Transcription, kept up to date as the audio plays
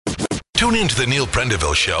Tune in to the Neil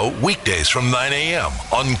Prendeville Show weekdays from 9 a.m.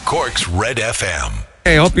 on Cork's Red FM.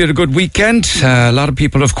 Hey, I hope you had a good weekend. A lot of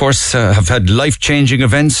people, of course, have had life-changing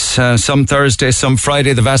events. Some Thursday, some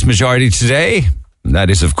Friday, the vast majority today. And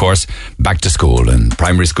that is, of course, back to school, and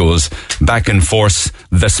primary schools back in force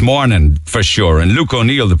this morning, for sure. And Luke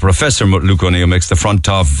O'Neill, the Professor Luke O'Neill, makes the front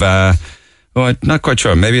of... not quite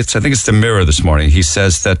sure. I think it's the Mirror this morning. He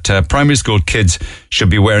says that primary school kids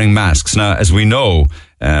should be wearing masks. Now, as we know,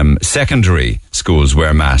 secondary schools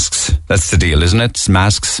wear masks. That's the deal, isn't it? It's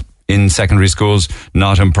masks in secondary schools,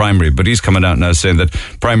 not in primary. But he's coming out now saying that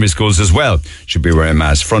primary schools as well should be wearing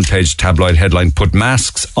masks. Front page tabloid headline, put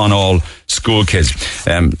masks on all school kids.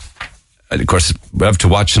 Of course, we have to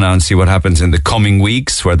watch now and see what happens in the coming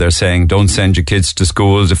weeks, where they're saying don't send your kids to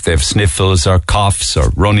schools if they have sniffles or coughs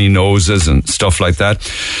or runny noses and stuff like that.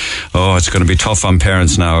 Oh, it's going to be tough on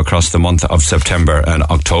parents now across the month of September and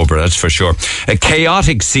October, that's for sure.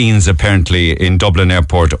 Chaotic scenes apparently in Dublin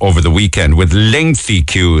Airport over the weekend, with lengthy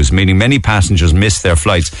queues, meaning many passengers missed their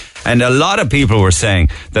flights. And a lot of people were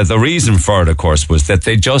saying that the reason for it, of course, was that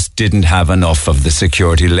they just didn't have enough of the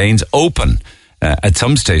security lanes open. At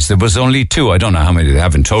some stage, there was only 2. I don't know how many they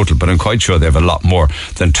have in total, but I'm quite sure they have a lot more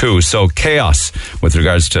than 2. So chaos with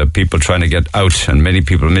regards to people trying to get out, and many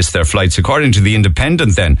people miss their flights. According to The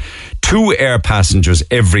Independent, then, 2 air passengers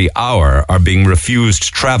every hour are being refused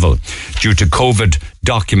travel due to COVID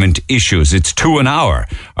document issues. It's 2 an hour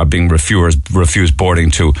are being refused boarding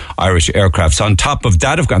to Irish aircrafts. On top of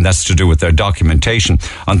that, and that's to do with their documentation.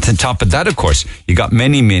 On top of that, of course, you got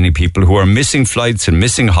many people who are missing flights and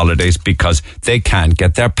missing holidays because they can't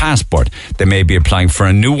get their passport. They may be applying for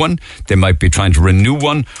a new one, they might be trying to renew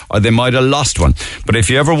one, or they might have lost one. But if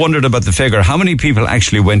you ever wondered about the figure, how many people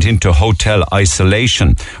actually went into hotel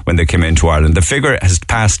isolation when they came into Ireland? The figure has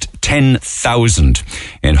passed 10,000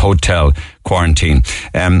 in hotel quarantine.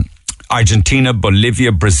 Argentina,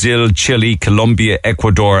 Bolivia, Brazil, Chile, Colombia,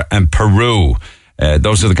 Ecuador and Peru.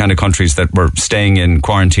 Those are the kind of countries that were staying in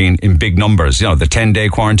quarantine in big numbers. You know, the 10-day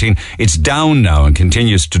quarantine, it's down now and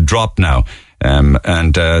continues to drop now.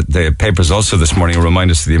 The papers also this morning remind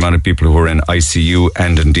us of the amount of people who are in ICU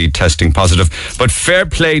and indeed testing positive. But fair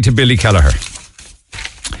play to Billy Kelleher.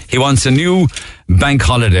 He wants a new bank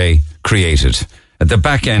holiday created at the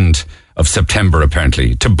back end of September,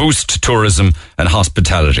 apparently, to boost tourism and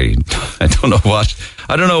hospitality. I don't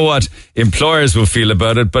know what employers will feel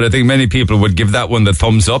about it, but I think many people would give that one the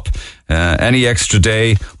thumbs up. Any extra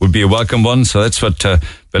day would be a welcome one. So that's what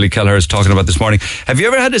Billy Kelleher is talking about this morning. Have you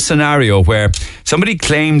ever had a scenario where somebody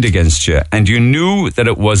claimed against you and you knew that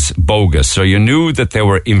it was bogus, or you knew that they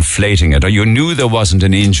were inflating it, or you knew there wasn't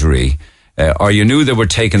an injury, or you knew they were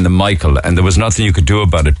taking the Michael and there was nothing you could do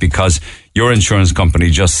about it because your insurance company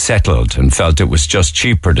just settled and felt it was just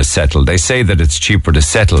cheaper to settle? They say that it's cheaper to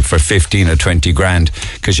settle for 15 or 20 grand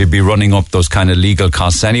because you'd be running up those kind of legal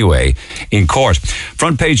costs anyway in court.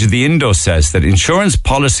 Front page of the Indo says that insurance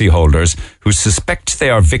policyholders who suspect they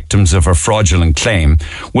are victims of a fraudulent claim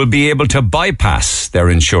will be able to bypass their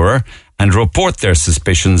insurer and report their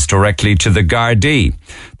suspicions directly to the Gardaí.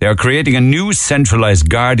 They are creating a new centralised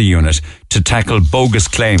Garda unit to tackle bogus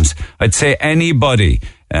claims. I'd say anybody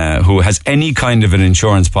who has any kind of an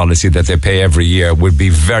insurance policy that they pay every year would be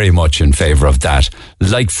very much in favour of that.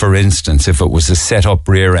 Like, for instance, if it was a set-up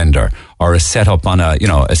rear-ender or a set-up on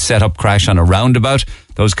a set-up crash on a roundabout,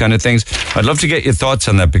 those kind of things. I'd love to get your thoughts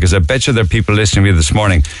on that, because I bet you there are people listening to me this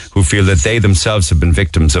morning who feel that they themselves have been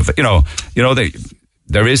victims of,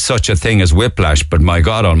 there is such a thing as whiplash, but my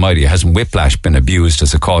God almighty, hasn't whiplash been abused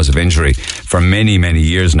as a cause of injury for many, many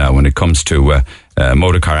years now when it comes to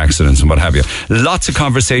motor car accidents and what have you? Lots of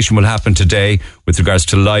conversation will happen today with regards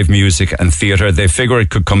to live music and theatre. They figure it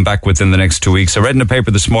could come back within the next 2 weeks. I read in the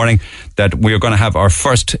paper this morning that we are going to have our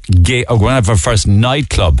first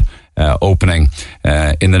nightclub opening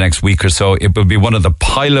in the next week or so. It will be one of the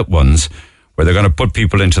pilot ones where they're going to put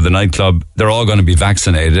people into the nightclub. They're all going to be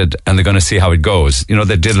vaccinated and they're going to see how it goes. You know,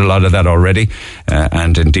 they did a lot of that already,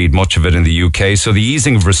 and indeed much of it in the UK. So the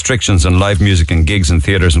easing of restrictions on live music and gigs and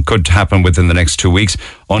theatres could happen within the next 2 weeks,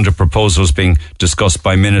 under proposals being discussed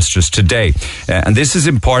by ministers today. And this is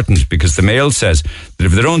important because the Mail says that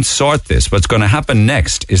if they don't sort this, what's going to happen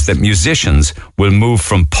next is that musicians will move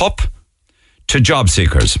from PUP to job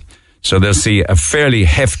seekers. So they'll see a fairly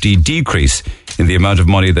hefty decrease in the amount of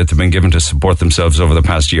money that they've been given to support themselves over the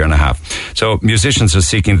past year and a half. So musicians are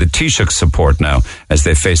seeking the Taoiseach support now as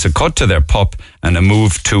they face a cut to their PUP and a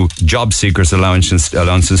move to job seekers allowance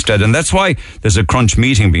instead. And that's why there's a crunch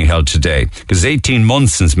meeting being held today, because it's 18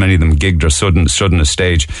 months since many of them gigged or stood on a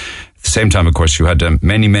stage. At the same time, of course, you had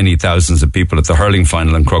many, many thousands of people at the hurling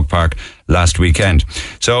final in Croke Park last weekend.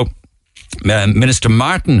 So Minister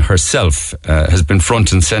Martin herself has been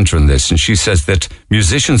front and centre in this, and she says that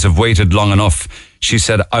musicians have waited long enough. She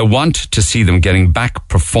said, I want to see them getting back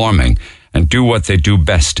performing and do what they do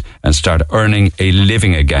best and start earning a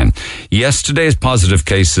living again. Yesterday's positive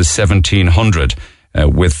case is 1,700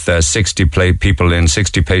 with 60 people in,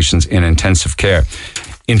 60 patients in intensive care.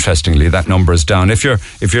 Interestingly, that number is down. If you're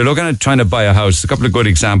looking at trying to buy a house, a couple of good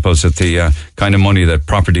examples of the kind of money that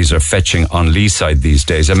properties are fetching on Leaside these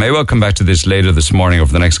days. I may well come back to this later this morning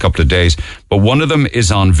over the next couple of days, but one of them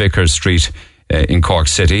is on Vickers Street in Cork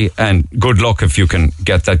City, and good luck if you can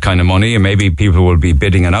get that kind of money, and maybe people will be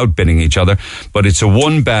bidding and outbidding each other, but it's a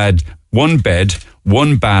one bed, one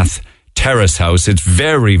bath terrace house. It's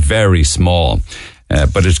very, very small,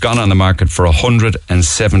 but it's gone on the market for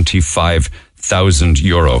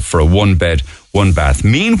 €175,000 for a one bed, one bath.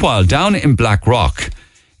 Meanwhile, down in Blackrock,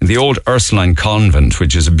 in the old Ursuline Convent,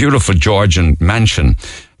 which is a beautiful Georgian mansion,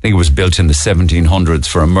 I think it was built in the 1700s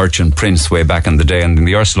for a merchant prince way back in the day, and in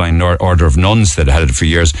the Ursuline Order of Nuns that had it for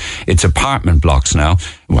years. It's apartment blocks now.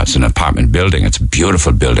 Well, it's an apartment building. It's a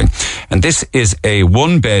beautiful building. And this is a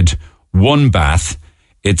one bed, one bath.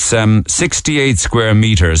 It's 68 square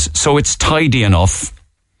meters, so it's tidy enough.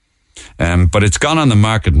 But it's gone on the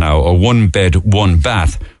market now, a one bed, one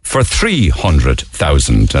bath, for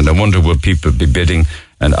 300,000. And I wonder will people be bidding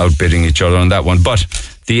and outbidding each other on that one. But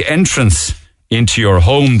the entrance into your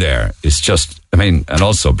home there is just, and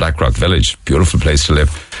also Blackrock Village, beautiful place to live.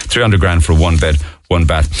 300 grand for one bed, one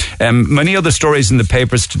bath. Many other stories in the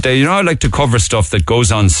papers today. I like to cover stuff that goes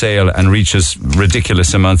on sale and reaches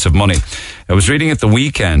ridiculous amounts of money. I was reading at the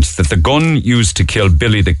weekend that the gun used to kill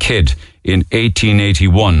Billy the Kid in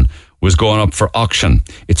 1881 was going up for auction.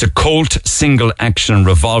 It's a Colt single action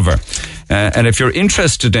revolver. And if you're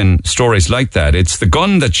interested in stories like that, it's the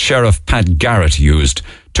gun that Sheriff Pat Garrett used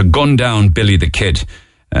to gun down Billy the Kid.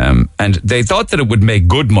 And they thought that it would make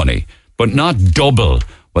good money, but not double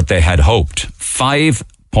what they had hoped.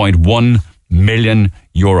 €5.1 million.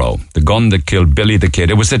 The gun that killed Billy the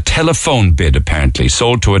Kid. It was a telephone bid, apparently,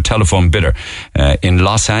 sold to a telephone bidder in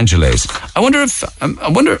Los Angeles. I wonder if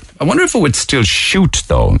it would still shoot,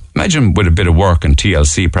 though. Imagine with a bit of work and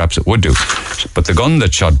TLC, perhaps it would do. But the gun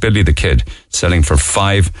that shot Billy the Kid, selling for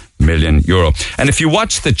 €5 million. And if you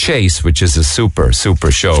watch The Chase, which is a super,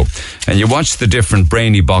 super show, and you watch the different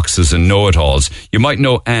brainy boxes and know-it-alls, you might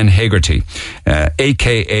know Anne Hegarty,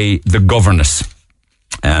 a.k.a. the Governess.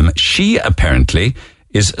 She apparently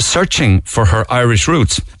is searching for her Irish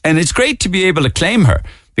roots. And it's great to be able to claim her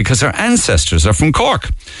because her ancestors are from Cork.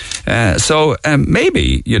 So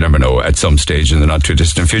maybe, you never know, at some stage in the not too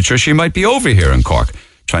distant future, she might be over here in Cork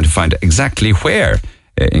trying to find exactly where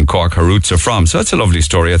in Cork her roots are from. So that's a lovely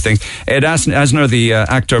story, I think. Ed Asner, the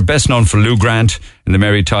actor best known for Lou Grant in the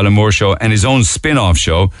Mary Tyler Moore Show and his own spin-off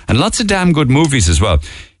show, and lots of damn good movies as well.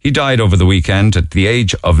 He died over the weekend at the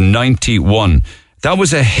age of 91. That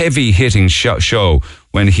was a heavy-hitting show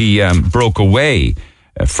when he broke away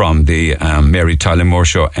from the Mary Tyler Moore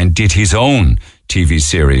Show and did his own TV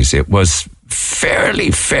series. It was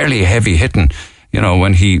fairly heavy-hitting,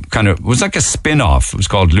 when he it was like a spin-off. It was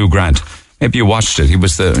called Lou Grant. Maybe you watched it. He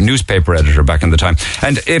was the newspaper editor back in the time.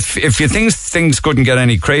 And if you think things couldn't get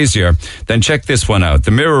any crazier, then check this one out.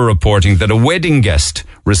 The Mirror reporting that a wedding guest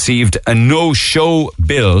received a no-show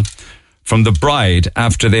bill from the bride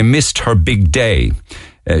after they missed her big day.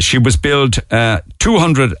 She was billed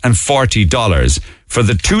 $240 for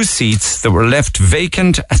the 2 seats that were left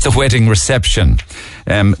vacant at the wedding reception.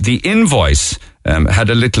 The invoice had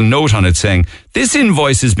a little note on it saying, "This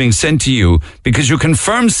invoice is being sent to you because you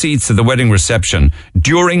confirmed seats at the wedding reception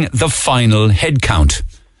during the final head count."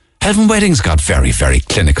 Haven't weddings got very, very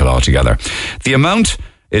clinical altogether? The amount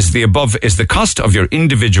is the cost of your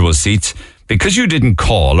individual seats. Because you didn't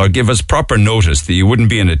call or give us proper notice that you wouldn't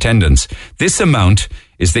be in attendance, this amount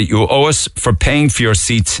is that you owe us for paying for your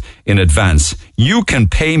seats in advance. You can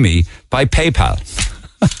pay me by PayPal.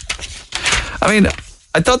 I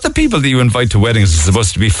thought the people that you invite to weddings are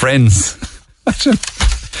supposed to be friends.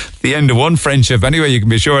 The end of one friendship. Anyway, you can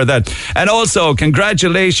be sure of that. And also,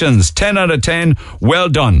 congratulations, 10 out of 10, well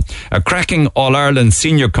done. A cracking All-Ireland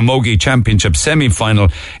Senior Camogie Championship semi-final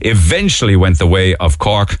eventually went the way of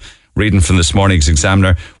Cork. Reading from this morning's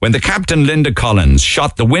Examiner, when the captain Linda Collins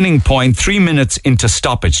shot the winning point 3 minutes into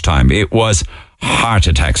stoppage time. It was heart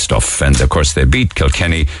attack stuff, and of course they beat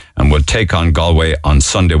Kilkenny and will take on Galway on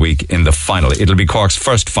Sunday week in the final. It'll be Cork's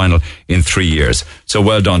first final in 3 years. So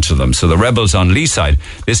well done to them. So the Rebels on Lee side,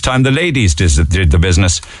 this time the ladies did the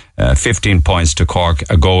business. 15 points to Cork,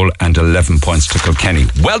 a goal, and 11 points to Kilkenny.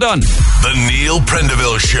 Well done. The Neil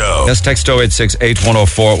Prendeville Show. Yes, text 086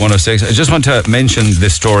 8104 106. I just want to mention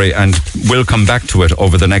this story, and we'll come back to it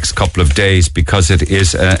over the next couple of days because it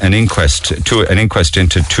is an inquest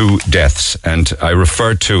into 2 deaths. And I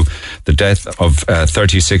refer to the death of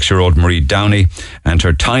 36-year-old Marie Downey and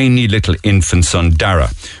her tiny little infant son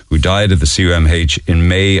Dara, who died at the CUMH in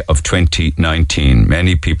May of 2019.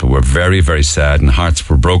 Many people were very, very sad, and hearts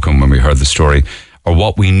were broken when we heard the story, or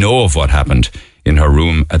what we know of what happened in her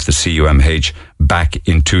room at the CUMH back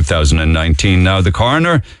in 2019. Now, the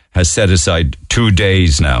coroner has set aside 2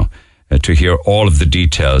 days now to hear all of the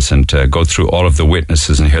details and go through all of the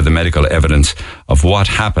witnesses and hear the medical evidence of what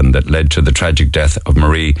happened that led to the tragic death of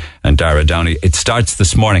Marie and Dara Downey. It starts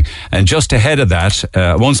this morning. And just ahead of that,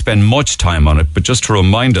 I won't spend much time on it, but just to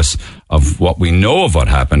remind us of what we know of what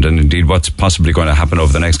happened and indeed what's possibly going to happen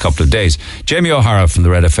over the next couple of days. Jamie O'Hara from the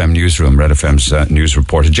Red FM newsroom, Red FM's news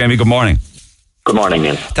reporter. Jamie, good morning. Good morning,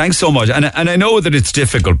 Neil. Thanks so much. And I know that it's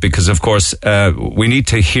difficult because, of course, we need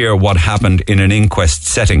to hear what happened in an inquest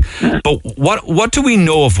setting. But what do we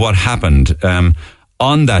know of what happened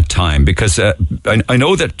on that time? Because I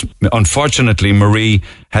know that, unfortunately, Marie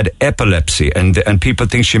had epilepsy and people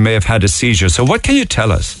think she may have had a seizure. So what can you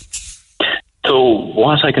tell us? So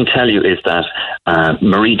what I can tell you is that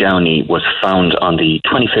Marie Downey was found on the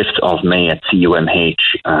 25th of May at CUMH,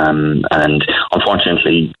 and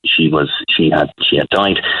unfortunately she had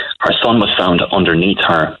died. Her son was found underneath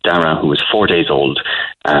her, Dara, who was 4 days old.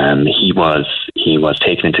 He was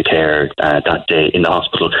taken into care that day in the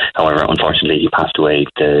hospital. However, unfortunately, he passed away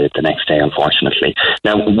the next day, unfortunately.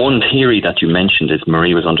 Now, one theory that you mentioned is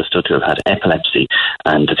Marie was understood to have had epilepsy,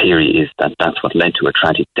 and the theory is that that's what led to her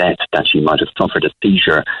tragic death, that she might have suffered a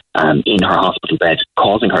seizure in her hospital bed,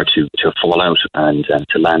 causing her to fall out and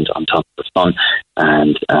to land on top of the son.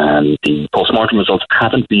 And the post-mortem results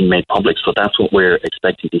haven't been made public, so that's what we're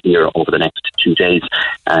expecting to hear over the next 2 days.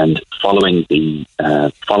 And following the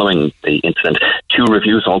incident, 2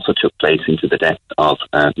 reviews also took place into the death of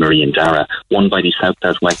Marie and Dara, one by the South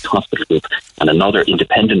West Hospital Group and another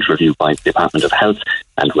independent review by the Department of Health.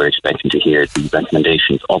 And we're expecting to hear the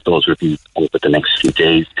recommendations of those reviews over the next few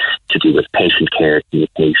days to do with patient care,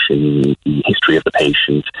 communication, the history of the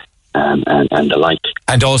patient, and the like.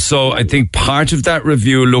 And also, I think part of that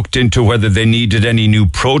review looked into whether they needed any new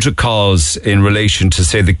protocols in relation to,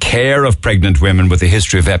 say, the care of pregnant women with a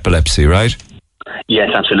history of epilepsy, right? Yes,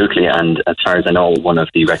 absolutely. And as far as I know, one of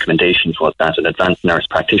the recommendations was that an advanced nurse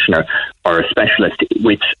practitioner or a specialist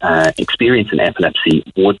with experience in epilepsy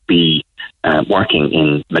would be working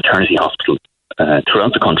in maternity hospitals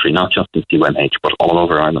throughout the country, not just in CUMH, but all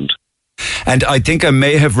over Ireland. And I think I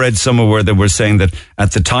may have read somewhere where they were saying that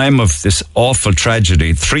at the time of this awful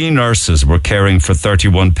tragedy, 3 nurses were caring for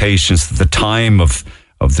 31 patients at the time of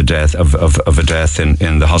the death of a death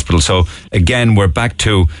in the hospital. So again, we're back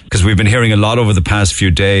to, because we've been hearing a lot over the past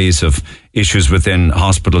few days of issues within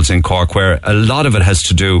hospitals in Cork, where a lot of it has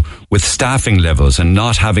to do with staffing levels and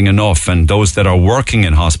not having enough, and those that are working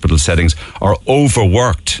in hospital settings are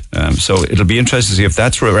overworked. So it'll be interesting to see if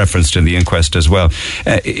that's referenced in the inquest as well.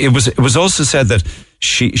 It was also said that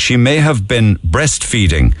she may have been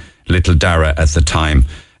breastfeeding little Dara at the time.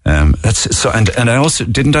 That's so, and I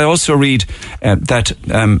also read that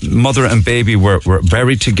mother and baby were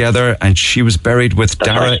buried together, and she was buried with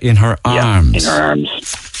Dara right. in her arms. Yeah, in her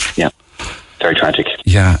arms. Yeah, very tragic.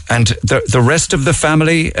 Yeah, and the rest of the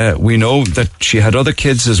family, we know that she had other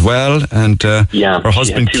kids as well, and her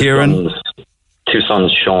husband Kieran. 2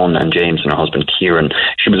 sons, Sean and James, and her husband Kieran.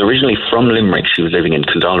 She was originally from Limerick. She was living in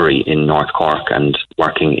Kildallery in North Cork and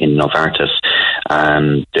working in Novartis.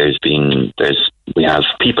 We have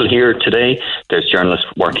people here today. There's journalists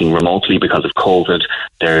working remotely because of COVID.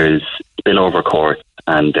 There's spillover court,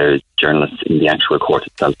 and there's journalists in the actual court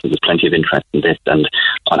itself. So there's plenty of interest in this, and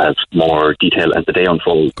I'll have more detail as the day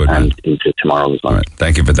unfolds and into tomorrow as well. All right.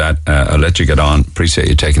 Thank you for that. I'll let you get on. Appreciate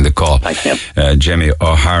you taking the call. Thanks, Neil. Jamie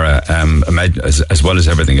O'Hara, as well as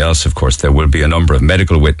everything else, of course, there will be a number of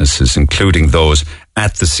medical witnesses, including those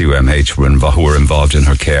at the CUMH who were involved in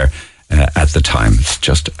her care at the time. It's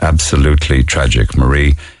just absolutely tragic.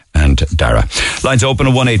 Marie and Dara. Lines open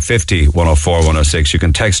at 1-850 104 106. You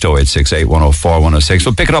can text 0868 104 106.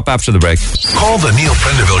 We'll pick it up after the break. Call the Neil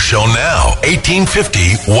Prendeville Show now.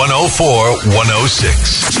 1850 104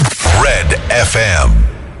 106. Red FM.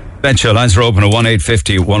 Betcha, lines are open at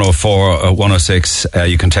 1-850 104 106.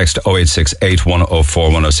 You can text 0868 104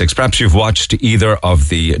 106. Perhaps you've watched either of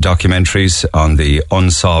the documentaries on the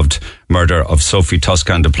unsolved murder of Sophie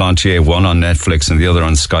Toscan de Plantier, one on Netflix and the other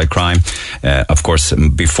on Sky Crime. Of course,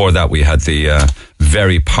 before that we had the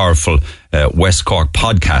very powerful West Cork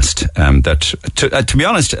podcast. To be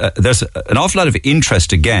honest, there's an awful lot of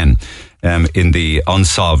interest again in the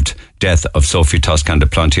unsolved death of Sophie Toscan de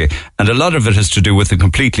Plantier, and a lot of it has to do with a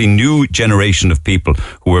completely new generation of people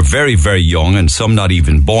who were very, very young, and some not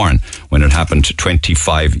even born when it happened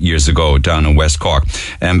 25 years ago down in West Cork.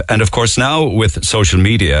 And of course now with social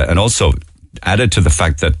media, and also added to the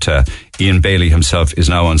fact that Ian Bailey himself is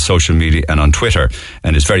now on social media and on Twitter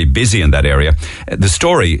and is very busy in that area, the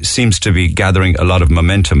story seems to be gathering a lot of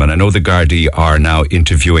momentum. And I know the Gardaí are now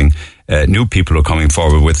interviewing new people who are coming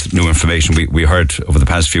forward with new information. We heard over the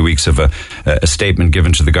past few weeks of a statement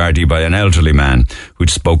given to the Gardaí by an elderly man who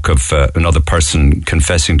spoke of another person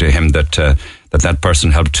confessing to him that that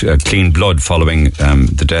person helped clean blood following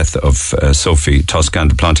the death of Sophie Toscan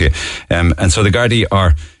de Plantier. And so the Gardaí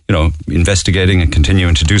are, investigating and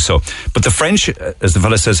continuing to do so. But the French, as the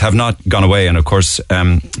fellow says, have not gone away. And of course,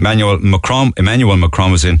 Emmanuel Macron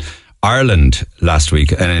was in Ireland last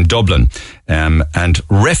week and in Dublin, and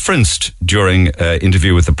referenced during an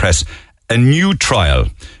interview with the press a new trial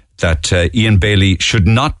that Ian Bailey should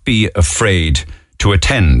not be afraid to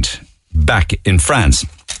attend back in France.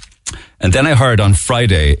 And then I heard on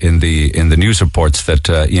Friday in the news reports that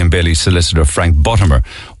Ian Bailey's solicitor Frank Buttimer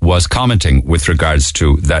was commenting with regards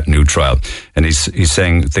to that new trial, and he's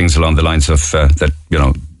saying things along the lines of that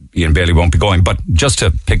Ian Bailey won't be going. But just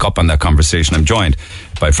to pick up on that conversation, I'm joined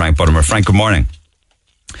by Frank Buttimer. Frank, good morning.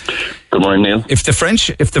 Good morning, Neil. If the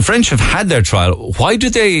French have had their trial,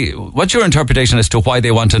 what's your interpretation as to why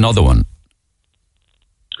they want another one?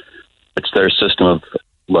 It's their system of,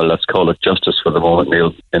 let's call it justice for the moment,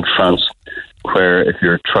 Neil, in France, where if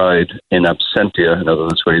you're tried in absentia, in other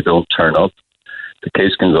words, where you don't turn up, the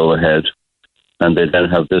case can go ahead, and they then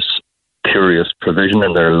have this curious provision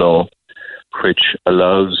in their law which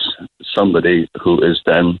allows somebody who is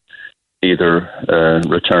then either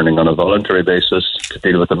returning on a voluntary basis to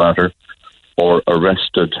deal with the matter, or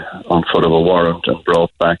arrested on foot of a warrant and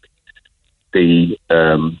brought back, the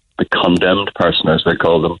condemned person, as they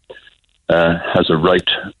call them, has a right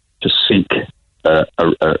to seek a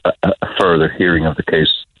further hearing of the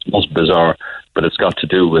case. It's most bizarre, but it's got to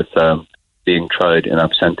do with being tried in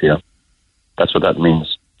absentia. That's what that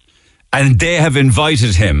means. And they have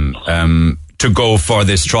invited him to go for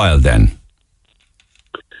this trial then?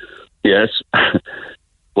 Yes.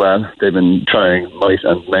 Well, they've been trying might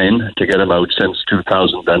and main to get him out since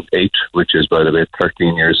 2008, which is, by the way,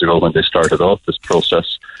 13 years ago when they started off this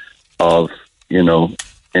process of,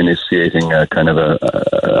 initiating a kind of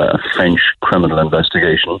a French criminal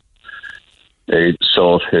investigation. They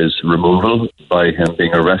sought his removal by him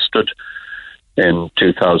being arrested in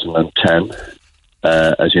 2010.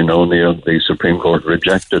 As you know, Neil, the Supreme Court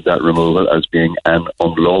rejected that removal as being an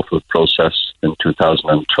unlawful process in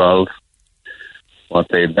 2012. What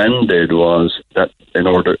they then did was that in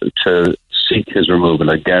order to seek his removal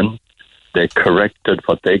again, they corrected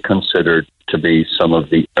what they considered to be some of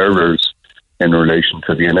the errors in relation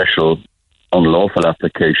to the initial unlawful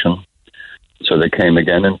application. So they came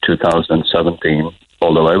again in 2017,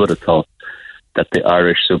 although I would have thought that the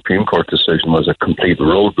Irish Supreme Court decision was a complete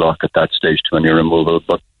roadblock at that stage to any removal,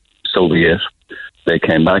 but so be it. They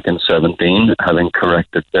came back in 17, having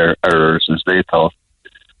corrected their errors as they thought.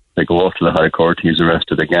 They go off to the High Court, he's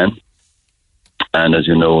arrested again. And as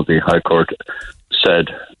you know, the High Court said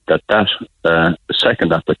that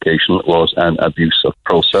second application was an abuse of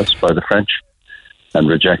process by the French and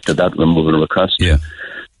rejected that removal request. Yeah.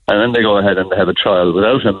 And then they go ahead and they have a trial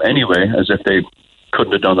without him anyway, as if they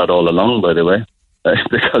couldn't have done that all along, by the way,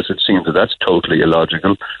 because it seems that that's totally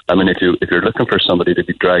illogical. I mean, if you're looking for somebody to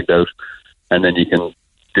be dragged out and then you can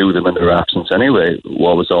do them in their absence anyway,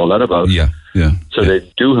 what was all that about? Yeah. So they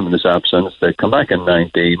do him in his absence, they come back in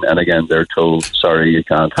 19, and again they're told, sorry, you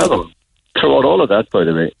can't have him. Throughout all of that, by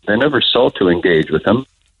the way, they never sought to engage with him.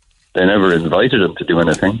 They never invited him to do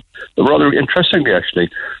anything. But rather interestingly, actually,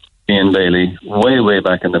 Ian Bailey, way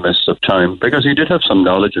back in the midst of time, because he did have some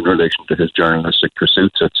knowledge in relation to his journalistic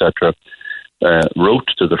pursuits, etc., wrote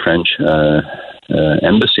to the French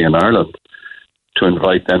embassy in Ireland to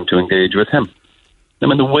invite them to engage with him. I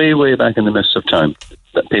mean, way back in the midst of time,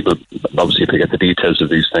 that people obviously forget the details of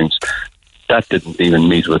these things. That didn't even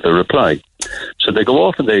meet with a reply. So they go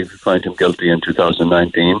off and they find him guilty in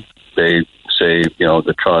 2019. They say,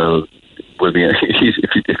 the trial will be,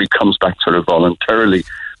 if he comes back sort of voluntarily,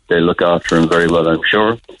 they look after him very well, I'm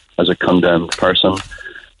sure. as a condemned person.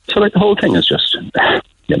 So, like, the whole thing is just,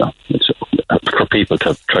 it's for people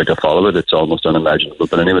to try to follow it, it's almost unimaginable.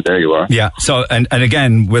 But anyway, there you are. Yeah. So, and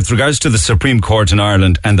again, with regards to the Supreme Court in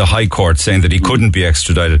Ireland and the High Court saying that he couldn't be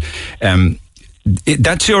extradited,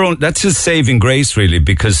 that's his saving grace, really,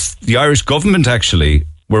 because the Irish government actually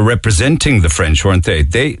were representing the French, weren't they?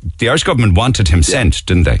 The Irish government wanted him sent,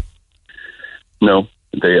 didn't they? No.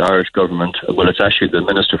 The Irish government, well, it's actually the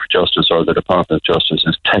Minister for Justice or the Department of Justice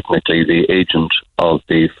is technically the agent of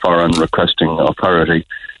the foreign requesting authority.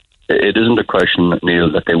 It isn't a question, Neil,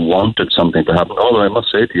 that they wanted something to happen, although I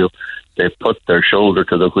must say to you, they put their shoulder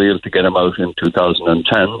to the wheel to get him out in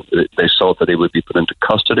 2010. They saw that he would be put into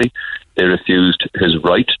custody. They refused his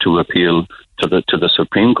right to appeal to the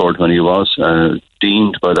Supreme Court when he was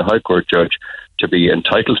deemed by the High Court judge to be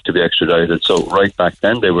entitled to be extradited. So right back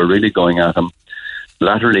then, they were really going at him.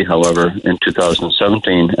 Latterly, however, in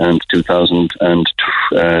 2017 and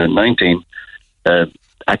 2019,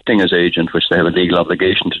 acting as agent, which they have a legal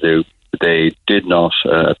obligation to do, they did not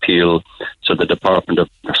appeal. So the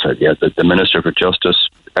the Minister for Justice,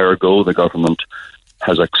 ergo the government,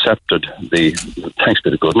 has accepted thanks be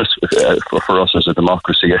to goodness, for us as a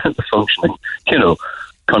democracy and a functioning,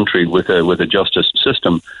 country with a justice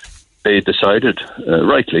system, they decided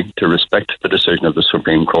rightly to respect the decision of the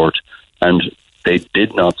Supreme Court, and they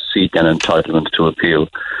did not seek an entitlement to appeal.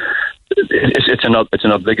 It's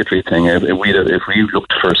an obligatory thing. If we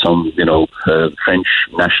looked for some, French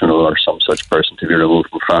national or some such person to be removed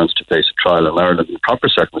from France to face a trial in Ireland in proper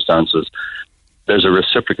circumstances, there's a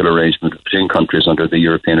reciprocal arrangement between countries under the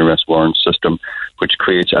European arrest warrant system, which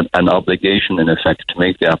creates an obligation, in effect, to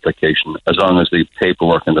make the application as long as the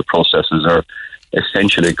paperwork and the processes are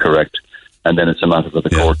essentially correct. And then it's a matter for the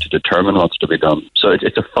court to determine what's to be done. So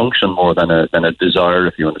it's a function more than a desire,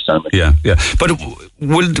 if you understand me. Yeah. But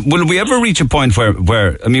will we ever reach a point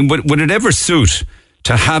where I mean, would it ever suit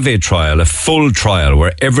to have a full trial,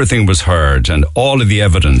 where everything was heard and all of the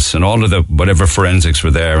evidence and all of the whatever forensics were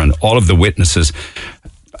there and all of the witnesses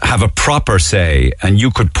have a proper say, and you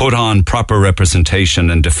could put on proper representation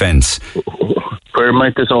and defence? Where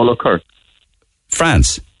might this all occur?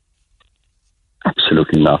 France.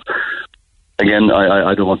 Absolutely not. Again,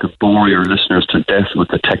 I don't want to bore your listeners to death with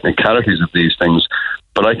the technicalities of these things,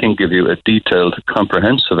 but I can give you a detailed,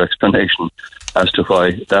 comprehensive explanation as to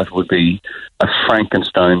why that would be a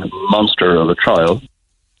Frankenstein monster of a trial,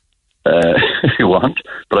 if you want,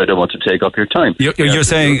 but I don't want to take up your time. You're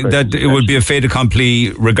saying that it would be a fait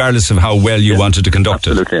accompli regardless of how well you wanted to conduct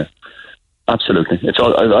it? Absolutely. It's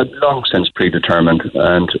all I've long since predetermined,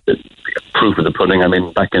 and proof of the pudding. I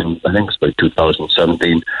mean, back in, I think it's about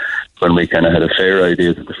 2017, when we kind of had a fair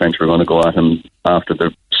idea that the French were going to go at him after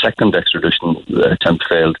their second extradition attempt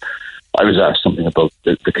failed, I was asked something about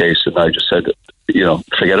the case, and I just said,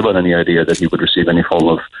 forget about any idea that he would receive any form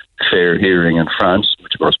of fair hearing in France,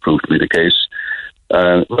 which of course proved to be the case.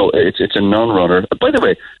 No, it's a non-runner. By the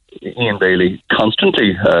way, Ian Bailey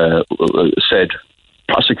constantly said,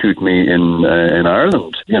 prosecute me in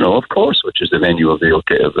Ireland, of course, which is the venue of the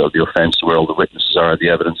offence, where all the witnesses are, the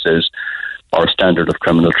evidence is, our standard of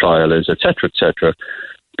criminal trial is, etc., etc.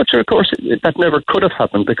 But of course, that never could have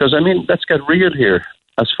happened, because, I mean, let's get real here.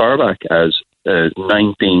 As far back as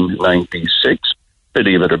 1996,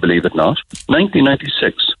 believe it or believe it not,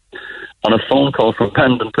 1996, on a phone call from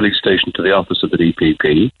Pendon Police Station to the office of the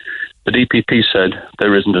DPP said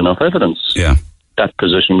there isn't enough evidence. Yeah. That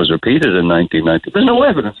position was repeated in 1990. There's no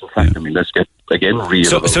evidence, in fact. I mean, let's get, again,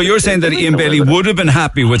 real. So you're saying that Ian Bailey would have been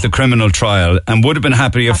happy with the criminal trial and would have been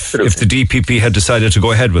happy if the DPP had decided to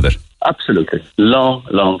go ahead with it? Absolutely.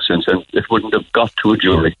 Long since. And it wouldn't have got to a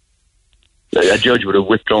jury. A judge would have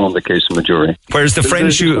withdrawn the case from the jury. Whereas the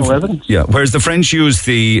French use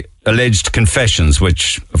the alleged confessions,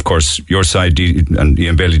 which, of course, your side and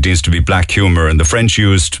Ian Bailey deems to be black humour, and the French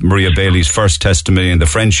used Maria Bailey's first testimony, and the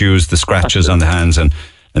French used the scratches on the hands and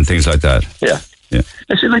things like that. Yeah.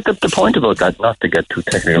 I see, like, the point about that, not to get too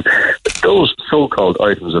technical, those so-called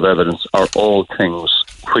items of evidence are all things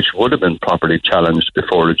which would have been properly challenged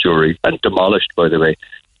before a jury and demolished, by the way,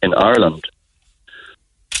 in Ireland,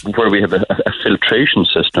 where we have a filtration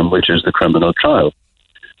system, which is the criminal trial.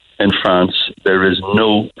 In France, there is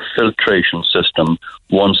no filtration system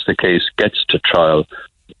once the case gets to trial.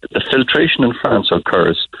 The filtration in France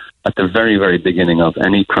occurs at the very, very beginning of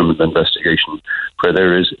any criminal investigation, where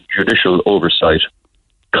there is judicial oversight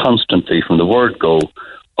constantly from the word go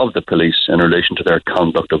of the police in relation to their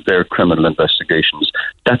conduct of their criminal investigations.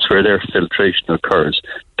 That's where their filtration occurs.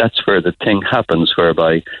 That's where the thing happens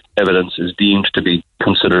whereby evidence is deemed to be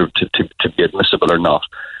considered to be admissible or not.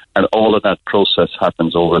 And all of that process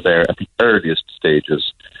happens over there at the earliest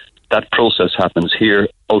stages. that process happens here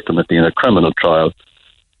ultimately in a criminal trial.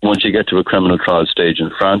 Once you get to a criminal trial stage in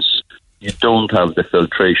France, you don't have the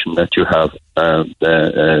filtration that you have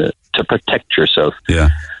to protect yourself. Yeah.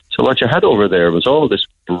 So what you had over there was all this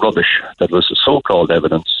rubbish that was so-called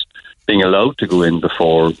evidence being allowed to go in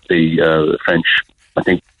before the French, I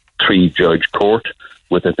think, 3-judge court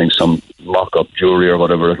with, I think, some mock-up jury or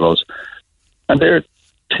whatever it was. And they're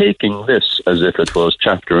taking this as if it was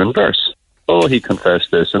chapter and verse. Oh, he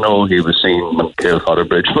confessed this, and oh, he was seen on Kilfodder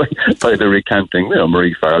Bridge by the recanting.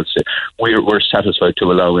 Marie Farrell said, we're satisfied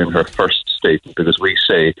to allow in her first statement because we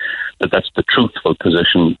say that that's the truthful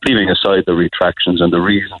position, leaving aside the retractions and the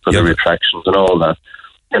reason for the retractions and all that.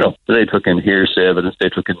 They took in hearsay evidence. They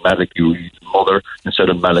took in Malachy Reid's mother instead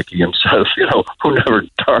of Malachy himself, who never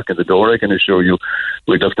darkened the door. I can assure you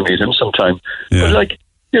we'd love to meet him sometime. Yeah. But,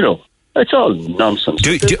 it's all nonsense.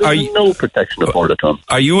 There's no protection afforded to him.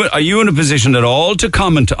 Are you in a position at all to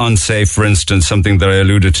comment on, say, for instance, something that I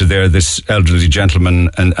alluded to there, this elderly gentleman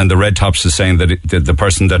and the Red Tops is saying that the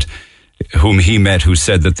person whom he met who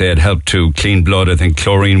said that they had helped to clean blood, I think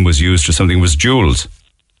chlorine was used or something, was Jules?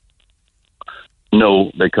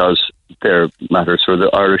 No, because they're matters for the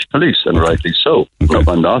Irish police, and rightly so. Okay. No,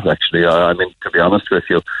 I'm not, actually. I mean, to be honest with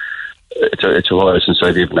you, it's a while since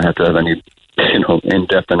I've even had to have any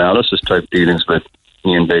in-depth analysis type dealings with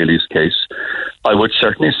Ian Bailey's case. I would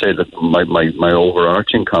certainly say that my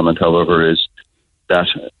overarching comment, however, is that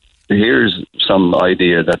here's some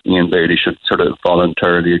idea that Ian Bailey should sort of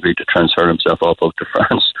voluntarily agree to transfer himself off out to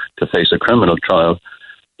France to face a criminal trial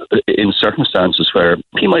in circumstances where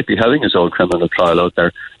he might be having his own criminal trial out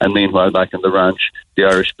there, and meanwhile back in the ranch the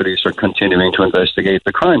Irish police are continuing to investigate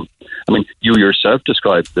the crime. I mean, you yourself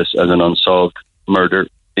described this as an unsolved murder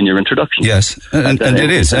in your introduction. Yes, and it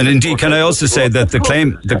is. And indeed, can I also say that the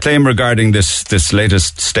claim regarding this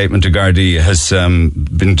latest statement to Gardaí has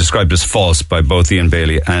been described as false by both Ian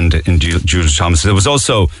Bailey and Judith Thomas. There was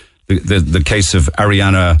also the case of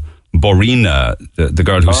Ariana Borina, the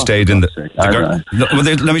girl who stayed in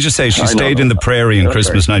let me just say, she stayed in the prairie in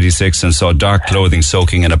Christmas '96 and saw dark clothing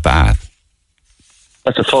soaking in a bath.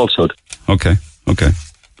 That's a falsehood. Okay.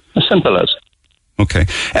 As simple as. Okay.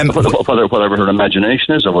 Whatever her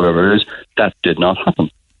imagination is or whatever it is, that did not happen.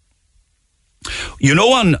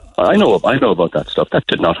 I know about that stuff. That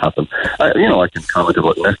did not happen. I can comment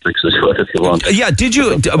about Netflix as well if you want. Yeah, did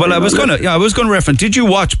you? Well, I was going to reference. Did you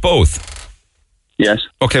watch both? Yes.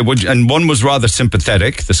 Okay, and one was rather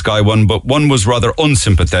sympathetic, the Sky one, but one was rather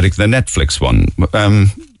unsympathetic, the Netflix one.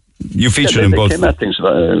 You featured in both. Came at things.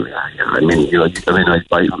 I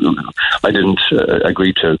didn't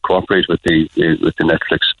agree to cooperate with the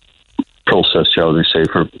Netflix process, shall we say,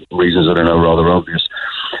 for reasons that are now rather obvious.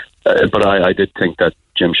 But I did think that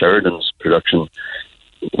Jim Sheridan's production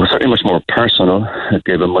was certainly much more personal. It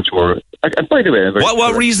gave a much more. And by the way,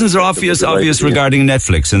 what reasons are obvious regarding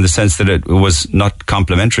Netflix in the sense that it was not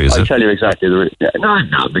complimentary? I'll tell you exactly.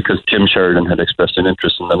 No, because Jim Sheridan had expressed an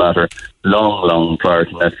interest in the matter long prior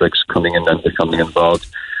to Netflix coming in and becoming involved.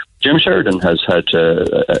 Jim Sheridan has had.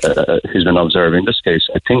 He's been observing this case,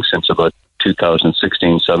 I think, since about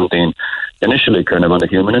 2016-17. Initially, kind of on a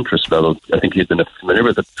human interest level. I think he'd been familiar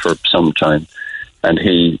with it for some time, and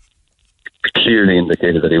he clearly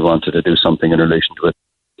indicated that he wanted to do something in relation to it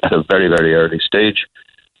at a very, very early stage.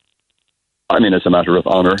 I mean, as a matter of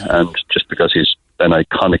honour, and just because he's an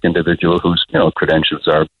iconic individual whose credentials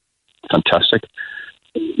are fantastic,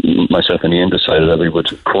 myself and Ian decided that we would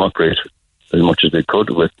cooperate as much as we could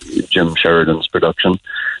with Jim Sheridan's production.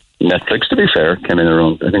 Netflix, to be fair, came in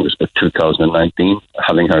around, I think it was about 2019,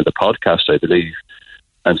 having heard the podcast, I believe,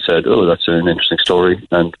 and said, oh, that's an interesting story,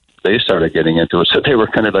 and they started getting into it. So they were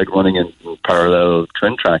kind of like running in parallel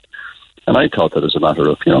twin track. And I thought that as a matter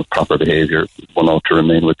of, proper behaviour, one ought to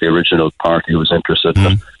remain with the original party who was interested.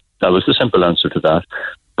 Mm-hmm. That was the simple answer to that.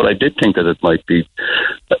 But I did think that it might be,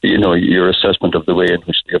 your assessment of the way in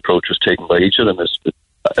which the approach was taken by each of them as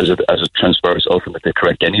it transpires ultimately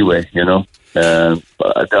correct anyway,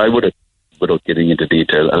 But I would have, without getting into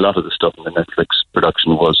detail, a lot of the stuff in the Netflix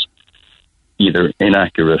production was either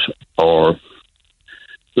inaccurate or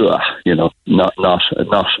not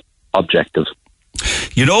objective.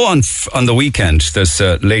 On the weekend, there's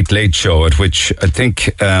a late show at which I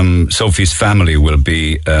think Sophie's family will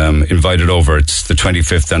be invited over. It's the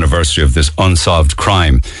 25th anniversary of this unsolved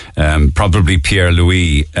crime, probably Pierre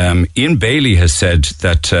Louis. Ian Bailey has said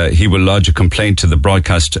that he will lodge a complaint to the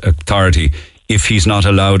Broadcast Authority if he's not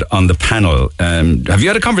allowed on the panel. Have you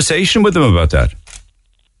had a conversation with him about that?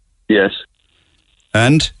 Yes.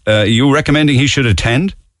 And you recommending he should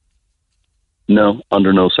attend? No,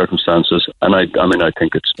 under no circumstances. And I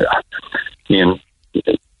think it's Ian.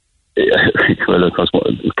 well, of course,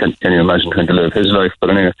 can you imagine trying to live his life? But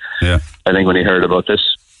anyway, I think when he heard about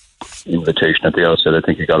this invitation at the outset, I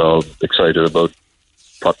think he got all excited about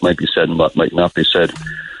what might be said and what might not be said,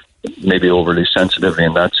 maybe overly sensitively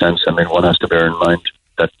in that sense. I mean, one has to bear in mind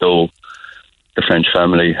that though the French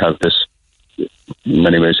family have this, in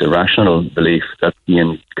many ways, irrational belief that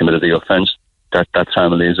Ian committed the offence, that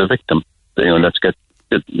family is a victim.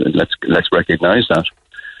 Let's recognise that.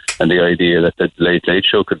 And the idea that the Late Late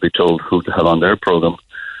Show could be told who to have on their programme,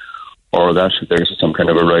 or that there's some kind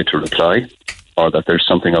of a right to reply, or that there's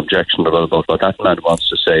something objectionable about what that man wants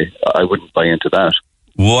to say, I wouldn't buy into that.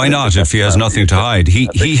 Why not, if he has nothing to hide?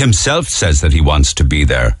 He himself says that he wants to be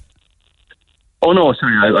there. Oh, no,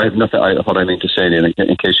 sorry, I have nothing. What I mean to say,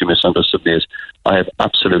 in case you misunderstood me, is I have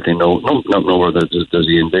absolutely no whether does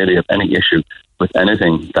Ian Bailey have any issue with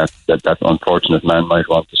anything that unfortunate man might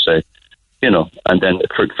want to say. And then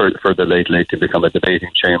for the Late Late to become a debating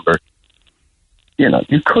chamber,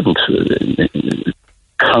 you couldn't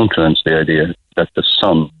countenance the idea that the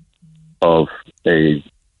son of a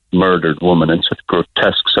murdered woman in such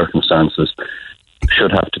grotesque circumstances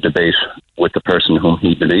should have to debate with the person whom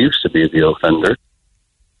he believes to be the offender,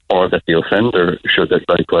 or that the offender should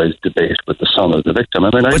likewise debate with the son of the victim.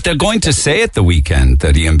 But they're going to say at the weekend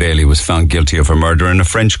that Ian Bailey was found guilty of a murder in a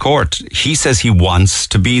French court. He says he wants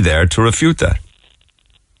to be there to refute that.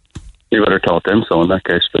 You better talk to him so in that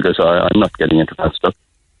case, because I'm not getting into that stuff.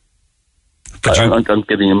 But I'm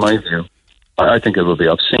giving you my view. I think it will be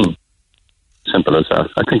obscene. Simple as that.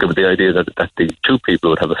 I think of the idea that the two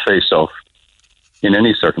people would have a face-off in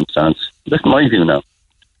any circumstance. That's my view now.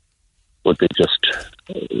 Would be just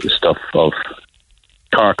stuff of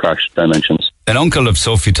car crash dimensions. An uncle of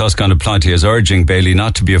Sophie Toscan-de-Planty is urging Bailey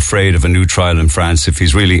not to be afraid of a new trial in France if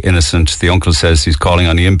he's really innocent. The uncle says he's calling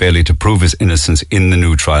on Ian Bailey to prove his innocence in the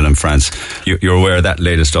new trial in France. You're aware of that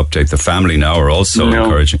latest update. The family now are also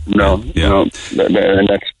encouraging. No, and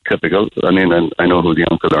that's typical. I mean, and I know who the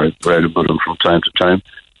uncle are. I've read about him from time to time.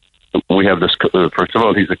 We have this. First of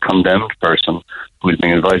all, he's a condemned person who's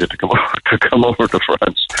being invited to come over to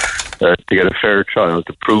France to get a fair trial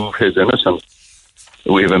to prove his innocence.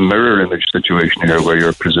 We have a mirror image situation here where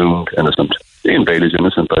you're presumed innocent. Ian Bailey's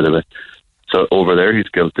innocent, by the way. So over there, he's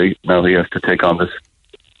guilty. Now he has to take on this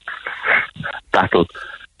battle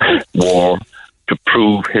war to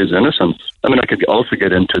prove his innocence. I mean, I could also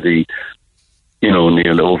get into the,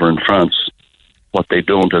 Neil, over in France, what they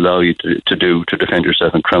don't allow you to do to defend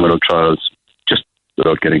yourself in criminal trials, just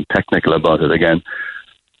without getting technical about it again.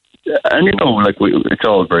 And, it's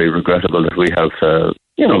all very regrettable that we have,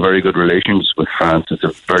 very good relations with France. It's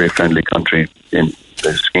a very friendly country in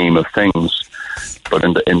the scheme of things. But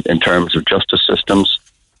in terms of justice systems,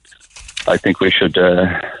 I think we should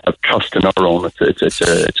have trust in our own. It's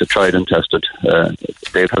a tried and tested.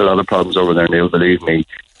 They've had a lot of problems over there, Neil, believe me.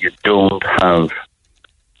 You don't have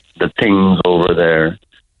the things over there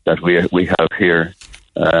that we have here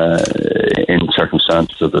in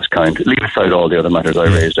circumstances of this kind. Leave aside all the other matters I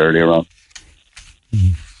raised earlier on.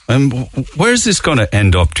 Where's this going to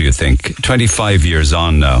end up, do you think? 25 years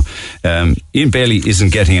on now. Ian Bailey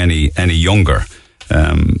isn't getting any younger.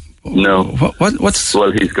 No. What's...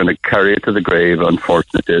 Well, he's going to carry it to the grave,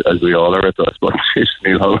 unfortunately, as we all are at us. But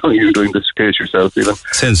Neil, how long are you doing this case yourself, even?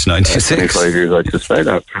 Since 96. 25 years, I suspect,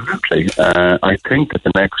 absolutely. I think that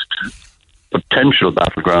the next potential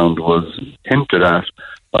battleground was hinted at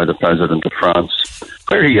by the President of France,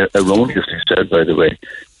 where he erroneously said, by the way,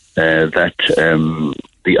 that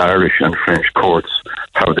the Irish and French courts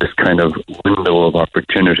have this kind of window of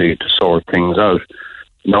opportunity to sort things out.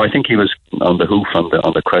 Now, I think he was on the hoof on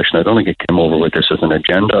the question. I don't think he came over with this as an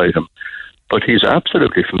agenda item, but he's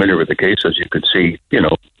absolutely familiar with the case, as you could see,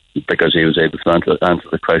 because he was able to answer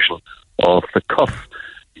the question off the cuff.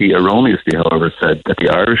 He erroneously, however, said that the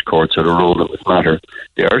Irish courts had a role in this matter.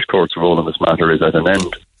 The Irish court's role in this matter is at an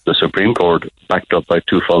end. The Supreme Court, backed up by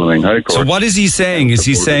two following High Courts. So what is he saying? Is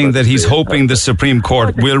he saying that he's hoping the Supreme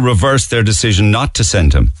Court will reverse their decision not to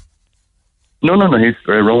send him? No, he's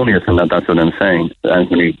erroneous in that. That's what I'm saying.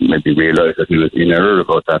 Anthony maybe realised that he was in error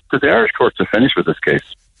about that, because the Irish courts are finished with this case.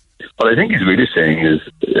 What I think he's really saying is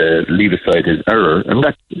leave aside his error, and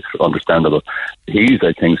that's understandable. He's,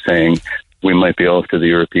 I think, saying we might be off to the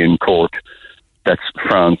European Court. That's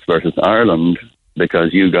France versus Ireland,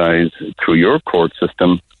 because you guys, through your court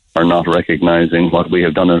system, are not recognising what we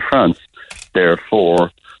have done in France.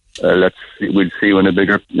 Therefore, we'll see you on a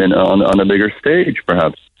bigger stage,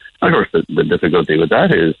 perhaps. Of course, the difficulty with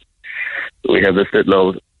that is we have this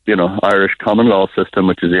little, Irish common law system,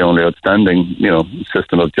 which is the only outstanding,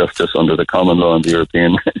 system of justice under the common law in the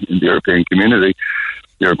European community,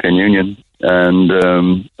 European Union. and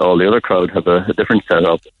all the other crowd have a different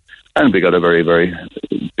setup. And we got a very, very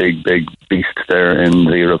big beast there in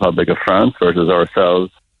the Republic of France versus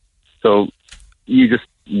ourselves. So you just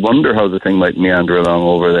wonder how the thing might meander along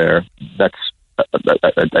over there. That's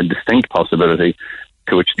a distinct possibility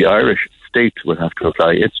to which the Irish state will have to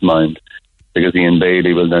apply its mind, because Ian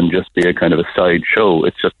Bailey will then just be a kind of a side show.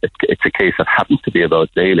 It's a case that happens to be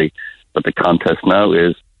about Bailey, but the contest now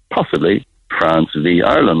is possibly France v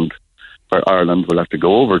Ireland, where Ireland will have to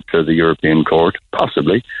go over to the European Court,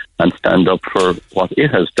 possibly, and stand up for what it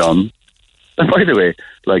has done. And by the way,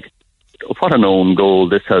 what an own goal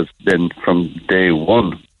this has been from day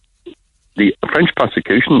one. The French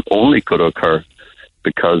prosecution only could occur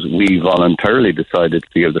because we voluntarily decided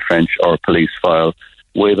to give the French our police file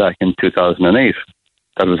way back in 2008.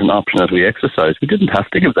 That was an option that we exercised. We didn't have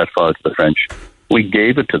to give that file to the French. We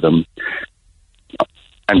gave it to them.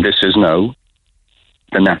 And this is now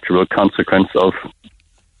the natural consequence of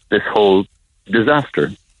this whole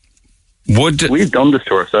disaster. We've done this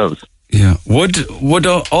to ourselves. Yeah. Would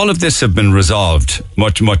all of this have been resolved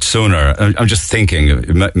much sooner? I'm just thinking,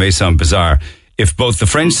 it may sound bizarre, if both the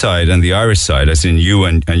French side and the Irish side, as in you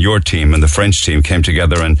and your team and the French team, came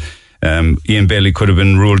together and Ian Bailey could have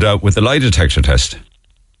been ruled out with the lie detector test.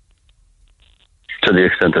 To the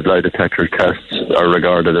extent that lie detector tests are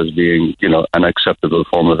regarded as being, an acceptable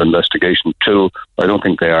form of investigation tool, I don't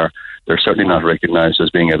think they are. They're certainly not recognised as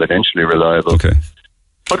being evidentially reliable. Okay.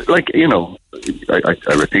 But,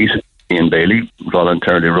 I repeat, Ian Bailey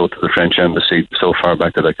voluntarily wrote to the French embassy so far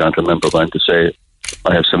back that I can't remember when to say,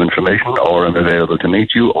 I have some information, or I'm available to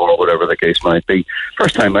meet you, or whatever the case might be.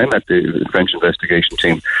 First time I met the French investigation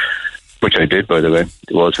team, which I did, by the way,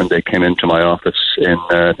 was when they came into my office in,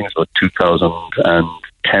 I think it was about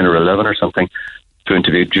 2010 or 11 or something, to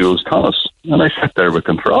interview Jules Thomas. And I sat there with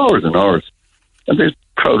them for hours and hours. And there's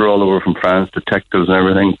crowd all over from France, detectives and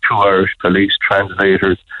everything, 2 Irish police,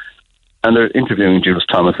 translators. And they're interviewing Jules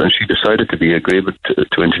Thomas, and she decided to be agreeable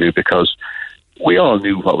to interview because we all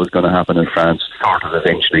knew what was going to happen in France, sort of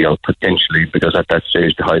eventually or potentially, because at that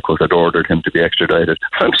stage the High Court had ordered him to be extradited.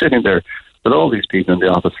 So I'm sitting there with all these people in the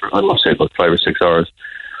office for, I must say, about 5 or 6 hours.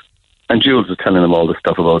 And Jules was telling them all the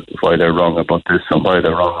stuff about why they're wrong about this and why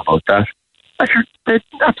they're wrong about that. I sure they had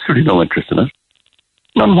absolutely no interest in it.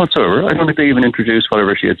 None whatsoever. I don't think they even introduced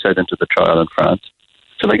whatever she had said into the trial in France.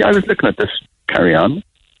 So, I was looking at this carry on,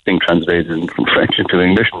 being translated from French into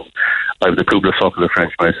English. And I have the couple of the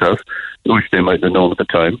French myself, which they might have known at the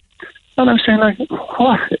time. And I'm saying,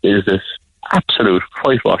 what is this absolute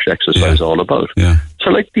whitewash exercise all about? Yeah.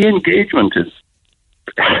 So, the engagement is...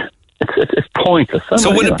 It's pointless. So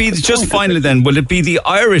will it be, just finally then, will it be the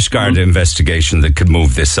Irish Garda investigation that could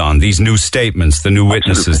move this on? These new statements, the new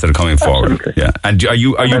witnesses that are coming forward? Absolutely. Yeah. And are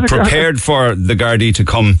you prepared for the Gardaí to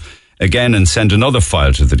come again and send another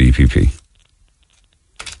file to the DPP?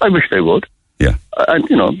 I wish they would. Yeah. And,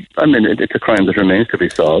 it's a crime that remains to be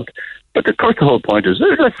solved. But of course the whole point is,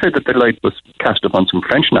 let's say that the light was cast upon some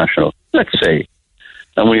French national, let's say,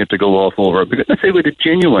 and we had to go off over, because let's say we had a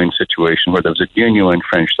genuine situation where there was a genuine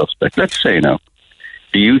French suspect. Let's say now,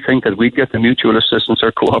 do you think that we'd get the mutual assistance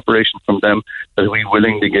or cooperation from them that we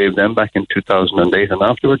willingly gave them back in 2008 and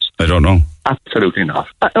afterwards? I don't know. Absolutely not.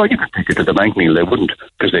 Oh, you could take it to the bank, Neil. They wouldn't,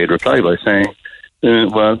 because they'd reply by saying,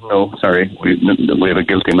 well, no, sorry, we have a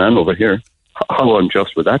guilty man over here. How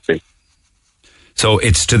unjust would that be? So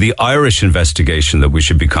it's to the Irish investigation that we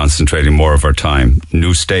should be concentrating more of our time.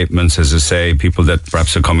 New statements, as I say, people that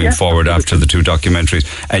perhaps are coming forward after the 2 documentaries,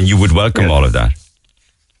 and you would welcome all of that.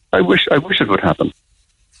 I wish it would happen.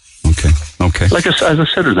 Okay. As a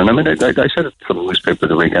citizen, I said it to the newspaper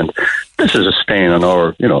the weekend. This is a stain on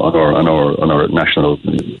our national,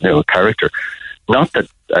 character. Not that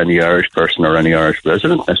any Irish person or any Irish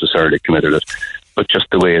resident necessarily committed it, but just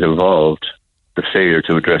the way it evolved. The failure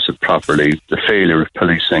to address it properly, the failure of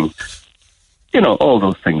policing, all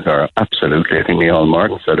those things are absolutely, I think Neil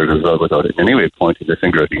Martin said it as well without it in any way pointing the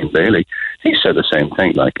finger at Ian Bailey. He said the same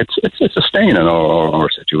thing, it's a stain in our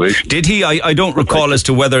situation. Did he? I don't recall as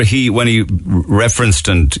to whether he, when he referenced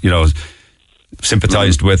and,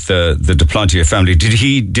 sympathised with the de Plantier family, did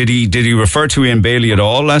he refer to Ian Bailey at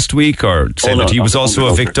all last week, or say that he was also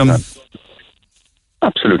a victim?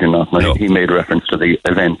 Absolutely not. No. He made reference to the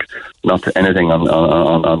event, not to anything on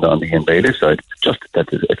the Ian Bailey side. Just that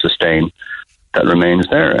it's a stain that remains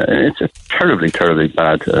there. It's a terribly, terribly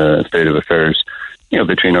bad state of affairs,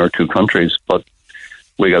 between our 2 countries. But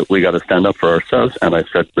we got to stand up for ourselves. And I've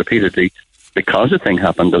said repeatedly, because a thing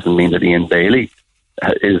happened doesn't mean that Ian Bailey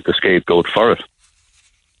is the scapegoat for it.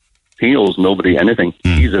 He owes nobody anything.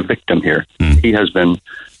 He's a victim here. He has been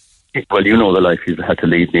Well, you know the life you've had to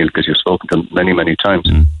lead, Neil, because you've spoken to him many, many times.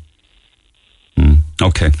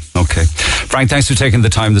 Okay. Frank, thanks for taking the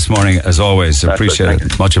time this morning, as always. Appreciate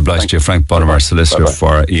it. Much obliged to you. Frank Buttimer, solicitor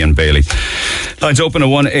for Ian Bailey. Lines open at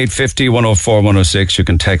 1-850-104-106. You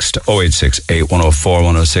can text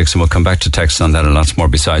 086-8104-106, and we'll come back to text on that and lots more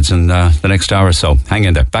besides in the next hour or so. Hang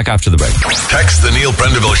in there. Back after the break. Text the Neil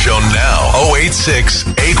Prendeville Show now.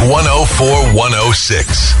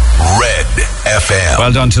 086-8104-106. Red FM.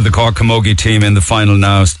 Well done to the Cork Camogie team in the final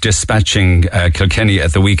now, dispatching Kilkenny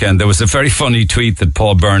at the weekend. There was a very funny tweet that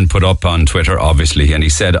Paul Byrne put up on Twitter, obviously, and he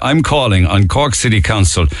said, "I'm calling on Cork City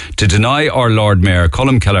Council to deny our Lord Mayor,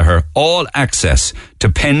 Colm Kelleher, all access to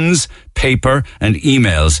pens, paper and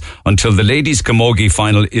emails until the ladies' camogie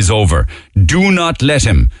final is over. Do not let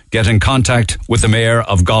him get in contact with the Mayor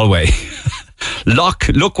of Galway."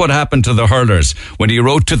 Look what happened to the hurlers when he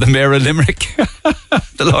wrote to the Mayor of Limerick.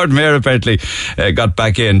 The Lord Mayor apparently got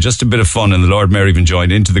back in. Just a bit of fun, and the Lord Mayor even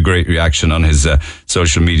joined into the great reaction on his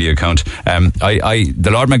social media account. The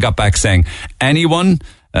Lord Mayor got back saying, "Anyone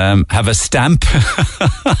have a stamp?"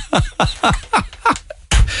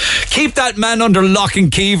 Keep that man under lock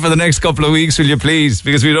and key for the next couple of weeks, will you please?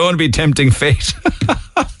 Because we don't want to be tempting fate.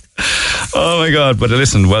 Oh my God. But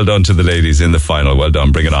listen, well done to the ladies in the final. Well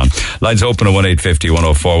done. Bring it on. Lines open at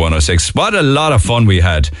 1-850-104-106. What a lot of fun we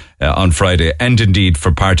had on Friday, and indeed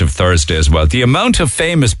for part of Thursday as well. The amount of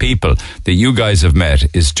famous people that you guys have met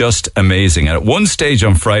is just amazing. And at one stage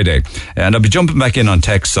on Friday, and I'll be jumping back in on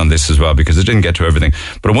texts on this as well because I didn't get to everything,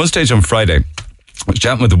 but at one stage on Friday, I was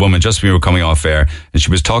chatting with a woman just when we were coming off air, and she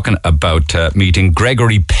was talking about meeting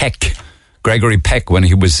Gregory Peck when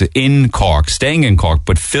he was in Cork, staying in Cork,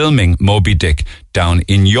 but filming Moby Dick down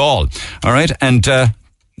in Youghal. All right. And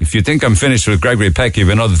if you think I'm finished with Gregory Peck, you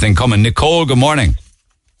have another thing coming. Nicole, good morning.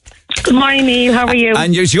 Good morning, Neil. How are you?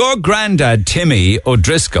 And your granddad, Timmy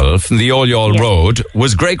O'Driscoll from the Old Youghal Road,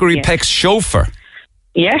 was Gregory Peck's chauffeur.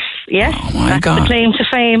 Yes. Oh my That's God. the claim to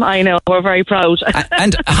fame. I know. We're very proud.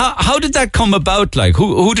 And how did that come about? Like,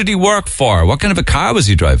 who did he work for? What kind of a car was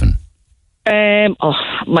he driving?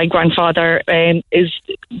 My grandfather is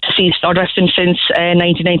deceased or resting since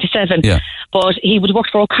 1997. Yeah. But he would work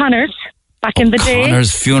for O'Connor's back in the day.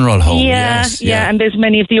 O'Connor's Funeral Home. Yeah, Yes, and there's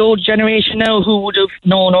many of the old generation now who would have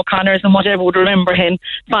known O'Connor's and whatever would remember him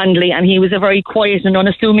fondly. And he was a very quiet and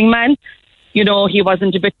unassuming man. You know, he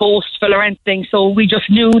wasn't a bit boastful or anything. So we just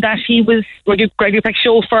knew that he was Gregory Peck's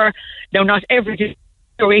chauffeur. Now, not every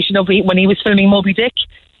generation of when he was filming Moby Dick,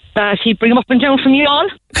 that he'd bring him up and down from Youghal.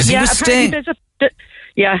 Because he was staying.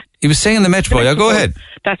 He was staying in the Metropole. Yeah, go ahead.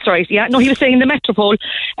 That's right. Yeah, no, he was staying in the Metropole.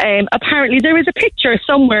 Apparently, there is a picture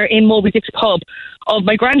somewhere in Moby Dick's pub of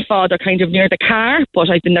my grandfather kind of near the car, but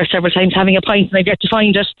I've been there several times having a pint and I've yet to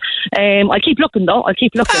find it. I'll keep looking though.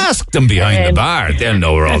 Ask them behind the bar. They'll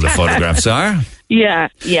know where all the photographs are. Yeah.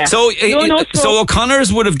 So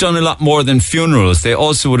O'Connor's would have done a lot more than funerals. They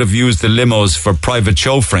also would have used the limos for private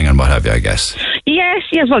chauffeuring and what have you, I guess.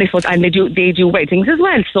 Yes, well, I suppose, and they do weddings as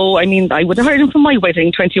well. So, I mean, I would have heard him from my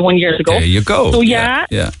wedding 21 years ago. There you go. So, yeah.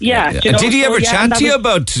 And did he ever chat to you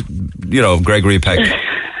about, Gregory Peck?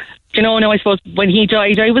 No, I suppose when he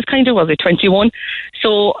died, I was 21.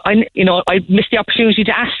 So, I missed the opportunity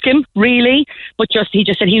to ask him, really. But he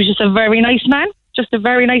just said he was just a very nice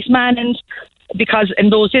man. And because in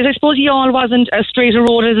those days, I suppose Youghal wasn't as straight a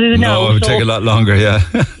road as it is now. No, it would take a lot longer, yeah.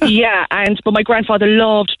 Yeah, but my grandfather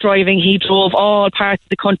loved driving. He drove all parts of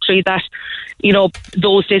the country that,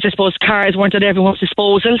 those days, I suppose, cars weren't at everyone's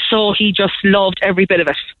disposal, so he just loved every bit of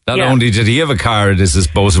it. Not only did he have a car at his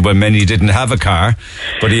disposal when many didn't have a car,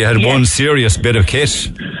 but he had one serious bit of kit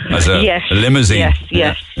as a limousine.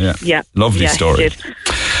 Yes. Lovely story.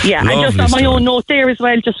 Yeah, lovely and just on my story. own note there as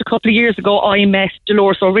well, just a couple of years ago, I met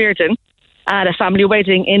Dolores O'Riordan at a family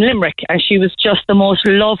wedding in Limerick, and she was just the most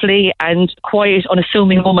lovely and quiet,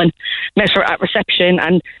 unassuming woman. Met her at reception,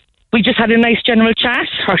 and we just had a nice general chat.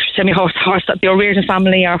 The O'Riordan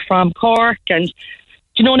family are from Cork, and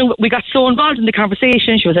we got so involved in the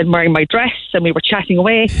conversation. She was admiring my dress, and we were chatting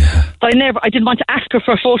away. Yeah. But I didn't want to ask her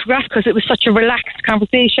for a photograph because it was such a relaxed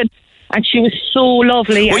conversation, and she was so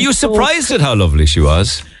lovely. Were you surprised at how lovely she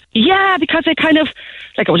was? Yeah, because I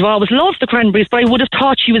I would have always loved the Cranberries, but I would have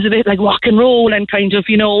thought she was a bit like rock and roll and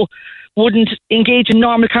wouldn't engage in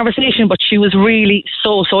normal conversation, but she was really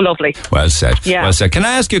so, so lovely. Well said. Yeah. Well said. Can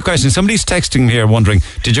I ask you a question? Somebody's texting here wondering,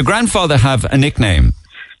 did your grandfather have a nickname?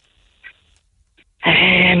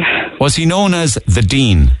 Was he known as the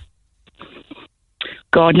Dean?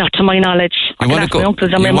 God, not to my knowledge. You want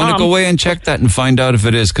to go away and check that and find out if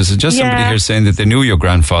it is, because there's just somebody here saying that they knew your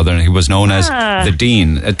grandfather and he was known as the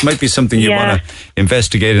Dean. It might be something you want to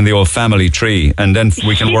investigate in the old family tree, and then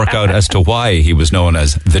we can work out as to why he was known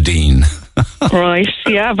as the Dean. Right,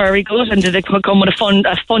 yeah, very good. And did it come with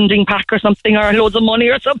a funding pack or something, or loads of money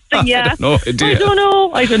or something? Yeah, I have no idea.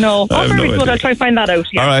 I don't know. Oh, very good. I'll try and find that out.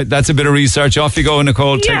 Yeah. All right, that's a bit of research. Off you go,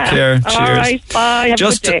 Nicole. Take care. Cheers. All right, bye. Have a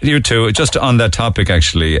good day. You too. Just on that topic,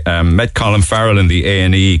 actually, met Colin Farrell in the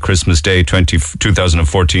A&E Christmas Day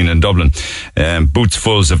 2014 in Dublin. Boots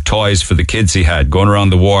fulls of toys for the kids he had, going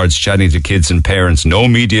around the wards, chatting to kids and parents. No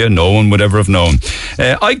media, no one would ever have known.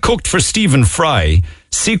 I cooked for Stephen Fry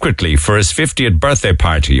secretly for his 50th birthday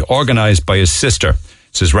party, organised by his sister,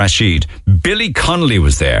 says Rashid. Billy Connolly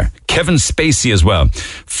was there, Kevin Spacey as well.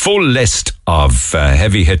 Full list of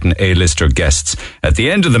heavy-hitting A-lister guests. At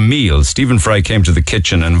the end of the meal, Stephen Fry came to the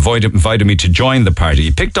kitchen and invited me to join the party.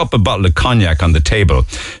 He picked up a bottle of cognac on the table,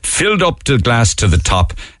 filled up the glass to the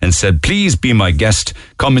top, and said, "Please be my guest.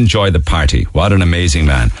 Come enjoy the party." What an amazing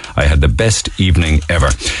man. I had the best evening ever.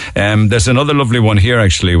 There's another lovely one here,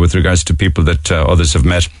 actually, with regards to people that others have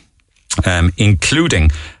met.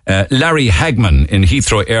 Including Larry Hagman in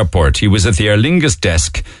Heathrow Airport. He was at the Aer Lingus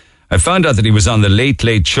desk. I found out that he was on the Late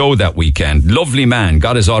Late Show that weekend. Lovely man,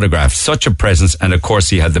 got his autograph, such a presence, and of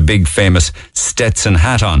course he had the big famous Stetson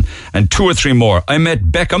hat on. And 2 or 3 more. I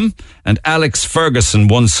met Beckham and Alex Ferguson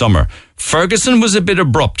one summer. Ferguson was a bit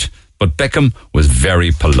abrupt, but Beckham was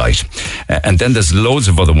very polite. And then there's loads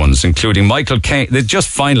of other ones, including Michael Caine. Just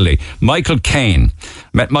finally, Michael Caine.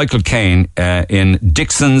 Met Michael Caine in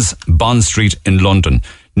Dixon's Bond Street in London.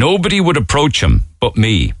 Nobody would approach him but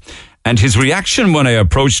me. And his reaction when I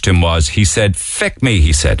approached him was, he said, "Feck me,"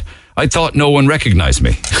 he said. "I thought no one recognised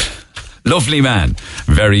me." Lovely man.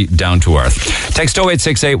 Very down to earth. Text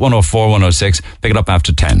 0868 104 106. Pick it up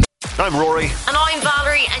after 10. I'm Rory. And I'm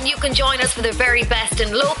Valerie, and you can join us for the very best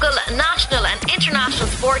in local, national and international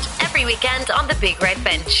sport every weekend on the Big Red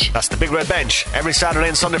Bench. That's the Big Red Bench, every Saturday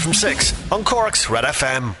and Sunday from 6 on Cork's Red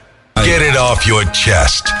FM. Get it off your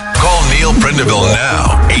chest. Call Neil Prendeville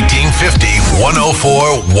now.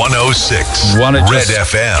 1850-104-106. Want to Red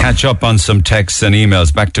just FM. catch up on some texts and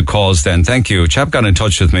emails. Back to calls then. Thank you. A chap got in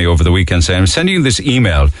touch with me over the weekend saying, "I'm sending you this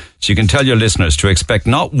email so you can tell your listeners to expect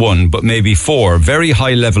not 1, but maybe 4 very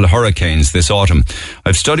high-level hurricanes this autumn.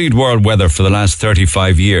 I've studied world weather for the last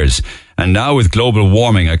 35 years. And now with global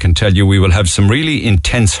warming, I can tell you we will have some really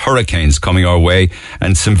intense hurricanes coming our way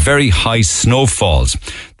and some very high snowfalls.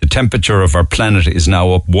 The temperature of our planet is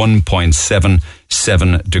now up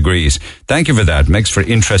 1.77 degrees. Thank you for that. Makes for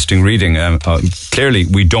interesting reading. Clearly,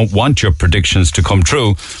 we don't want your predictions to come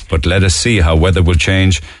true, but let us see how weather will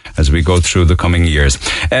change as we go through the coming years.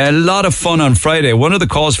 A lot of fun on Friday. One of the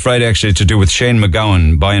calls Friday actually to do with Shane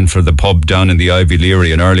McGowan buying for the pub down in the Ivy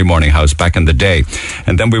Leary, an early morning house back in the day.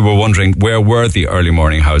 And then we were wondering where were the early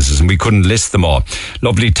morning houses, and we couldn't list them all.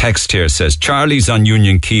 Lovely text here says, Charlie's on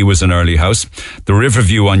Union Quay was an early house. The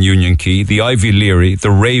Riverview on Union Quay, the Ivy Leary,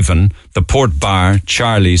 the Raven, the Port Bar,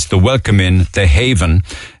 Charlie's, the Welcome Inn, the Haven,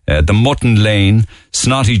 the Mutton Lane,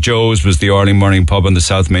 Snotty Joe's was the early morning pub on the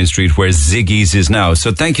South Main Street where Ziggy's is now.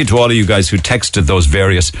 So thank you to all of you guys who texted those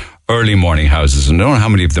various early morning houses. And I don't know how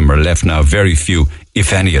many of them are left now. Very few,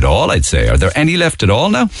 if any at all, I'd say. Are there any left at all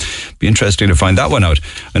now? Be interesting to find that one out.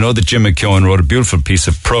 I know that Jim McKeown wrote a beautiful piece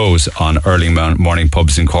of prose on early morning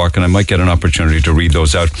pubs in Cork, and I might get an opportunity to read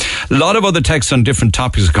those out. A lot of other texts on different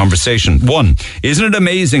topics of conversation. One, isn't it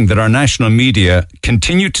amazing that our national media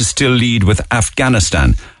continue to still lead with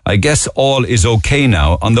Afghanistan? I guess all is okay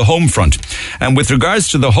now on the home front. And with regards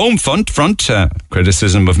to the home front,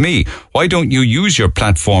 criticism of me, why don't you use your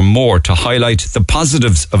platform more to highlight the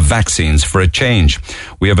positives of vaccines for a change?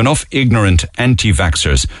 We have enough ignorant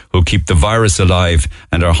anti-vaxxers who keep the virus alive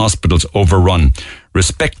and our hospitals overrun.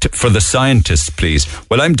 Respect for the scientists, please.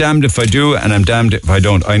 Well, I'm damned if I do and I'm damned if I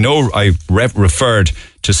don't. I know I referred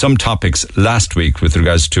to some topics last week with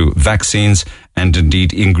regards to vaccines and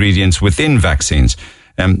indeed ingredients within vaccines.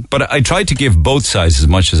 But I try to give both sides as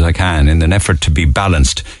much as I can in an effort to be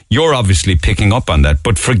balanced. You're obviously picking up on that,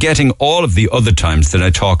 but forgetting all of the other times that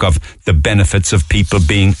I talk of the benefits of people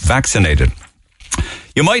being vaccinated.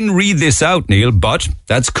 You mightn't read this out, Neil, but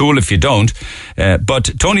that's cool if you don't.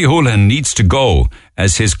 But Tony Holohan needs to go,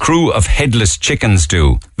 as his crew of headless chickens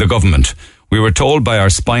do, the government. We were told by our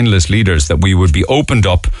spineless leaders that we would be opened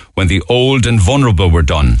up when the old and vulnerable were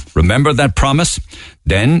done. Remember that promise?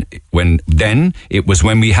 Then it was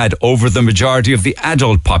when we had over the majority of the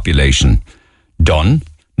adult population. Done.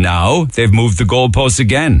 Now they've moved the goalposts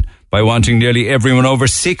again by wanting nearly everyone over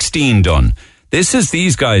 16 done. This is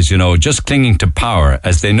these guys, just clinging to power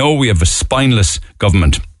as they know we have a spineless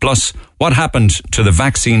government. Plus, what happened to the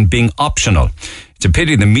vaccine being optional? It's a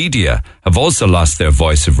pity the media have also lost their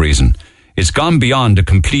voice of reason. It's gone beyond a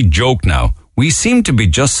complete joke now. We seem to be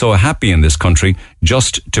just so happy in this country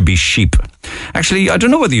just to be sheep. Actually, I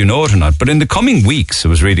don't know whether you know it or not, but in the coming weeks, I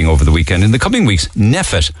was reading over the weekend, in the coming weeks,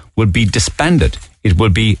 NEFIT will be disbanded. It will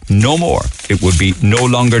be no more. It will be no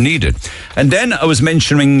longer needed. And then I was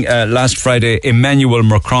mentioning last Friday Emmanuel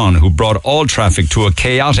Macron, who brought all traffic to a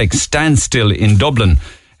chaotic standstill in Dublin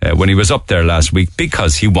when he was up there last week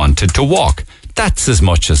because he wanted to walk. That's as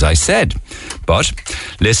much as I said. But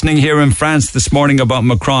listening here in France this morning about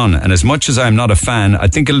Macron, and as much as I'm not a fan, I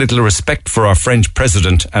think a little respect for our French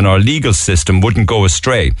president and our legal system wouldn't go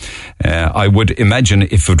astray. I would imagine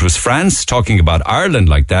if it was France talking about Ireland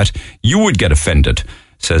like that, you would get offended,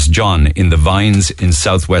 says John in the Vines in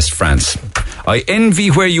southwest France. I envy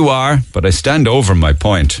where you are, but I stand over my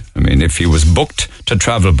point. I mean, if he was booked to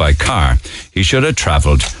travel by car, he should have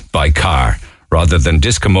travelled by car, rather than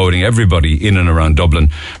discommoding everybody in and around Dublin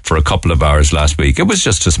for a couple of hours last week. It was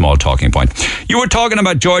just a small talking point. You were talking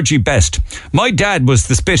about Georgie Best. My dad was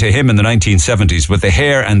the spit of him in the 1970s with the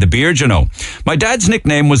hair and the beard, My dad's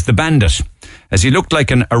nickname was the Bandit, as he looked like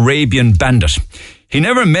an Arabian bandit. He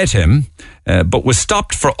never met him, but was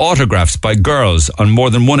stopped for autographs by girls on more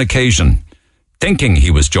than one occasion, thinking he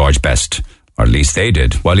was George Best. Or at least they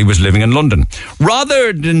did, while he was living in London.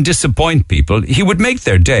 Rather than disappoint people, he would make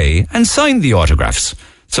their day and sign the autographs.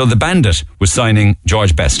 So the Bandit was signing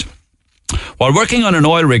George Best. While working on an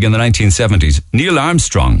oil rig in the 1970s, Neil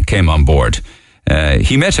Armstrong came on board.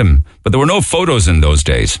 He met him, but there were no photos in those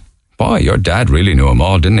days. Boy, your dad really knew them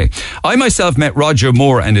all, didn't he? I myself met Roger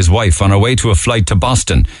Moore and his wife on our way to a flight to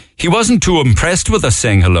Boston. He wasn't too impressed with us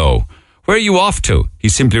saying hello. Where are you off to? He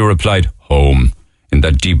simply replied, home, in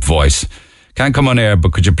that deep voice. Can't come on air,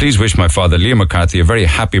 but could you please wish my father, Liam McCarthy, a very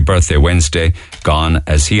happy birthday Wednesday gone,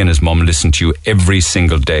 as he and his mum listen to you every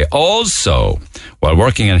single day. Also, while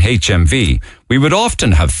working in HMV, we would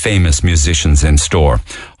often have famous musicians in store.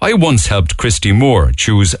 I once helped Christy Moore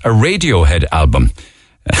choose a Radiohead album.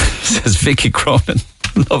 Says Vicky Cronin.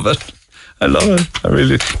 Love it. I love it. I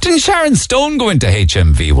really... Didn't Sharon Stone go into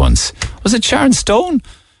HMV once? Was it Sharon Stone?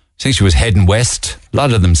 I think she was heading west. A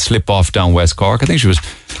lot of them slip off down West Cork. I think she was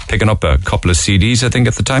picking up a couple of CDs, I think,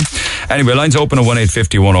 at the time. Anyway, lines open at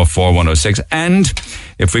 1850 104 106. And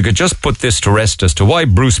if we could just put this to rest as to why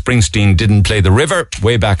Bruce Springsteen didn't play The River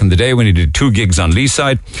way back in the day when he did 2 gigs on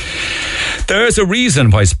Leaside. There's a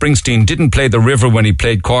reason why Springsteen didn't play The River when he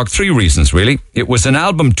played Cork. 3 reasons, really. It was an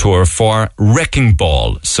album tour for Wrecking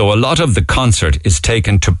Ball, so a lot of the concert is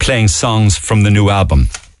taken to playing songs from the new album.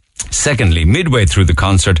 Secondly, midway through the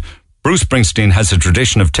concert, Bruce Springsteen has a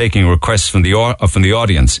tradition of taking requests from the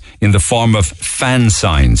audience in the form of fan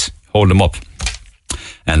signs. Hold them up.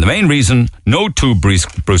 And the main reason no 2 Bruce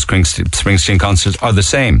Springsteen concerts are the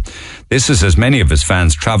same. This is as many of his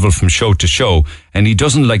fans travel from show to show, and he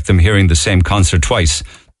doesn't like them hearing the same concert twice.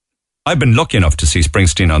 I've been lucky enough to see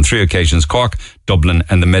Springsteen on 3 occasions: Cork, Dublin,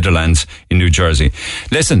 and the Meadowlands in New Jersey.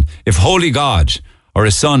 Listen, if Holy God or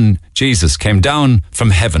his son Jesus came down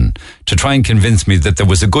from heaven to try and convince me that there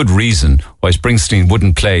was a good reason why Springsteen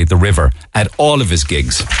wouldn't play The River at all of his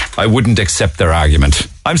gigs, I wouldn't accept their argument.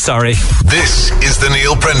 I'm sorry. This is the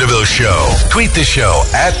Neil Prendeville Show. Tweet the show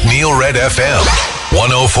at Neil Red FM.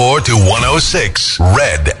 104 to 106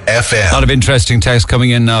 Red FM. A lot of interesting texts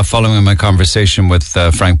coming in now following my conversation with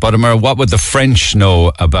Frank Buttimer. What would the French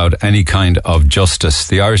know about any kind of justice?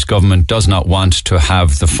 The Irish government does not want to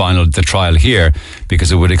have the trial here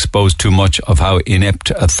because it would expose too much of how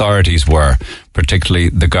inept authorities were, particularly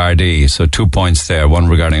the Gardaí. So 2 points there, one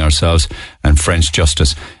regarding ourselves and French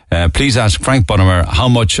justice. Please ask Frank Buttimer how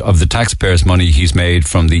much of the taxpayers' money he's made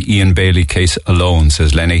from the Ian Bailey case alone,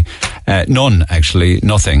 says Lenny. None, actually,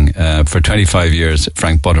 nothing. For 25 years,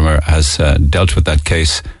 Frank Buttimer has dealt with that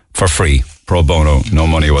case for free, pro bono, no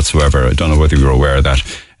money whatsoever. I don't know whether you're aware of that.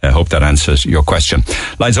 I hope that answers your question.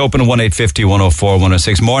 Lines open at 1850 104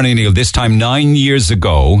 106. Morning, Neil. This time 9 years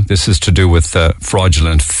ago, this is to do with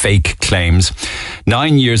fraudulent fake claims.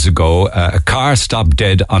 9 years ago, a car stopped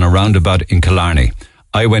dead on a roundabout in Killarney.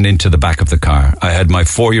 I went into the back of the car. I had my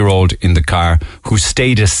 4-year-old in the car who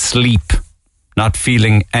stayed asleep, not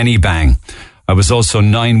feeling any bang. I was also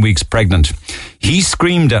 9 weeks pregnant. He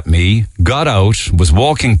screamed at me, got out, was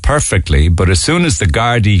walking perfectly, but as soon as the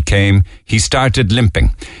Gardaí came, he started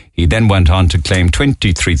limping. He then went on to claim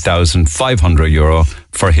 €23,500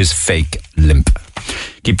 for his fake limp.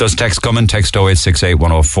 Keep those texts coming. Text 0868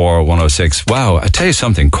 104 106. Wow, I tell you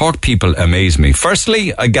something. Cork people amaze me.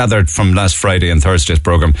 Firstly, I gathered from last Friday and Thursday's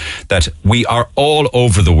programme that we are all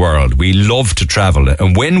over the world. We love to travel.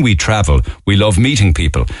 And when we travel, we love meeting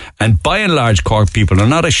people. And by and large, Cork people are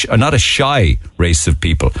not a shy race of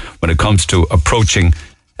people when it comes to approaching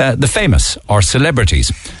the famous or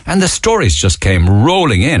celebrities. And the stories just came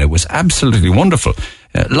rolling in. It was absolutely wonderful.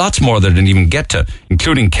 Lots more that I didn't even get to,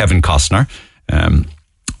 including Kevin Costner.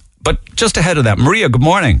 But just ahead of that, Maria, good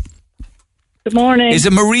morning. Good morning. Is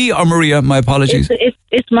it Marie or Maria? My apologies.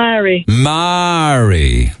 It's Mary.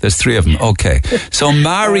 Mary. There's three of them. Okay. So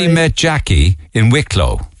Mary met Jackie in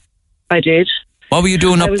Wicklow. I did. What were you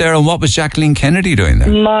doing up there, and what was Jacqueline Kennedy doing there?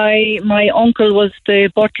 My uncle was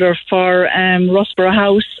the butler for Rossborough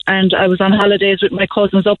House, and I was on holidays with my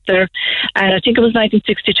cousins up there. And I think it was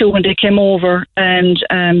 1962 when they came over, and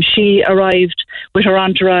she arrived with her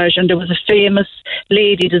entourage, and there was a famous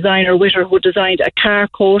lady designer with her who designed a car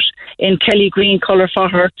coat in Kelly green colour for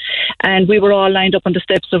her. And we were all lined up on the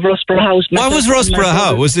steps of Rossborough House. What was Rossborough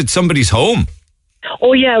House? Was it somebody's home?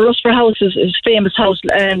 Oh yeah, Rossborough House is famous house,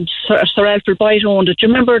 and Sir Alfred Byte owned it. Do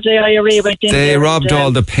you remember the IRA went in? They robbed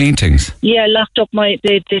all the paintings. Yeah, locked up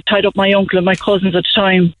they tied up my uncle and my cousins at the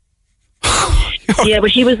time. Yeah,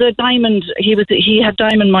 but he was a diamond. He had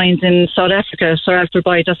diamond mines in South Africa. Sir Alfred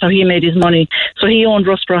Byte. That's how he made his money. So he owned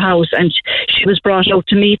Rossborough House, and she was brought out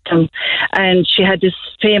to meet them. And she had this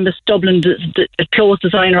famous Dublin clothes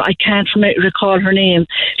designer. I can't recall her name.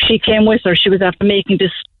 She came with her. She was after making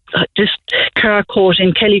this car coat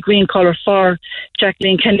in Kelly green colour for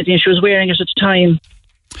Jacqueline Kennedy, and she was wearing it at the time.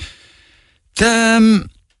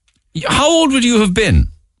 How old would you have been?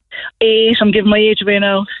 8. I'm giving my age away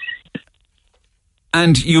now.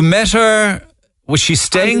 And you met her. Was she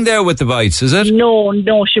staying there with the Bites? Is it? No,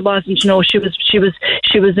 she wasn't. No, she was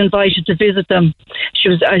invited to visit them. She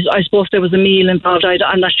was. I suppose there was a meal involved.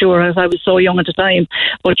 I'm not sure, as I was so young at the time.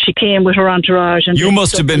 But she came with her entourage. And you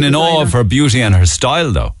must have been in awe of her beauty and her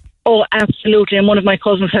style, though. Oh, absolutely. And one of my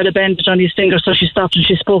cousins had a bandage on his finger, so she stopped and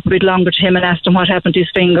she spoke a bit longer to him and asked him what happened to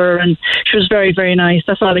his finger. And she was very, very nice.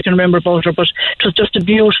 That's all I can remember about her. But it was just a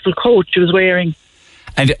beautiful coat she was wearing.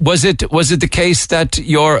 And was it the case that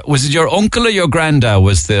was it your uncle or your granddad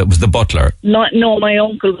was the butler? No, my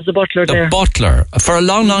uncle was the butler there. The butler for a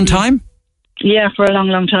long, long time? Yeah, for a long,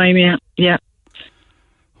 long time. Yeah.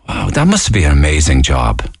 Wow, that must be an amazing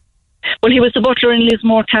job. Well, he was the butler in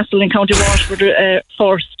Lismore Castle in County Waterford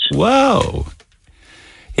first. Wow.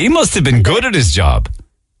 He must have been good at his job.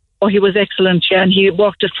 Oh, he was excellent, yeah. And he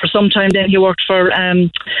worked it for some time then. He worked for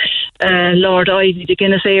Lord Ivy, the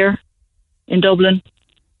Guinness heir in Dublin.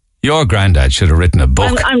 Your granddad should have written a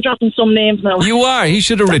book. I'm dropping some names now. You are. He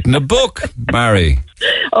should have written a book, Mary.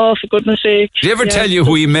 Oh, for goodness sake. Did he ever tell you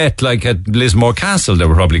who he met, like at Lismore Castle? They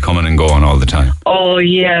were probably coming and going all the time. Oh,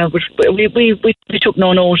 yeah. But we took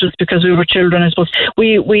no notice because we were children, I suppose.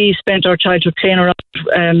 We spent our childhood playing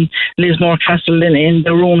around Lismore Castle in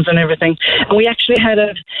the rooms and everything. And we actually had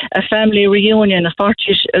a family reunion, a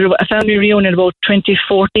family reunion about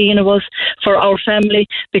 2014 it was, for our family,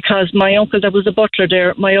 because my uncle that was a butler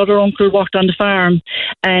there, my other uncle worked on the farm,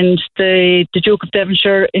 and the Duke of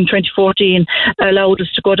Devonshire in 2014 allowed us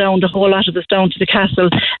to go down, the whole lot of us down to the castle,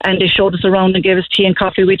 and they showed us around and gave us tea and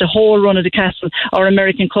coffee with the whole run of the castle. Our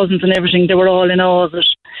American cousins and everything, they were all in awe of it.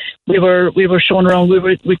 We were shown around. We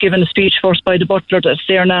were given a speech first by the butler that's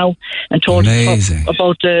there now, and told us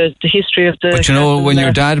about the history of the. But you know, when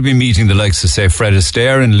your dad would be meeting the likes of, say, Fred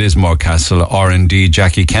Astaire in Lismore Castle, or indeed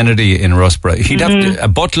Jackie Kennedy in Rossborough, he'd have to, a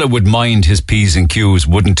butler would mind his P's and Q's,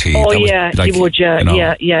 wouldn't he? Oh, yeah, he would. Yeah, you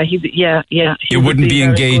know, yeah. You wouldn't be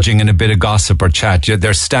engaging in a bit of gossip or chat.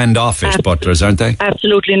 They're standoffish butlers, aren't they?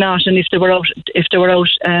 Absolutely not. And if they were out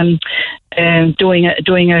doing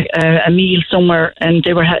a meal somewhere, and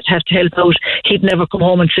they had to help out, he'd never come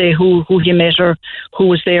home and say who he met or who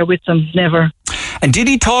was there with them. Never. And did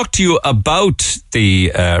he talk to you about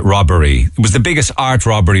the robbery? It was the biggest art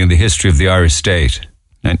robbery in the history of the Irish state.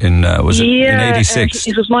 In 86?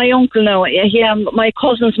 It was my uncle now. Yeah, my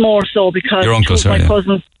cousins more so, because your uncle,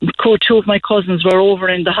 two of my cousins were over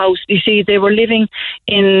in the house. You see, they were living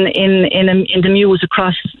in the mews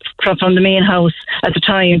across from the main house at the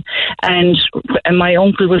time, and my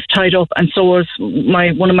uncle was tied up, and so was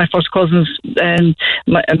one of my first cousins, and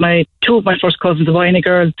two of my first cousins, a boy and a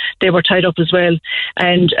girl. They were tied up as well,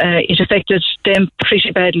 and it affected them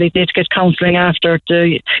pretty badly. They had to get counselling after,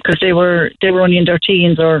 because they were only in their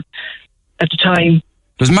teens or at the time.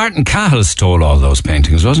 It was Martin Cahill stole all those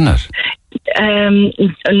paintings, wasn't it?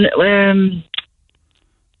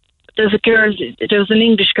 there's a girl. There was an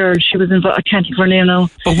English girl. She was involved. I can't think of her name now.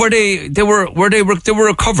 But they were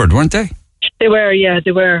recovered, weren't they? They were.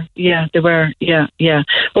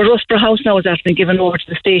 But Rusborough House now has actually been given over to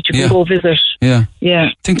the state. You can go visit. Yeah.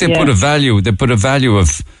 I think they put a value. They put a value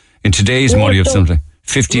of, in today's money, of something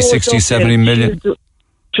 50, 60, 70 million. It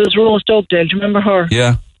was Rose Dugdale. Do you remember her?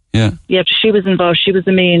 Yeah. Yeah, but she was involved. She was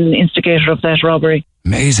the main instigator of that robbery.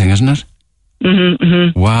 Amazing, isn't it?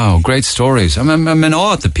 Mm-hmm. Wow, great stories. I'm in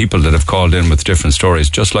awe at the people that have called in with different stories,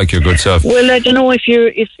 just like your good self. Well, I don't know if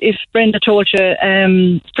Brenda told you,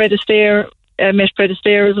 Fred Astaire, met Fred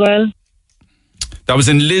Astaire as well. That was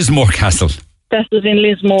in Lismore Castle. That was in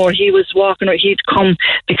Lismore. He was walking, or he'd come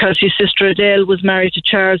because his sister Adele was married to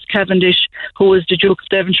Charles Cavendish, who was the Duke of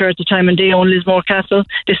Devonshire at the time, and they own Lismore Castle.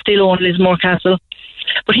 They still own Lismore Castle.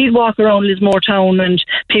 But he'd walk around Lismore town and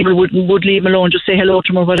people would leave him alone, just say hello to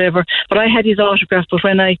him or whatever. But I had his autograph, but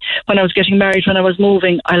when I was getting married, when I was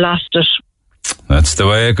moving, I lost it. That's the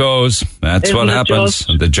way it goes. That's what happens.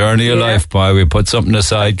 The journey of life, boy. We put something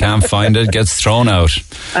aside, can't find it, gets thrown out.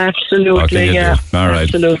 Absolutely, All right.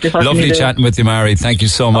 Absolutely. Lovely chatting with you, Mary. Thank you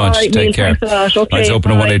so much. Right, Take Neil, care. Thanks a lot. Okay, Lines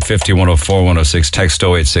open at 1850 104 106. Text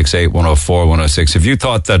 0868 104 106. If you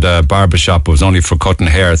thought that a barbershop was only for cutting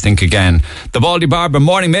hair, think again. The Baldy Barber.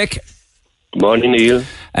 Morning, Mick. Morning, Neil.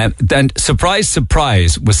 Then, surprise,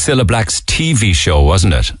 was Cilla Black's TV show,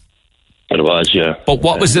 wasn't it? It was, yeah. But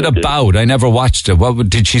what was it about? I never watched it.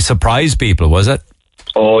 Did she surprise people, was it?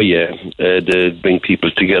 Oh, yeah. They bring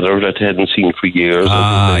people together that they hadn't seen for years.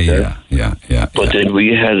 Yeah. But then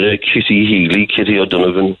we had Kitty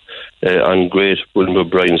O'Donovan, on Great William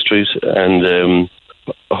Bryan Street, and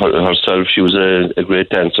herself, she was a great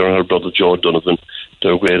dancer, and her brother Joe O'Donovan, they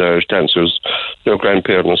were great Irish dancers. Their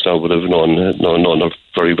grandparents now would have known her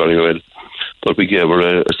very, very well. But we gave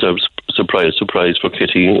her a surprise for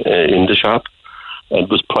Kitty in the shop. And it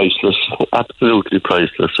was priceless, absolutely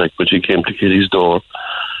priceless. Like when she came to Kitty's door,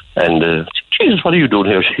 and Jesus, what are you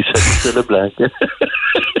doing here? She said, Cilla Black.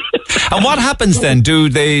 And what happens then? Do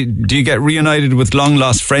you get reunited with long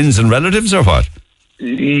lost friends and relatives, or what?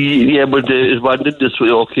 Yeah, but it wasn't this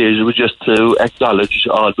occasion. It was just to acknowledge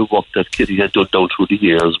all the work that Kitty had done down through the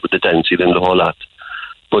years with the dancing and the whole lot.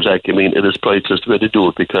 But it is priceless the way to do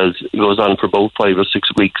it, because it goes on for about 5 or 6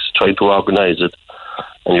 weeks trying to organise it,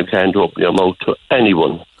 and you can't open your mouth to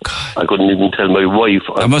anyone. God. I couldn't even tell my wife.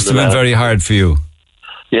 That must have been very hard for you.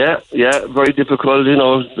 Yeah, very difficult.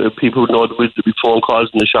 People know there would be phone calls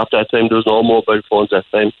in the shop that time. There was no mobile phones that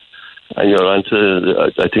time, and you're onto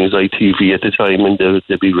I think it was ITV at the time, and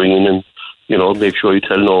they'd be ringing and make sure you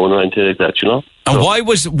tell no one or anything like that. And so,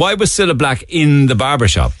 why was Cilla Black in the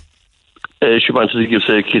barbershop? She wanted to give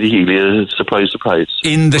Kitty Healy a surprise.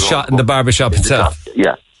 In the shop, in the barbershop itself?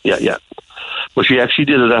 Yeah. But she actually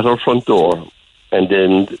did it at her front door, and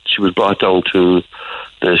then she was brought down to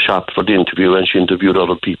the shop for the interview, and she interviewed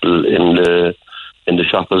other people in the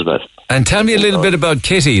shop as well. And tell me a little bit about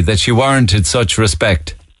Kitty, that she warranted such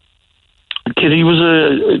respect. Kitty was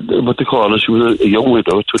she was a young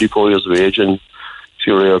widow, 24 years of age, and she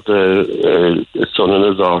reared a son and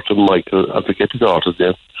a daughter, Michael, I forget the daughter's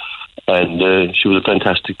name. And she was a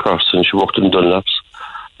fantastic person. She worked in Dunlop's,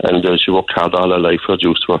 and she worked hard all her life for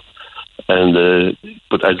juice for. And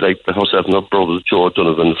but I'd like herself and her brother Joe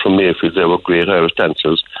Donovan from Mayfield. They were great Irish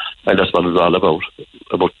dancers, and that's what it was all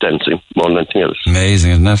about dancing more than anything else.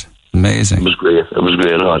 Amazing, isn't it? Amazing. It was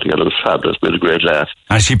great altogether. It was fabulous. We had a great laugh.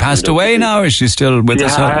 Has she passed away now, or is she still with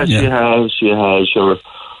us? She has.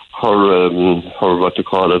 Her what they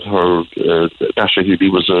call it, her Dasher Healy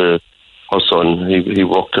was her son. He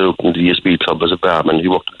worked out in the ESB club as a barman. He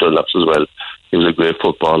worked at Dunlop's as well. He was a great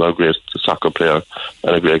footballer, a great soccer player,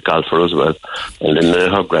 and a great golfer as well. And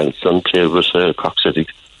then her grandson played with Cork City,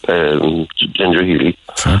 Ginger Healy.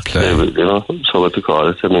 Fair play. So what they call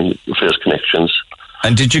it. First connections.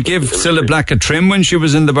 And did you give Cilla Black a trim when she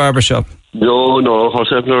was in the barbershop? No.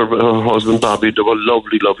 Herself and her husband Bobby, they were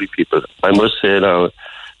lovely, lovely people. I must say now,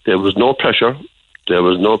 there was no pressure. They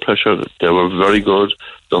were very good.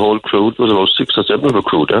 The whole crew, there was about 6 or 7 of a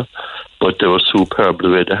crew there, but they were superb the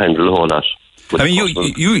way to handle the whole lot.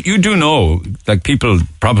 You do know, like people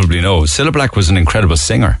probably know, Cilla Black was an incredible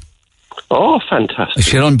singer. Oh, fantastic.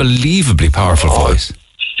 She had an unbelievably powerful voice.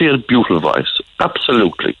 She had a beautiful voice,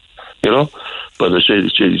 absolutely. But she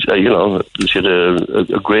had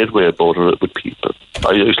a great way about her with people.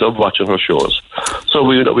 I used to love watching her shows. So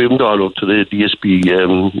we went all up to the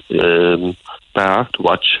DSP bar to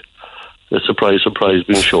watch the surprise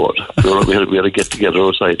being showed. we had a get together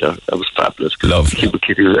outside there. That was fabulous. Lovely.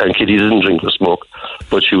 Kitty didn't drink or smoke,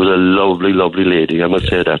 but she was a lovely, lovely lady. I must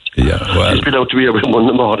say that. Yeah, well, she's been out to me every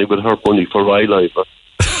Monday morning with her money for Rye Life.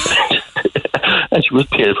 And she was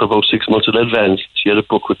paid for about 6 months in advance. She had a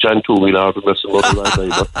book with John Toomey, Lord of Mercy,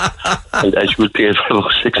 and she was paid for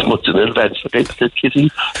about 6 months in advance. I said,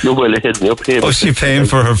 Kitty, you're well ahead in your payment. Was she paying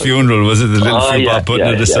for her funeral? Was it the little few bob putting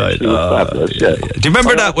it aside? She was fabulous, yeah. Do you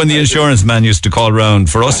remember that when the insurance man used to call round?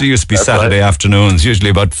 For us, it used to be Saturday afternoons, usually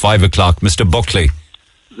about 5 o'clock. Mr. Buckley.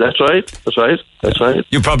 That's right.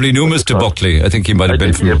 You probably knew Mr. Buckley. I think he might have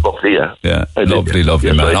been from Buckley, yeah. Yeah, lovely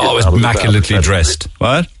man. Always immaculately dressed.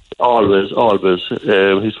 What? Always.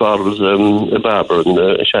 His father was a barber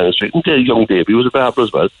in Shannon Street. And young Davey was a barber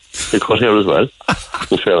as well. He cut hair as well.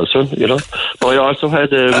 In fairness, you know. But I also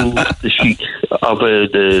had the sheik of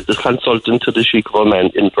the consultant to the sheik of a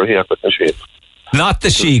man in for haircut and shave. Not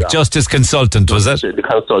the sheik, just his consultant, was it? The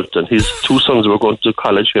consultant. His 2 sons were going to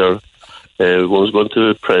college here. One was going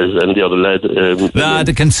to Prez and the other lad...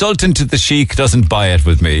 the consultant to the sheik doesn't buy it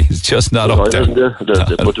with me. It's just not up there.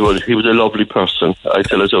 But he was a lovely person. I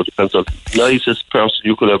tell us how the consultant. Nicest person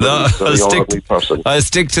you could ever meet. I'll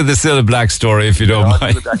stick to the Cilla Black story if you don't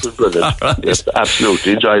mind. That was brilliant. Right. Yes,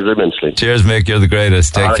 absolutely. Enjoyed it immensely. Cheers, Mick. You're the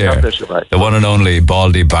greatest. Take care. The one and only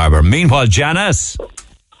Baldy Barber. Meanwhile, Janice.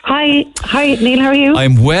 Hi, Neil, how are you?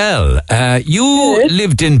 I'm well. You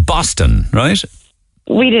lived in Boston, right?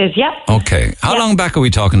 We did, yeah. Okay. How long back are we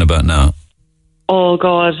talking about now? Oh,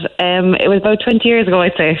 God. It was about 20 years ago,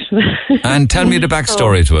 I'd say. And tell me the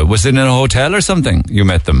backstory to it. Was it in a hotel or something you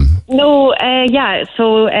met them? No, yeah.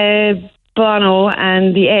 So, Bono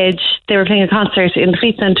and The Edge, they were playing a concert in the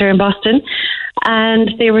Fleet Centre in Boston.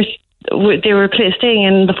 And they were staying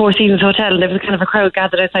in the Four Seasons Hotel. There was kind of a crowd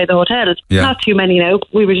gathered outside the hotel. Yeah. Not too many now.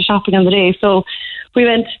 We were just shopping on the day. So we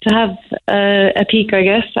went to have a peek, I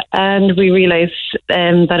guess, and we realised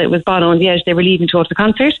that it was Bono and The Edge. They were leaving to go to the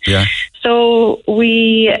concert. Yeah. So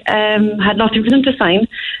we had nothing for them to sign.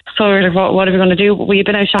 So we were like, what are we going to do? We had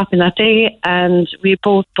been out shopping that day, and we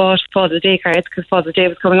both bought Father's Day cards because Father's Day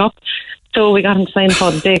was coming up. So we got him to sign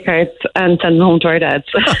Father's Day cards and send them home to our dads.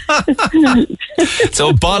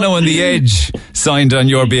 So Bono and The Edge signed on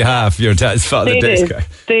your behalf your dad's Father's Day card.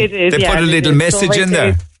 They did. They put a little message in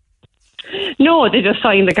there. No, they just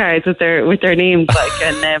signed the cards with their names, like,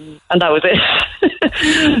 and that was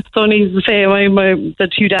it. So needless to say, the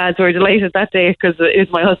 2 dads were delighted that day because it was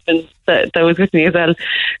my husband that was with me as well.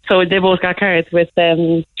 So they both got cards with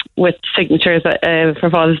signatures for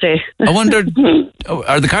Father's Day. I wondered,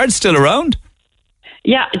 are the cards still around?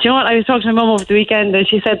 Yeah, do you know what? I was talking to my mum over the weekend, and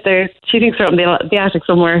she said she thinks they're up in the attic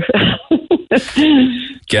somewhere.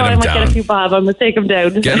 Get I them might down. get a few bob. I'm gonna take them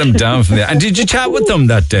down. Get them down from there. And did you chat with them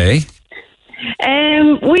that day?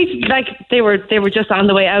 They were just on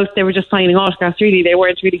the way out. They were just signing autographs. Really,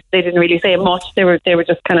 they didn't really say much. They were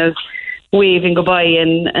just kind of waving goodbye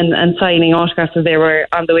and signing autographs as they were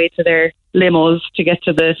on the way to their limos to get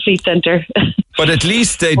to the Fleet Centre. But at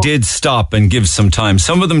least they did stop and give some time.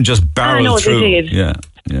 Some of them just barreled through. They did. Yeah.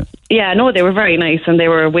 Yeah, no, they were very nice, and they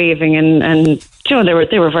were waving and you know,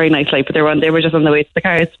 they were very nice, like, but they were just on the way to the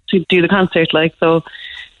cars to do the concert, like. So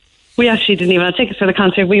we actually didn't even have tickets for the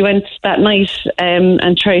concert. We went that night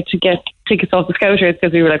and tried to get tickets off the Scouters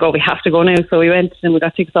because we were like, oh, we have to go now. So we went and we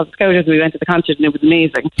got tickets off the Scouters and we went to the concert, and it was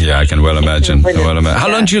amazing. Yeah, I can well imagine. How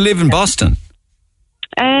long do you live in Boston?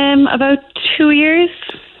 About 2 years.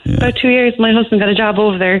 Yeah. About 2 years. My husband got a job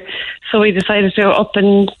over there, so we decided to go up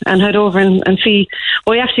and head over and see.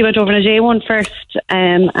 Well, we actually went over in a J1 first,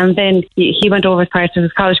 and then he went over as part of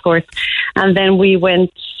his college course, and then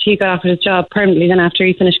he got offered his job permanently then after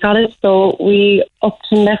he finished college, so we upped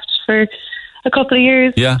and left for a couple of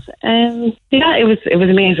years. Yeah. It was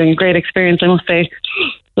amazing, a great experience, I must say.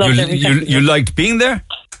 You liked being there?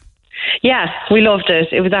 Yeah, we loved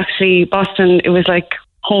it. It was actually Boston. It was like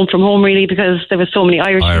home from home, really, because there was so many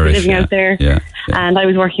Irish people living out there. Yeah. And I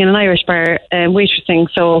was working in an Irish bar, waitressing,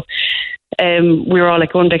 so we were all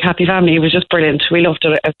like one big happy family. It was just brilliant. We loved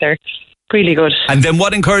it out there. Really good. And then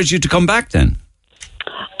what encouraged you to come back then?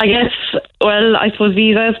 I guess, well, I suppose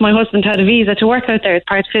visas. My husband had a visa to work out there as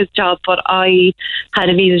part of his job, but I had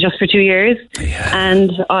a visa just for 2 years,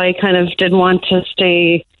 and I kind of didn't want to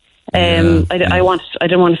stay. I didn't want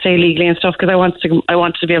to stay legally and stuff because I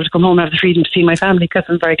wanted to be able to come home and have the freedom to see my family because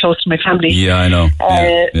I'm very close to my family. Yeah, I know.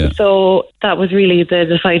 So that was really the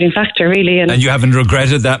deciding factor, really. And you haven't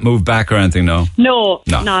regretted that move back or anything, no? No,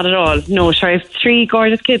 not at all. No, sure. I have 3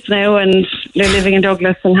 gorgeous kids now, and they're living in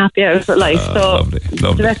Douglas and happy out with life. So lovely.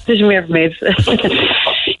 The best decision we ever made.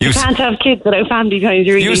 You can't have kids without family behind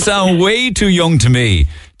you, really. You sound way too young to me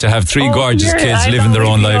to have 3 gorgeous kids living their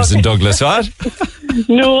own lives in Douglas. What?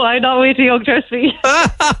 No, I'm not way too young, trust me.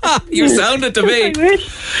 You sounded to me. I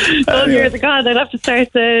wish. Those years are gone. I'd have to start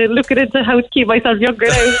looking into how to keep myself younger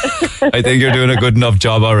now. I think you're doing a good enough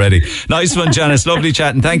job already. Nice one, Janice. Lovely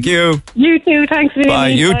chatting. Thank you. You too. Thanks for Bye.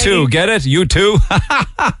 You too. Get it? You too.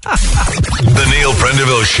 The Neil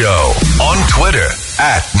Prendeville Show on Twitter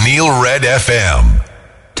 @NeilRedFM.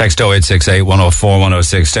 Text 0868 104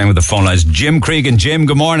 106. Staying with the phone lines. Jim Cregan. Jim,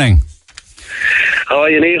 good morning. How are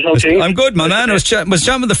you, Neil? I'm good, my man. I was chatting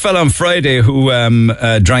with a fella on Friday who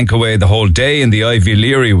drank away the whole day in the Ivy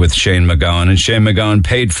Leary with Shane McGowan, and Shane McGowan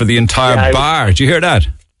paid for the entire bar. Did you hear that?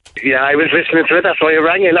 Yeah, I was listening to it. That's why I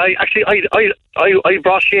rang in. I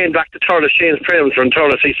brought Shane back to Thurles. Shane's parents were in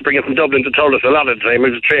Thurles. I used to bring him from Dublin to Thurles a lot of the time. I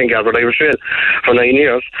was a train gatherer. I was trained for 9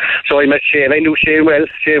 years. So I met Shane. I knew Shane well.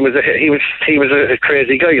 Shane was a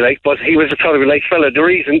crazy guy, but he was a thoroughly nice fella. The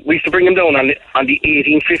reason we used to bring him down on the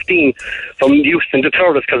 1815 from Euston to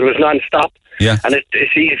Thurles because it was non-stop. Yeah. And if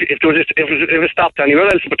it stopped anywhere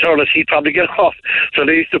else but Thurles, he'd probably get off. So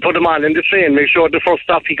they used to put him on in the train, make sure the first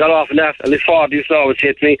stop he got off and that. And his father used to always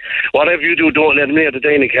say to me, whatever you do, don't let him near the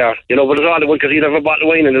dining car. But it's all the one because he'd have a bottle of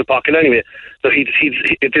wine in his pocket anyway. So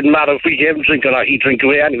it didn't matter if we gave him a drink or not, he'd drink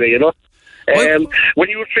away anyway, When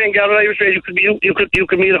you were train gatherer, I was saying you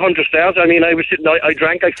could meet 100 stars. I mean, I was sitting, I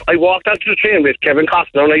drank, I walked onto the train with Kevin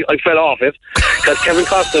Costner and I fell off it because Kevin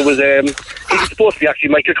Costner was he was supposed to be actually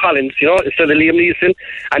Michael Collins, instead of Liam Neeson,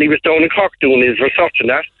 and he was down in Cork doing his research and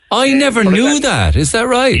that. I never knew that. Is that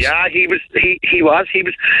right? Yeah, he was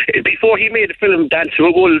before he made the film Dancing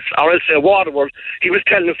with Wolves or else Waterworld, he was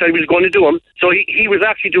telling us that he was going to do them. So he was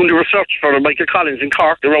actually doing the research for Michael Collins in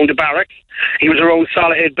Cork around the barracks. He was around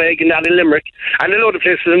Solihull, Beg and that in Limerick and a lot of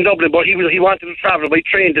places in Dublin, but he wanted to travel by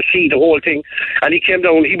train to see the whole thing, and he came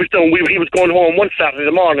down. He was going home one Saturday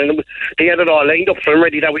morning and they had it all lined up for him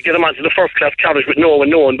ready that we get him onto the first class carriage with no one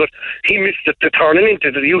knowing, but he missed it to turning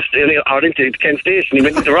into the into Kent Station. He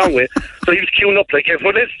went the wrong way, so he was queuing up like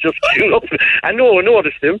everyone else, just queuing up, and no one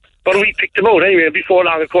noticed him. But we picked him out anyway. Before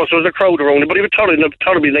long, of course, there was a crowd around him, but he was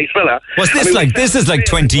thoroughly nice fella. This is like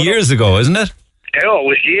 20 years ago, isn't it? Oh, it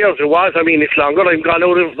was years. It was. I mean, it's longer. I've gone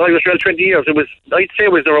out of Israel 20 years. I'd say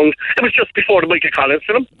it was around. It was just before the Michael Collins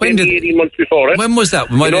film. 18 months before it. When was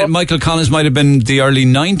that? Michael Collins might have been the early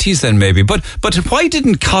 90s then, maybe. But why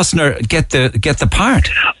didn't Costner get the part?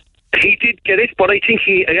 He did get it, but I think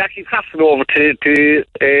he actually passed it over to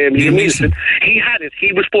Liam Neeson. He had it.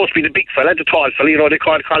 He was supposed to be the big fella, the tall fella. They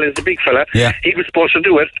called Collins the big fella. Yeah. He was supposed to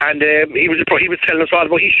do it, and he was telling us all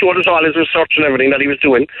about. He showed us all his research and everything that he was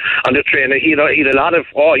doing on the train. He had a lot of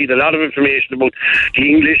information about the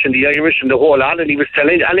English and the Irish and the whole lot, and he was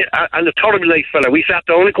telling and a thoroughly nice fella. We sat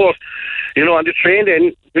down, of course, on the train.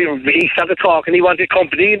 Then he started talking. He wanted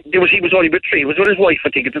company. He was only with three. He was with his wife, I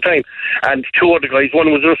think, at the time, and two other guys. One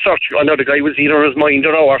was a researcher. Another guy was either his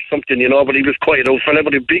minder or something, but he was quite old fella,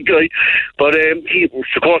 but a big guy. But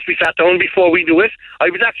of course, we sat down before we do it. I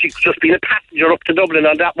was actually just being a passenger up to Dublin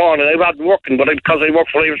on that morning. I wasn't working, but because I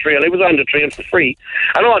worked for Irish Rail, I was on the train for free.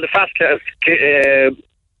 And all the fast class.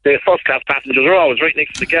 The first class passengers are always right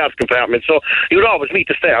next to the guards compartment, so you'd always meet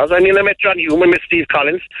the stars. I mean, I met John Hume, I met Steve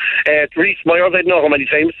Collins, Rhys Myers, I don't know how many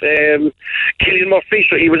times, Cillian Murphy,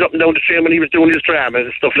 so he was up and down the train when he was doing his drama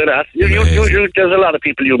and stuff like that. There's a lot of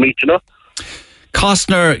people you meet,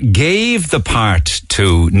 Costner gave the part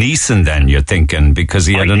to Neeson then, you're thinking, because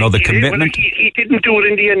he had another commitment? He didn't do it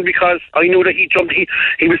in the end because I knew that he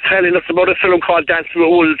was telling us about a film called Dancing with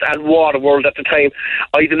Wolves and Waterworld at the time.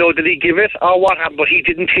 I don't know, did he give it or what happened, but he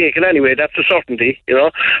didn't take it anyway, that's a certainty,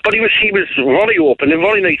 But he was very open and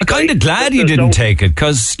very nice. I'm kind of glad he didn't take it,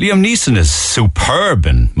 because Liam Neeson is superb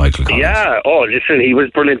in Michael Collins. Yeah, listen, he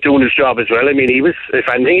was brilliant doing his job as well. I mean, if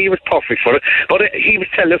anything, he was perfect for it. But he was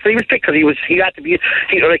telling us he was picked because he had to be,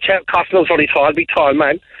 Costner was very tall, big tall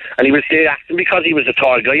man, and he was acting because he was a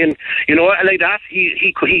tall guy, and and like that,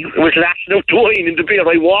 he was lashing out wine in the beer.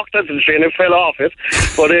 I walked onto the train and fell off it,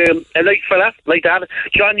 but a nice fella like that.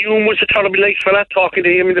 John Hume was a terribly nice fella. Talking to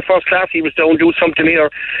him in the first class, he was down doing something here,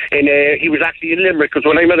 and he was actually in Limerick, because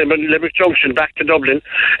when I met him in Limerick Junction back to Dublin,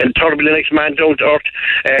 and terribly nice man down to earth.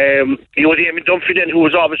 Damon Dunphy then, who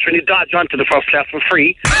was always trying to dodge onto the first class for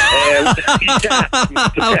free, and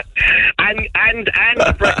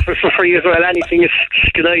the breakfast for free as well. Anything is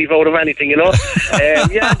connive out of anything, I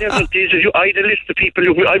had a list of people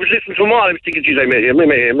who I was listening to them all. I was thinking, geez, I met him. I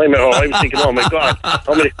was thinking, oh my God,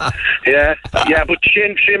 how many? Yeah. But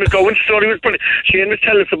Shane McGowan's story was brilliant. Shane was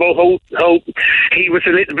telling us about how he was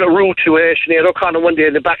a little bit rude to Sinead O'Connor one day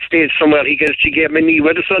in the backstage somewhere. She gave him a knee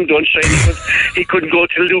where the sun don't shine because he couldn't go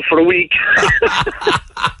to the loo for a week.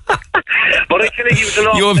 But I tell you, he was an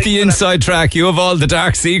awful. You have the inside track. You have all the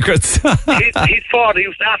dark secrets. His father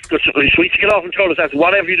used to ask us, so he'd get off and tell us,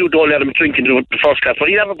 whatever you do, don't let him drink into the first class. But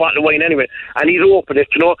he'd have a bottle of wine anyway, and he'd open it,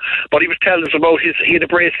 But he was telling us about he had a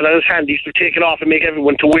bracelet on his hand. He used to take it off and make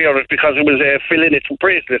everyone to wear it because it was Phil Innett's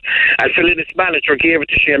bracelet. And Phil Innett's manager gave it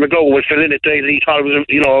to Shane McGowan when Phil Innett died. He thought it was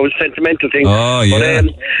a sentimental thing. Oh, yeah.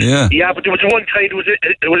 But but there was one time,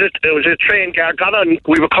 there was a train guard got on.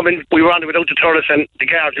 We were on it without the tourists, and the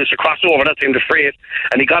guard used to cross over that thing, the freight,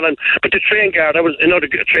 and he got on. But the train guard, that was another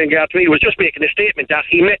train guard to me, was just making a statement that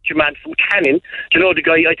he met your man from Cannon. The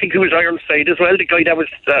guy, I think he was Ironside as well, the guy that was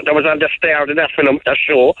on the star in that film, that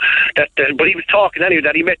show. But he was talking anyway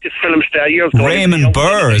that he met this film star years ago. Raymond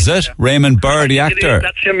Burr, is it? Raymond Burr, the actor.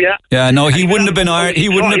 That's him, yeah. Yeah, no, he wouldn't have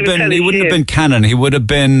been Cannon. He would have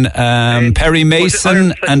been Perry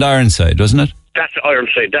Mason and Ironside, wasn't it? That's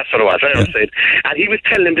Ironside, that's what it was, Ironside. Yeah. And he was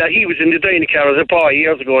telling him that he was in the dining car as a boy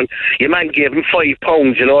years ago, and your man gave him £5,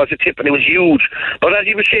 as a tip, and it was huge. But as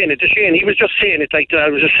he was saying it to Shane, he was just saying it like that I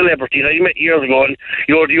was a celebrity that he met years ago, and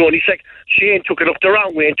you're the only Shane took it up the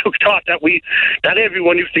wrong way and thought that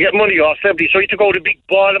everyone used to get money off celebrity, so he took out a big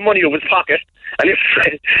ball of money out of his pocket, and it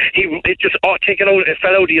just taken out, it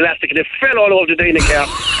fell out the elastic, and it fell all over the dining car,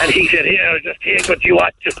 and he said, "Here, just take what you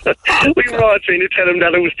want." We were all trying to tell him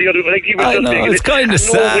that it was the other, like he was just taking it's kind of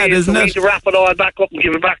sad, isn't it? To wrap it all back up and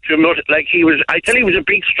give it back to him. Like he was a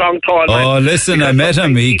big, strong, tall man. Oh, listen, I met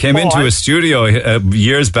him. He came into a studio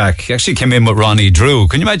years back. He actually came in with Ronnie Drew.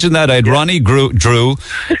 Can you imagine that? I had Ronnie Drew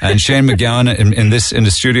and Shane McGowan in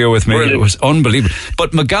the studio with me. Brilliant. It was unbelievable.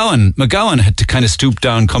 But McGowan had to kind of stoop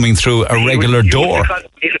down coming through a regular door.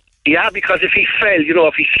 Because if he fell,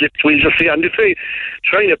 if he slipped, we'll just say, and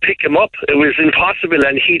trying to pick him up, it was impossible,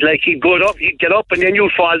 and he'd get up, and then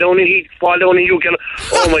you'd fall down, and he'd fall down, and you'd get up.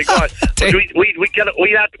 Oh my God. we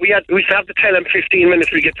used to have to tell him 15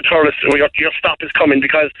 minutes we get the tourist, or your stop is coming,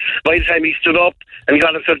 because by the time he stood up and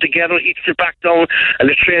got himself together, he'd sit back down, and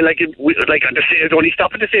the train, at the stage, only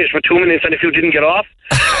stop at the stage for 2 minutes, and if you didn't get off,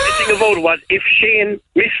 the thing about it was, if Shane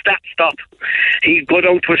missed that stop, he'd go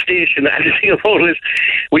down to a station, and the thing about it is,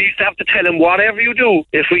 we used to have to tell him, whatever you do,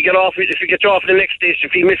 if we get you off at the next station,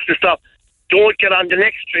 if he missed the stop, don't get on the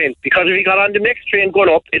next train, because if he got on the next train going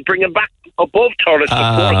up, it'd bring him back above tourists.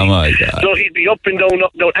 Oh my God. So he'd be up and down,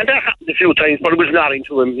 and that happened a few times, but it was nothing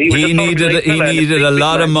to him. He needed a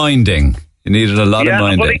lot of minding. He needed a lot of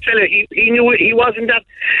minding. But I tell you, he knew he wasn't that.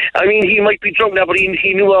 I mean, he might be drunk now, but he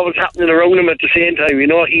knew what was happening around him at the same time. He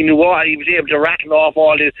knew what he was able to rattle off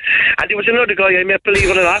all this. And there was another guy I met, believe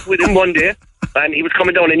it or not, with him one day. And he was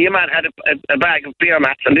coming down, and your man had a bag of beer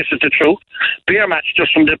mats, and this is the truth. Beer mats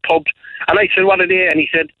just from the pub. And I said, "What are they?" And he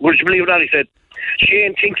said, "Would you believe it or not?" He said,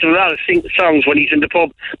 "Shane thinks of a lot of songs when he's in the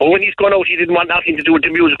pub, but when he's gone out, he didn't want nothing to do with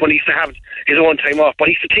the music when he used to have his own time off. But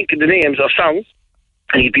he used to think of the names of songs,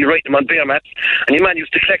 and he'd be writing them on beer mats, and your man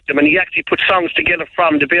used to collect them, and he actually put songs together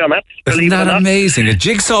from the beer mats." Isn't that amazing? A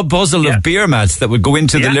jigsaw puzzle of beer mats that would go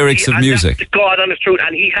into the lyrics of music. That's God honest truth.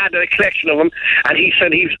 And he had a collection of them, and he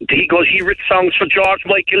said he wrote songs for George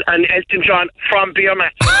Michael and Elton John from beer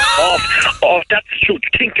mats. That's true.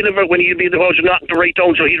 Thinking of it when he'd be in the house and nothing to write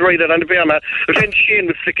down, so he'd write it on the beer mat. But then Shane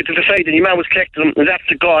would flick it to the side, and your man was collecting them, and that's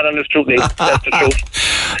the God honest truth, Neil. That's the truth.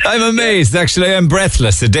 I'm amazed. Actually, I'm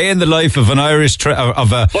breathless. A day in the life of an Irish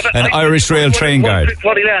Irish rail train guard.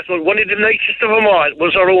 One of the nicest of them all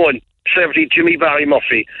was our own celebrity, Jimmy Barry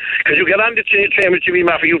Murphy. Because you get on the train with Jimmy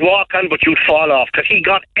Murphy, you'd walk on, but you'd fall off. Because he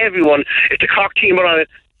got everyone, if the Cork team were on it,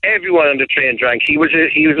 everyone on the train drank. He was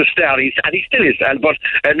a star, and he still is. But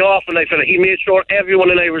an awful nice fella. He made sure everyone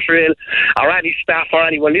in Irish Rail, or any staff, or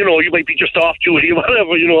anyone, you might be just off duty or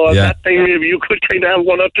whatever, at that time maybe you could kind of have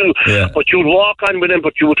one or two. Yeah. But you'd walk on with him,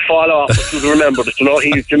 but you would fall off, but you'd remember that,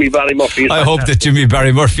 he's Jimmy Barry Murphy. I hope that Jimmy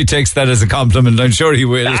Barry Murphy takes that as a compliment. I'm sure he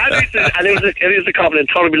will. And it is a compliment.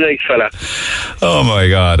 Terribly nice fella. Oh my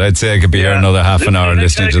God. I'd say I could be here another half an hour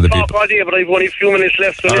listening to the people. All day, but I've only a few minutes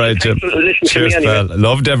left. So all right, Jim. Cheers, pal.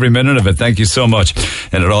 Loved every minute of it. Thank you so much.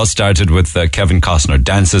 And it all started with Kevin Costner,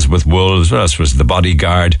 Dances with Wolves. What else was The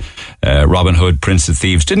Bodyguard, Robin Hood, Prince of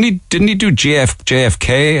Thieves? Didn't he do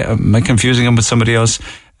JFK? Am I confusing him with somebody else?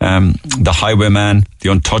 The Highwayman, The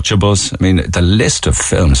Untouchables. I mean, the list of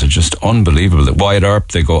films are just unbelievable. The Wyatt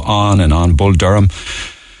Earp, they go on and on. Bull Durham.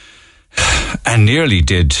 And nearly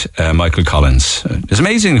did Michael Collins. It's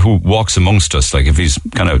amazing who walks amongst us. Like if he's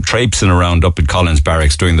kind of traipsing around up at Collins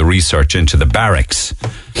Barracks doing the research into the barracks,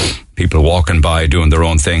 people walking by doing their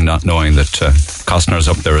own thing, not knowing that Costner's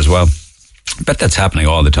up there as well. Bet that's happening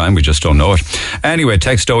all the time. We just don't know it. Anyway,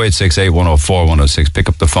 text 0868 104 106. Pick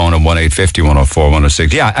up the phone on 1850 104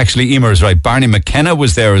 106. Yeah, actually, Emer is right. Barney McKenna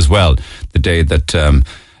was there as well the day that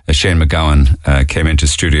Shane McGowan came into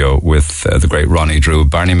studio with the great Ronnie Drew.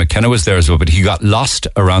 Barney McKenna was there as well, but he got lost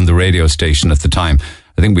around the radio station at the time.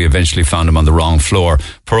 I think we eventually found him on the wrong floor.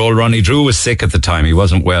 Poor old Ronnie Drew was sick at the time. He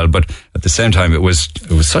wasn't well, but at the same time, it was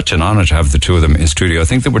such an honour to have the two of them in studio. I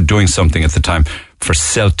think they were doing something at the time for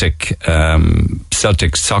Celtic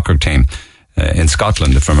soccer team in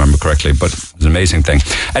Scotland, if I remember correctly, but it was an amazing thing.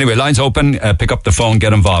 Anyway, lines open. Pick up the phone,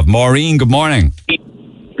 get involved. Maureen, good morning.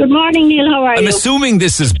 Good morning, Neil. How are you? I'm assuming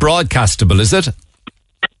this is broadcastable, is it? Well,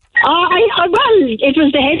 it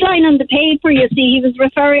was the headline in the paper. You see, he was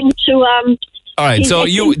referring to. All right, so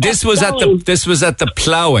this was at the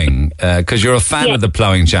ploughing because you're a fan of the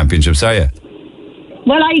ploughing championships, are you?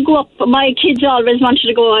 Well, I grew up. My kids always wanted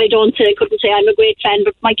to go. I couldn't say I'm a great fan,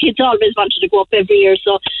 but my kids always wanted to go up every year.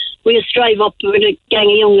 So we used to drive up with a gang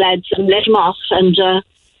of young lads and let them off. And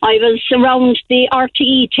I was around the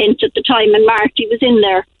RTE tent at the time, and Marty was in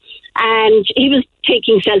there, and he was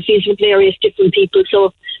taking selfies with various different people.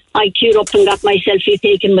 So I queued up and got my selfie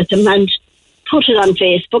taken with him and put it on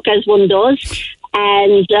Facebook, as one does.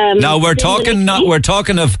 And now we're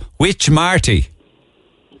talking of which Marty?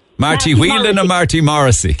 Marty Whelan or Marty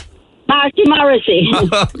Morrissey? Marty Morrissey.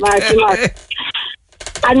 Marty Morrissey.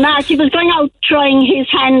 And Marty was going out trying his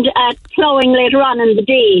hand at ploughing later on in the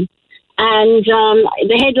day. And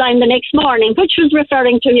the headline the next morning, which was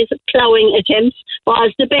referring to his ploughing attempts,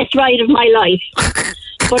 was the best ride of my life.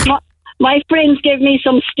 But my friends gave me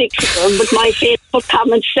some sticks with my Facebook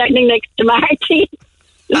comments standing next to Marty.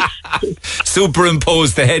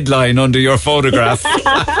 Superimpose the headline under your photograph.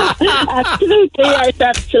 Absolutely, yes,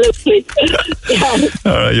 absolutely. Yes.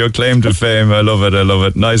 All right, your claim to fame. I love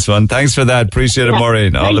it. Nice one. Thanks for that. Appreciate it,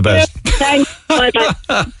 Maureen. All the best. Thanks.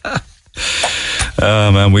 Bye-bye.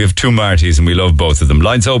 Oh man, we have two Martys and we love both of them.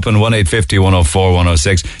 Lines open 1-850 104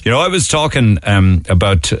 106. You know, I was talking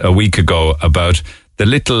about a week ago about the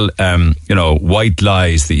little, white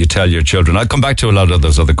lies that you tell your children. I'll come back to a lot of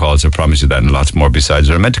those other calls, I promise you that, and lots more besides.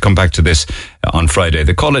 I meant to come back to this on Friday.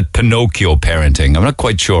 They call it Pinocchio parenting. I'm not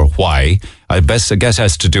quite sure why. I guess it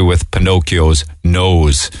has to do with Pinocchio's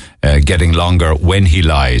nose getting longer when he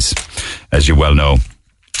lies, as you well know.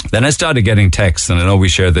 Then I started getting texts, and I know we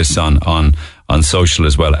share this on social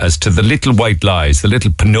as well, as to the little white lies, the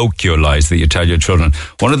little Pinocchio lies that you tell your children.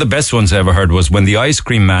 One of the best ones I ever heard was, when the ice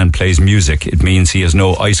cream man plays music, it means he has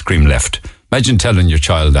no ice cream left. Imagine telling your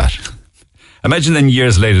child that. Imagine then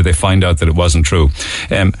years later they find out that it wasn't true.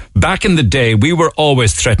 Back in the day, we were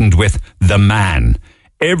always threatened with the man.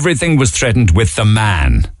 Everything was threatened with the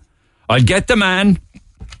man. I'll get the man.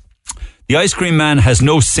 The ice cream man has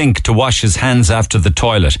no sink to wash his hands after the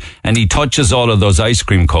toilet, and he touches all of those ice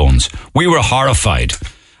cream cones. We were horrified.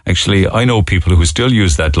 Actually, I know people who still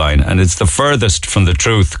use that line, and it's the furthest from the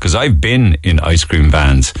truth, because I've been in ice cream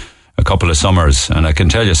vans a couple of summers, and I can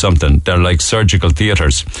tell you something, they're like surgical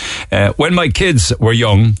theatres. When my kids were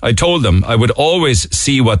young, I told them I would always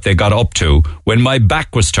see what they got up to when my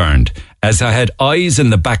back was turned, as I had eyes in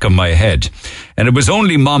the back of my head, and it was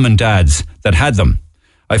only mom and dad's that had them.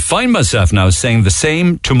 I find myself now saying the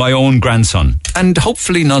same to my own grandson, and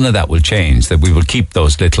hopefully none of that will change, that we will keep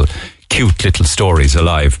those cute little stories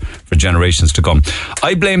alive for generations to come.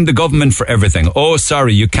 I blame the government for everything. Oh,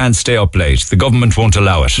 sorry, you can't stay up late. The government won't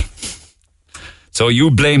allow it. So you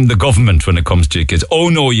blame the government when it comes to your kids. Oh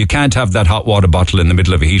no, you can't have that hot water bottle in the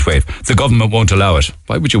middle of a heat wave. The government won't allow it.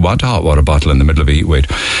 Why would you want a hot water bottle in the middle of a heat wave?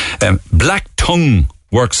 Black tongue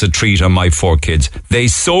works a treat on my 4 kids. They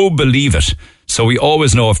so believe it. So we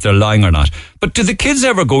always know if they're lying or not. But do the kids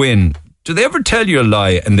ever go in? Do they ever tell you a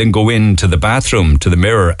lie and then go into the bathroom, to the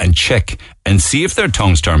mirror, and check and see if their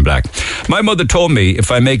tongues turn black? My mother told me if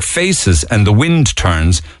I make faces and the wind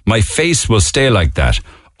turns, my face will stay like that.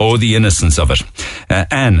 Oh, the innocence of it.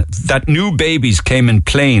 Anne, that new babies came in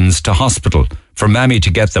planes to hospital for Mammy to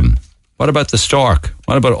get them. What about the stork?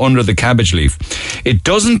 What about under the cabbage leaf? It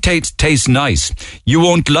doesn't taste nice. You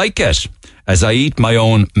won't like it. As I eat my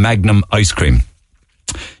own Magnum ice cream.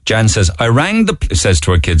 Jan says, says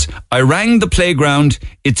to her kids, I rang the playground,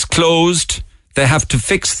 it's closed, they have to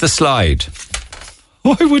fix the slide.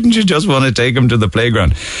 Why wouldn't you just want to take him to the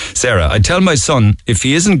playground? Sarah, I tell my son, if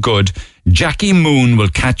he isn't good, Jackie Moon will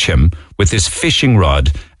catch him with his fishing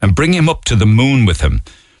rod and bring him up to the moon with him.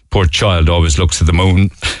 Poor child always looks at the moon.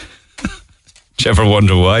 Do you ever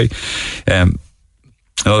wonder why?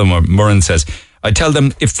 Another one, Murren says, I tell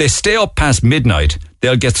them if they stay up past midnight,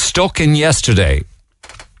 they'll get stuck in yesterday.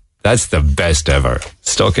 That's the best ever.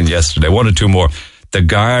 Stuck in yesterday. 1 or 2 more. The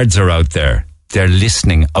guards are out there. They're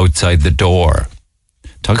listening outside the door.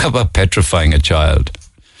 Talk about petrifying a child.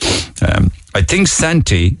 I think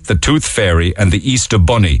Santy, the Tooth Fairy, and the Easter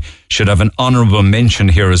Bunny should have an honourable mention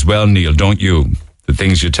here as well, Neil, don't you? The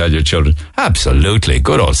things you tell your children. Absolutely.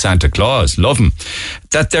 Good old Santa Claus. Love him.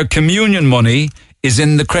 That their communion money is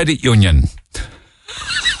in the credit union.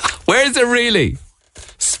 Where is it really?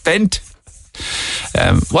 Spent.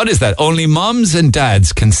 What is that? Only moms and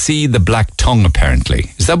dads can see the black tongue,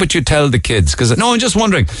 apparently. Is that what you tell the kids? Because no, I'm just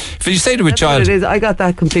wondering. If you say to a child... What it is. I got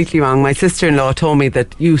that completely wrong. My sister-in-law told me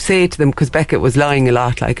that you say to them, because Beckett was lying a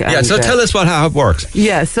lot. Yeah, so tell us how it works.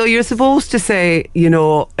 Yeah, so you're supposed to say,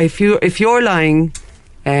 if you're lying...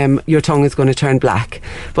 your tongue is going to turn black.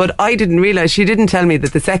 But I didn't realise, she didn't tell me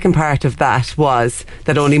that the second part of that was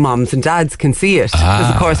that only mums and dads can see it.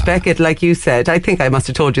 Because of course Beckett, like you said, I think I must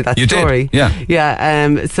have told you that story. Did, yeah.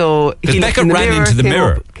 Yeah, so he Beckett ran into the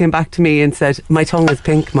mirror. Came back to me and said, my tongue is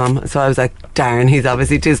pink, Mum. So I was like, darn, he's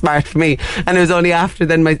obviously too smart for me. And it was only after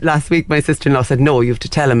then last week my sister-in-law said, no, you have to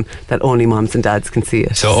tell him that only mums and dads can see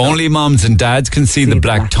it. So only mums and dads can see the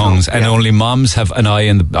black tongues, and only mums have an eye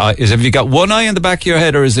in the... have you got one eye in the back of your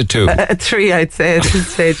head, or is it two? 3, I'd say, at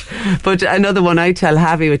this stage. But another one I tell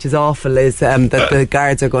Javi, which is awful, is that the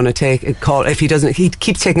guards are going to take a call. If he doesn't, he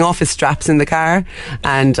keeps taking off his straps in the car,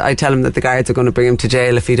 and I tell him that the guards are going to bring him to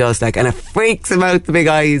jail if he does, and it freaks him out, the big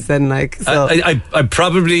eyes, and so. I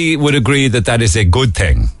probably would agree that is a good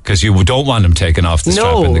thing, because you don't want him taking off the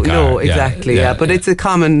strap in the car. No, exactly, yeah. But it's a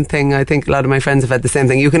common thing. I think a lot of my friends have had the same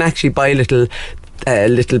thing. You can actually buy little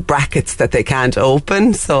brackets that they can't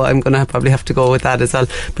open, so I'm going to probably have to go with that as well.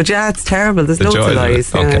 But yeah, it's terrible. There's loads of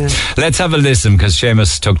lies. Okay. Let's have a listen, because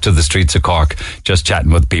Seamus took to the streets of Cork just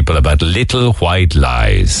chatting with people about little white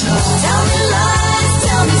lies. Tell me lies,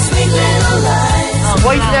 tell me sweet little lies.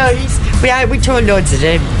 White lies? We told loads of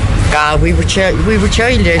them. God, we were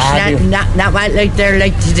childish, not like they're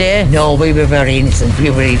like today. No, we were very innocent.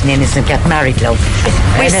 We were even innocent, got married, love.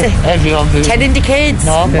 We said, telling the kids.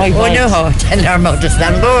 No, telling our mothers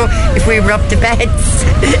not go if we were up the beds.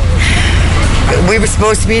 We were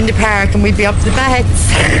supposed to be in the park and we'd be up the beds.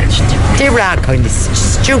 They were all kind of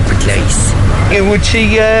stupid lies. Would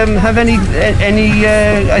she have any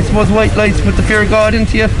I suppose, white lies with the fear of God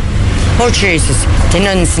into you? Oh Jesus, the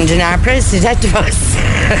nuns and our president was.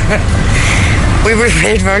 We were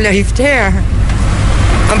afraid of our life there.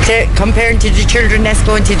 Comparing to the children that's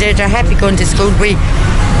going to they're happy going to school. We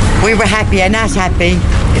were happy and not happy,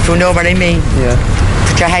 if you know what I mean. Yeah.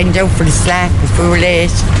 Put your hand out for the slack if we were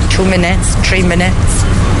late. 2 minutes, 3 minutes.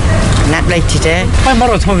 Not like today. My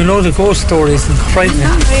mother told me loads of ghost stories and frightening.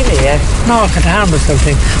 Not really, yeah. No, I can't harm myself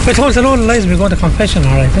thing. We told a load of lies when we go to confession,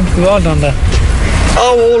 all right. I think we've all done that.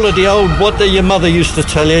 Oh, all of the old, what your mother used to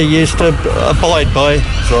tell you used to abide by,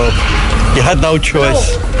 so you had no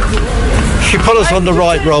choice. She put us on the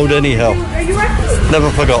right road anyhow. Never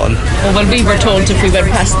forgotten. Well, we were told if we went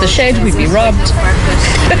past the shed, we'd be robbed.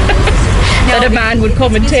 That a man would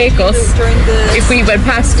come and take us if we went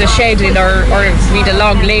past the shed or we'd a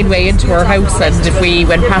long laneway into our house, and if we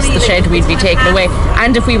went past the shed, we'd be taken away.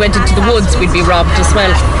 And if we went into the woods, we'd be robbed as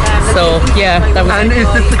well. So yeah, that was. And is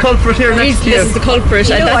this the culprit here next to you? This is the culprit,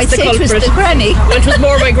 and that's the culprit. It was the granny. Well, it was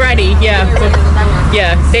more my granny, yeah. But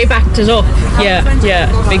yeah, they backed it up. Yeah,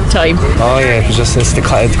 big time. Oh yeah, it was just the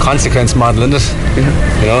consequence model, isn't it?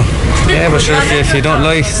 You know. Yeah, but sure, if you don't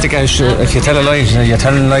lie, if you tell a lie, you're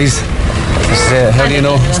telling lies. How do you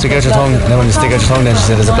know? Stick out your tongue. And then when you stick out your tongue, then she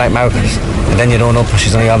said there's a black mark, and then you don't know.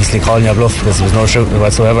 She's only obviously calling your bluff because there was no shooting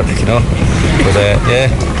whatsoever, But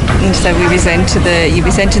yeah. And so you be sent to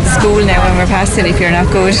the school now when we're passing if you're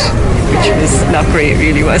not good, which was not great,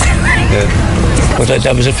 really was. Yeah. But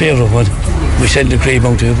that was a favourite one. We sent the cream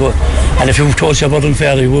out to you, and if you told your mother and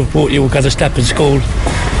father you got a step in school,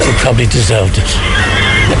 you probably deserved it.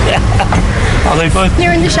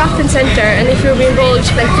 You're in the shopping centre, and if you're being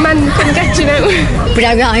bulged, like, man, couldn't get you now. But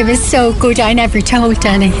I was so good, I never told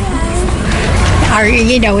any. Or,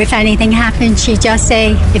 if anything happened, she'd just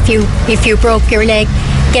say, if you broke your leg,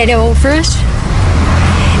 get over it.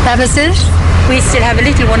 That was it. We still have a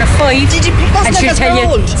little one of 5. And she'll tell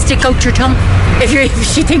you, stick out your tongue. If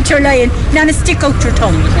she thinks you're lying, Nana, stick out your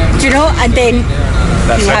tongue. Do you know? And then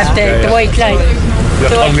you have the white line. Your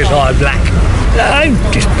tongue is all black. I'm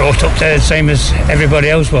just brought up there the same as everybody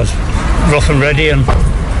else was. Rough and ready and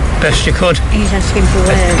best you could. He's asking for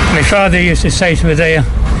My father used to say to me there,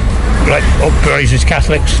 like upraised as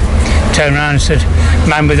Catholics, turn around and said,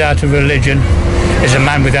 man without a religion is a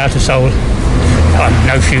man without a soul and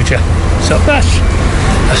no future. So that's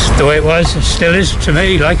the way it was. It still is to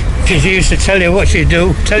me. Like, she used to tell you what she'd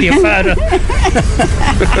do, tell your father.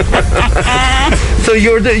 So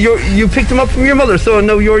you picked them up from your mother, so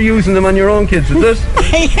now you're using them on your own kids, is it?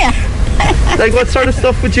 Yeah. Like, what sort of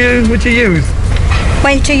stuff would you use?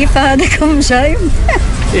 Wait till your father comes home.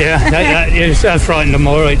 That's frightened them,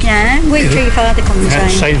 all right. Yeah, wait till your father comes That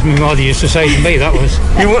home. saves my mother used to say to me, that was.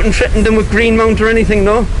 You wouldn't threaten them with Greenmount or anything,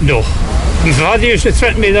 no? No. My father used to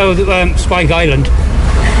threaten me, though, Spike Island.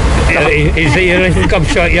 He's a little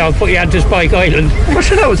gobshot, I'll put you out to Spike Island. Well,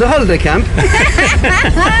 sure, that was a holiday camp.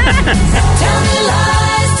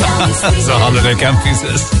 It's a holiday camp, he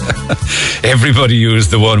says. Everybody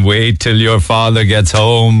used the one, wait till your father gets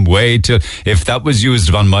home, wait till... If that was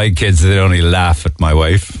used on my kids, they'd only laugh at my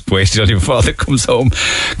wife. Wait till your father comes home.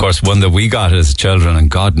 Of course, one that we got as children, and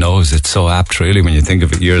God knows it's so apt, really, when you think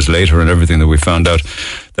of it years later and everything that we found out.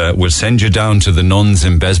 We'll send you down to the nuns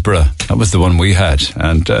in Besborough. That was the one we had.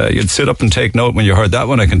 And you'd sit up and take note when you heard that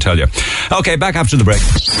one, I can tell you. Okay, back after the break.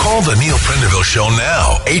 Call the Neil Prendeville Show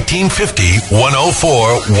now.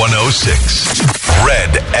 1850-104-106. Red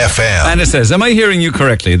FM. And it says, am I hearing you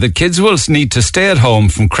correctly that kids will need to stay at home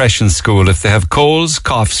from creche and school if they have colds,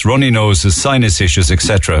 coughs, runny noses, sinus issues,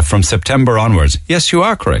 etc. from September onwards? Yes, you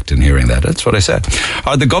are correct in hearing that. That's what I said.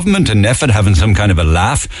 Are the government and NEFID having some kind of a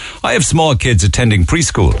laugh? I have small kids attending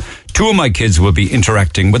preschool. 2 of my kids will be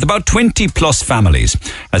interacting with about 20 plus families,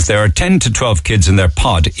 as there are 10 to 12 kids in their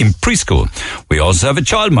pod in preschool. We also have a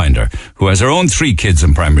childminder who has her own 3 kids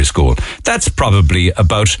in primary school. That's probably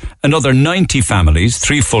about another 90 families,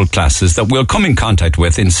 3 full classes that we'll come in contact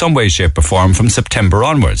with in some way, shape or form from September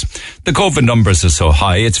onwards. The COVID numbers are so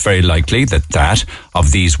high, it's very likely that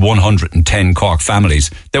of these 110 Cork families,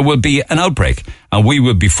 there will be an outbreak. And we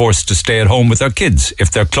will be forced to stay at home with our kids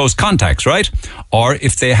if they're close contacts, right? Or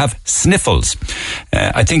if they have sniffles.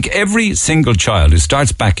 I think every single child who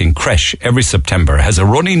starts back in creche every September has a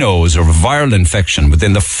runny nose or a viral infection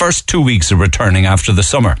within the first 2 weeks of returning after the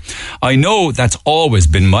summer. I know that's always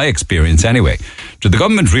been my experience anyway. Do the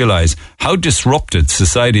government realise how disrupted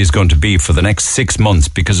society is going to be for the next 6 months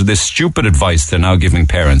because of this stupid advice they're now giving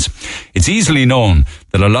parents? It's easily known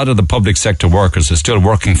that a lot of the public sector workers are still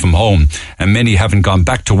working from home and many haven't gone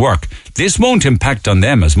back to work. This won't impact on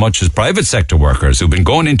them as much as private sector workers who've been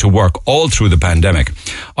going into work all through the pandemic.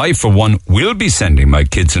 I, for one, will be sending my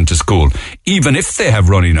kids into school, even if they have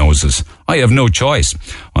runny noses. I have no choice,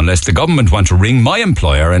 unless the government want to ring my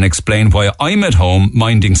employer and explain why I'm at home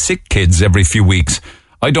minding sick kids every few weeks.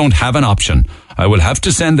 I don't have an option. I will have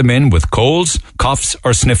to send them in with colds, coughs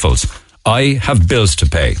or sniffles. I have bills to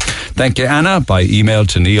pay. Thank you, Anna, by email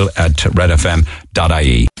to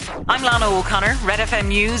neil@redfm.ie. I'm Lana O'Connor. Red FM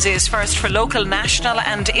News is first for local, national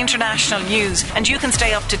and international news, and you can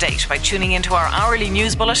stay up to date by tuning into our hourly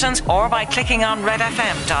news bulletins or by clicking on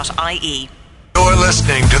redfm.ie. You're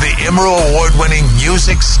listening to the Emerald Award-winning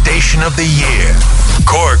Music Station of the Year,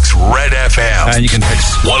 Cork's Red FM. And you can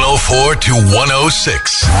text 104 to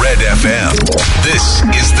 106 Red FM. This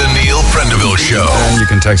is the Neil Prendeville Show. And you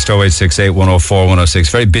can text 0868 104 106.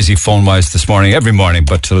 Very busy phone-wise this morning, every morning,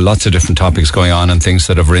 but lots of different topics going on and things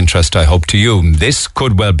that are of interest, I hope, to you. This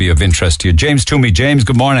could well be of interest to you. James Toomey. James,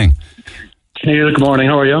 good morning. Neil, good morning.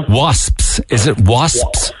 How are you? Wasps. Is it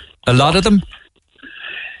wasps? A lot of them?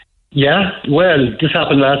 Yeah, well, this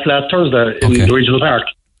happened last Thursday in the regional park.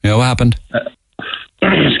 Yeah, what happened?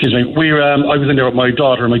 Excuse me. I was in there with my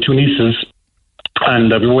daughter and my 2 nieces, and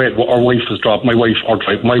my wife was dropping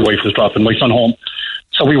my son home.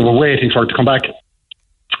 So we were waiting for her to come back,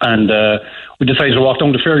 and we decided to walk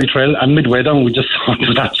down the fairy trail. And midway down, we just saw it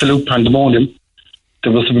was absolute pandemonium.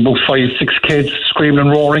 There was about 5-6 kids screaming and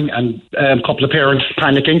roaring, and a couple of parents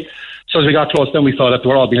panicking. So as we got close, then we saw that they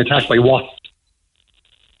were all being attacked by wasps.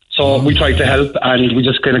 So we tried to help, and we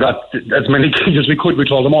just kind of got as many kids as we could. We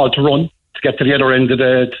told them all to run to get to the other end of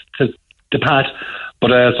the path.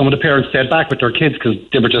 But some of the parents stayed back with their kids because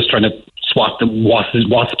they were just trying to swat the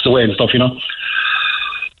wasps away and stuff, you know.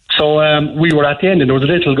 So we were at the end, and there was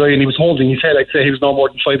a little guy, and he was holding his head. I'd say he was no more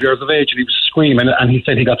than 5 years of age, and he was screaming, and he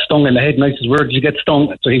said he got stung in the head. And I said, where did you get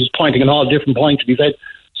stung? So he was pointing in all different points of his head.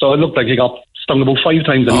 So it looked like he got stung about 5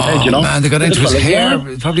 times in his head, you know. Man, they got into his hair.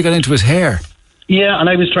 Yeah. Probably got into his hair. Yeah, and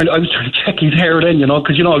I was trying to check his hair then, you know,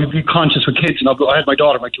 because, you know, I'd be conscious with kids, you know. I had my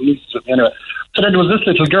daughter, my 2 nieces with me anyway. So then there was this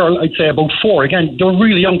little girl, I'd say about 4. Again, they were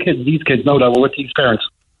really young kids, these kids now that were with these parents.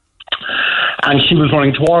 And she was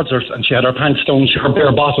running towards us, and she had her pants down, her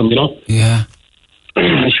bare bottom, you know. Yeah.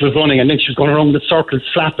 And she was running, and then she was going around the circles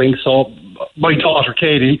flapping. So my daughter,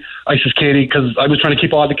 Katie, I said, Katie, because I was trying to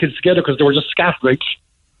keep all the kids together because they were just scattering.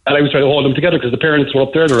 And I was trying to hold them together because the parents were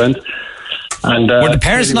up there at their end. And were the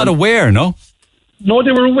parents not aware, no? No,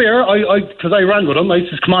 they were aware. Because I ran with him. I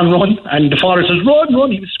said, come on, run. And the father says,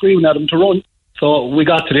 run. He was screaming at him to run. So we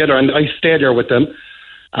got together, and I stayed there with them.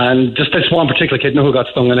 And just this one particular kid, who got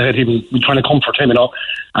stung in the head, he was trying to comfort him,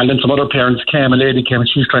 and then some other parents came, a lady came, and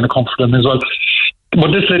she was trying to comfort him as well.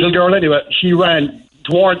 But this little girl, anyway, she ran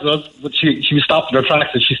towards us, but she was stopped in her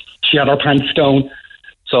tracks, and she had her pants down.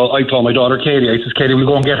 So I told my daughter, Katie, I said, Katie, we'll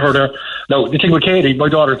go and get her there. Now, the thing with Katie, my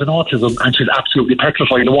daughter's an autism, and she's absolutely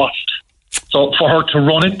petrified of wasps. So for her to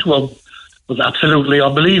run into him was absolutely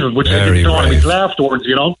unbelievable, which I didn't want to be afterwards,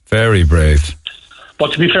 Very brave.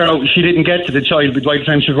 But to be fair, she didn't get to the child, but by the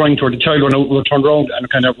time she was running to her, the child turned around and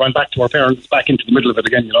kind of ran back to her parents, back into the middle of it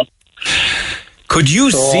again, Could you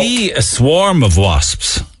see a swarm of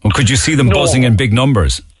wasps? Or could you see them buzzing in big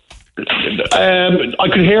numbers? I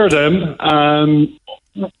could hear them.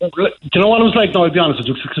 Do you know what it was like? No, I'll be honest with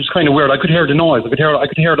you, it was kind of weird. I could hear the noise. I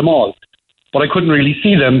could hear them all. But I couldn't really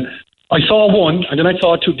see them. I saw one, and then I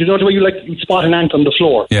saw two. Do you know the way you spot an ant on the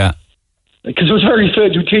floor? Yeah. Because it was very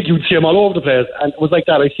strange. You'd see them all over the place, and it was like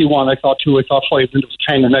that. I see one, I saw two, I saw five, and it was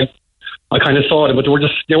 10, and I kind of saw them, but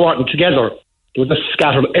they weren't together. They were just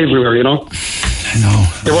scattered everywhere, I know.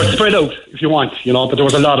 They were spread out, if you want, but there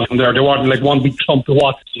was a lot of them there. They weren't like one big clump of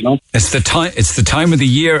wasps, It's the time of the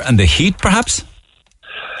year and the heat, perhaps?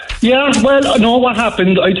 Yeah, well, no, what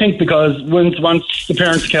happened, I think, because once the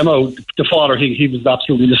parents came out, the father, he was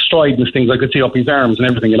absolutely destroyed with things. I could see up his arms and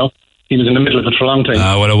everything, He was in the middle of it for a long time.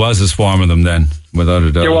 Well, it was a swarm of them then, without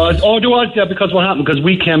a doubt. There was, yeah, because what happened, because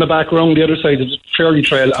we came back around the other side of the ferry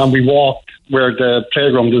trail and we walked where the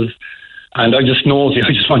playground is, and I just nosy,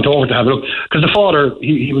 I just went over to have a look. Because the father,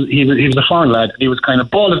 he was a foreign lad, and he was kind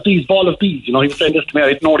of, ball of bees, he was saying this to me, I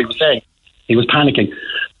didn't know what he was saying. He was panicking.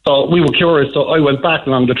 So we were curious, so I went back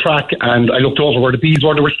along the track and I looked over where the bees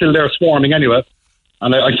were. They were still there swarming anyway.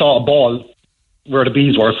 And I saw a ball where the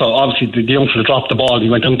bees were. So obviously the young fella dropped the ball. He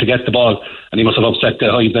went down to get the ball and he must have upset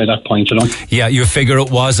the hive at that point, Yeah, you figure it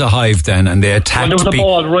was a hive then, and they attacked. Well, there was a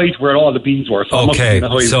ball right where all the bees were. So okay,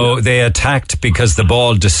 so they attacked because the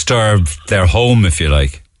ball disturbed their home, if you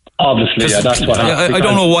like. Obviously, yeah, that's what happened. I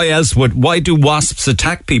don't know why do wasps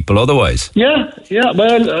attack people otherwise? Yeah,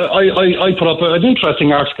 well, I put up an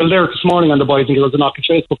interesting article there this morning on the Boys and Girls Knock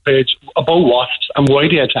Facebook page about wasps and why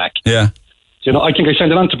they attack. Yeah. I think I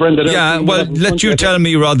sent it on to Brenda. Yeah, well, let you tell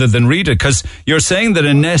me rather than read it, because you're saying that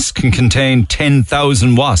a nest can contain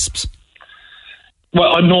 10,000 wasps.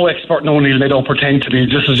 Well, I'm no expert, no, Neil, they don't pretend to be.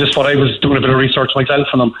 This is just what I was doing a bit of research myself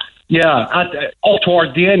on them. Yeah, up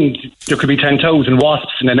towards the end, there could be 10,000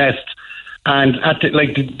 wasps in a nest, and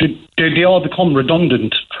they all become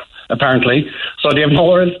redundant, apparently. So they have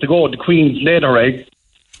nowhere else to go. The queen's laid her egg,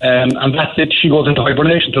 and that's it. She goes into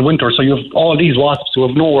hibernation till winter. So you have all these wasps who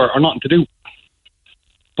have nowhere or nothing to do.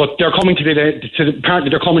 But they're coming apparently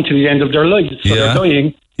they're coming to the end of their lives, so they're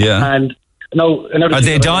dying. Yeah. And now, are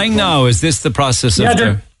they dying now? Is this the process of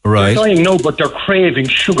they're dying now, but they're craving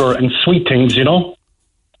sugar and sweet things,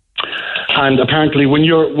 And apparently, when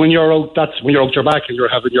you're out, that's when you're out your back and you're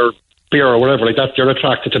having your beer or whatever like that, you're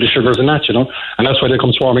attracted to the sugars and that, and that's why they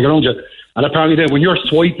come swarming around you. And apparently, then when you're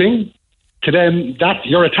swiping to them, that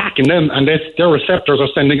you're attacking them, and their receptors are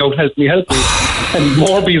sending out "help me," and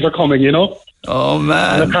more bees are coming, Oh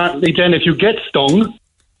man! And apparently, then if you get stung,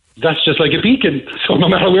 that's just like a beacon. So no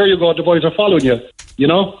matter where you go, the boys are following you.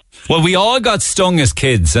 Well, we all got stung as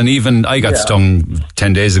kids, and even I got stung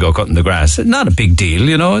 10 days ago cutting the grass. Not a big deal,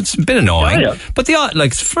 It's a bit annoying, but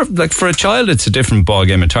for a child, it's a different ball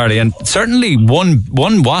game entirely. And certainly, one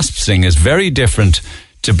wasp sting is very different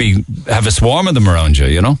to have a swarm of them around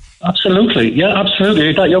you. Absolutely, yeah,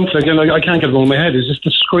 absolutely. That young fella, I can't get it over my head. It's just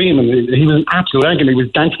a scream, and he was in absolute agony. He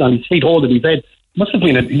was dancing on his feet, holding his head. He must have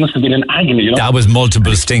been in agony, That was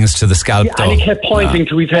multiple stings to the scalp, though. And he kept pointing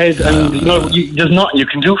to his head, and there's nothing you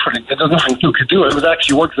can do for him. There's nothing you can do. It was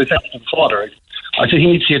actually worked with his father. I said he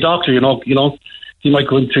needs to see a doctor. He might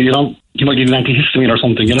go into, he might need an antihistamine or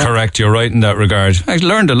something. Correct, you're right in that regard. I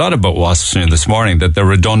learned a lot about wasps this morning, that they're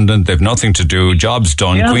redundant, they've nothing to do, job's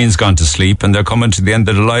done, Queen's gone to sleep, and they're coming to the end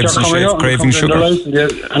of their lives and craving sugar.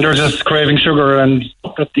 And they're just craving sugar and...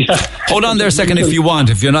 Hold on there a second if you want,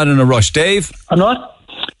 if you're not in a rush. Dave? I'm not.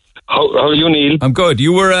 How are you, Neil? I'm good.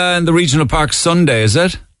 You were in the regional park Sunday, is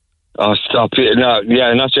it? Oh, stop. No,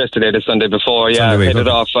 not yesterday, the Sunday before. Yeah, I headed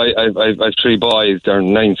off. I've three boys. They're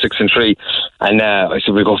 9, 6 and 3. And I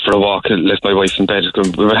said, we'll go for a walk. Left my wife in bed.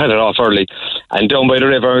 We were headed off early. And down by the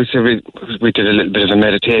river, I said, we did a little bit of a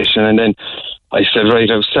meditation. And then I said, right,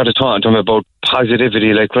 I started talking to him about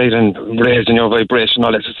positivity, and raising your vibration,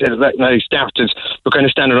 all that. I said, right, now we're kind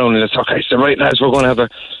of standing around in the talk. I said, right, lads, we're going to have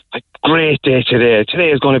a great day today.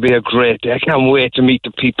 Today is going to be a great day. I can't wait to meet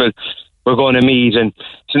the people we're going to meet. And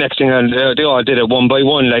the next thing, they all did it one by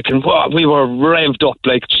one, and we were revved up,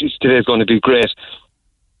 geez, today's going to be great.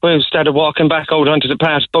 we started walking back out onto the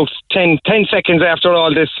path about 10 seconds after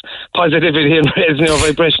all this positivity and raising your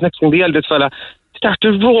vibration. Next thing, the eldest fella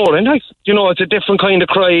started roaring. It's a different kind of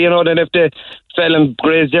cry, than if they fell and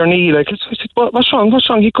grazed their knee. I said, what's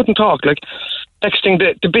wrong? He couldn't talk. Next thing,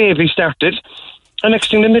 the baby started. And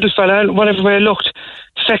next thing, the middle fella, whenever I looked,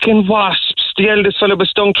 second wasps. The eldest fella was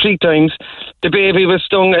stung 3 times. The baby was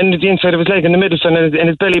stung in the inside of his leg, and the middle fella in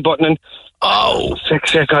his belly button. And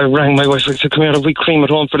sick. I rang my wife. I said, come here, have we cream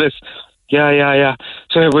at home for this? Yeah.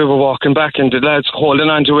 So we were walking back, and the lads holding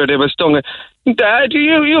on to where they were stung. Dad,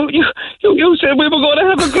 you said we were going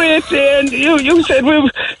to have a great day, and you said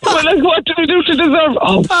what do we do to deserve?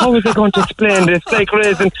 How was I going to explain this? Like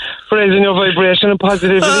raising your vibration and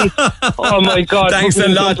positivity. Oh my God! Thanks a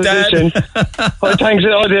lot, Dad. Thanks.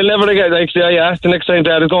 They'll never get the next time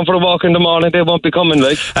Dad is going for a walk in the morning, they won't be coming.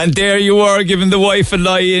 And there you are, giving the wife a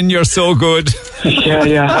lie in. You're so good.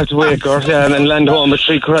 Yeah. I have to wake her, and then land home with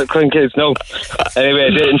 3 crying kids. No.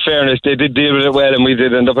 Anyway, in fairness, they did deal with it well, and we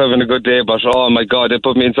did end up having a good day. But oh my God, it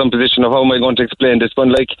put me in some position of how am I going to explain this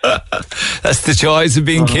one? That's the joys of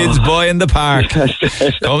being kids boy in the park.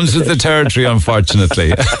 Comes with the territory,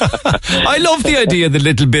 unfortunately. I love the idea of the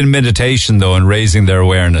little bit of meditation though, and raising their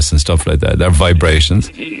awareness and stuff like that, their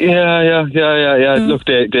vibrations. Yeah. Look,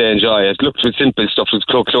 they enjoy it. Look, for simple stuff, just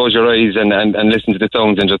close your eyes and listen to the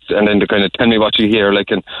sounds, and then they kind of tell me what you hear. And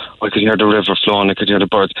I could hear the river flowing, I could hear the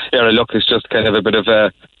birds. Yeah, look, it's just kind of a bit of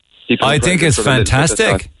a. I think it's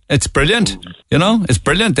fantastic. It's brilliant. It's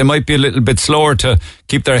brilliant. They might be a little bit slower to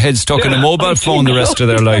keep their heads stuck in a mobile phone the rest of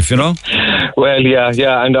their life, Well,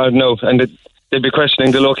 yeah, and I know, and they'd be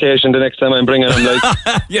questioning the location the next time I'm bringing them.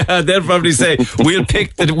 Yeah, they'll probably say, "We'll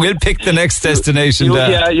pick the next destination."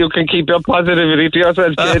 You can keep your positivity to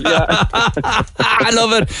yourself, kid. Yeah. I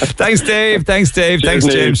love it. Thanks, Dave. Thanks, James.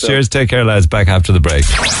 Cheers. Take care, lads. Back after the break.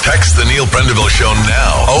 Text the Neil Prendeville Show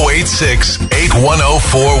now.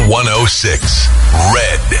 086-8104-106.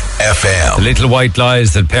 Red FM. The little white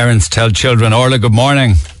lies that parents tell children. Orla, good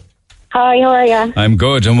morning. Hi, how are you? I'm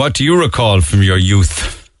good. And what do you recall from your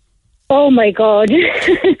youth? Oh my God.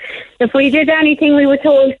 If we did anything, we were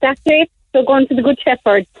told that's it. So going to the Good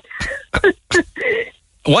Shepherd.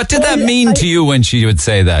 What did that mean to you when she would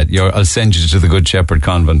say that? I'll send you to the Good Shepherd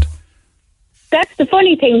convent. That's the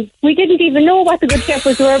funny thing. We didn't even know what the Good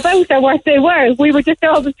Shepherds were about or what they were. We were just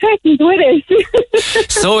always threatened with it.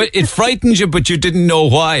 So it frightened you, but you didn't know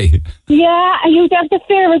why. Yeah, and you'd have the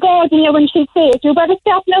fear of God in you when she'd say it. You better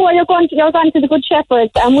stop now or you're going to the Good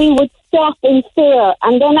Shepherds. And we would stop in fear.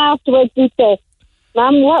 And then afterwards we'd say,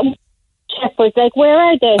 Mum, what shepherds? Where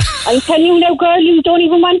are they? I'll tell you now, girl, you don't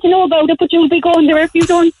even want to know about it, but you'll be going there if you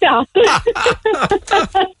don't stop.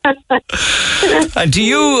 And do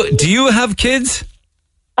you have kids?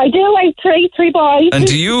 I do. I have three boys. And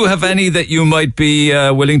do you have any that you might be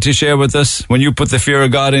willing to share with us when you put the fear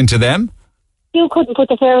of God into them? You couldn't put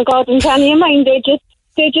the fear of God into any of mine. They just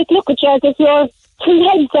look at you as if you're two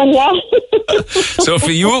heads on you. So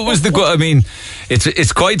for you it was the good. I mean,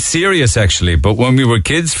 it's quite serious actually. But when we were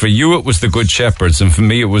kids, for you it was the Good Shepherds, and for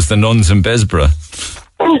me it was the nuns in Besborough.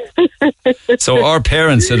 So our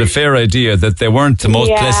parents had a fair idea that they weren't the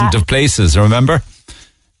most pleasant of places. Remember?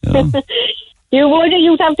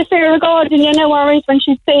 You'd have the fear of God, and alright when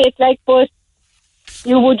she'd say it, but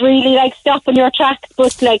you would really stop in your tracks.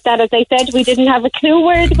 But that, as I said, we didn't have a clue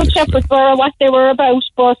where the Good Shepherds were or what they were about.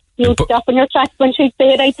 But you'd stop in your tracks when she'd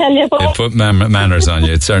say it, I tell you. It put manners on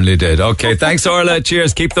you. It certainly did. Okay, thanks, Orla.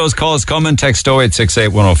 Cheers. Keep those calls coming. Text 0868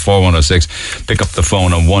 104 106. Pick up the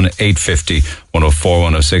phone on 1-850 104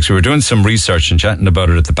 106. We were doing some research and chatting about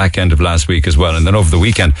it at the back end of last week as well. And then over the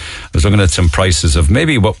weekend, I was looking at some prices of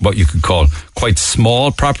maybe what you could call quite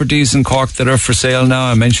small properties in Cork that are for sale now.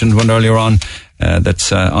 I mentioned one earlier on.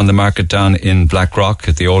 That's on the market down in Blackrock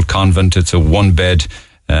at the old convent. It's a 1-bed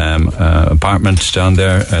apartment down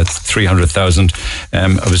there at 300,000.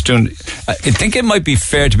 I think it might be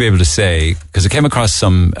fair to be able to say, because I came across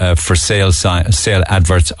some for sale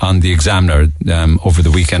adverts on the Examiner over the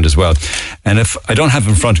weekend as well. And if I don't have it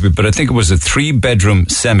in front of me, but I think it was a 3-bedroom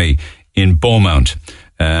semi in Beaumont.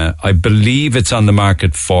 I believe it's on the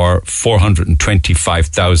market for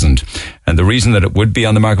 425,000. And the reason that it would be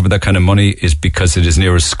on the market for that kind of money is because it is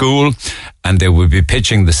near a school, and they would be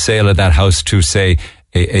pitching the sale of that house to, say,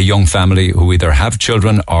 a young family who either have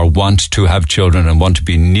children or want to have children and want to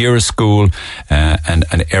be near a school and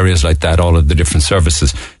areas like that, all of the different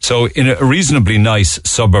services. So in a reasonably nice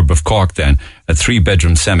suburb of Cork then, a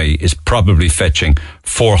 3-bedroom semi is probably fetching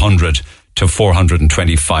 400 to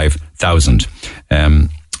 425,000.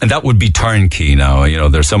 And that would be turnkey now. You know,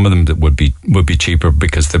 there's some of them that would be cheaper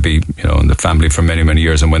because they'd be, you know, in the family for many, many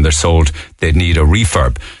years, and when they're sold, they'd need a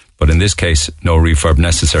refurb. But in this case, no refurb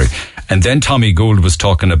necessary. And then Tommy Gould was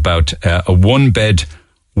talking about a 1-bed,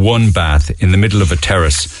 1-bath in the middle of a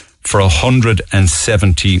terrace for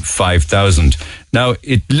 175,000. Now,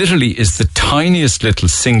 it literally is the tiniest little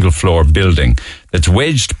single-floor building that's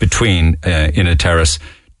wedged between, in a terrace,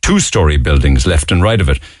 2-story buildings left and right of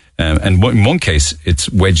it. And in one case, it's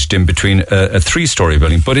wedged in between a 3-story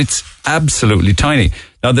building, but it's absolutely tiny.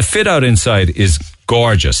 Now, the fit out inside is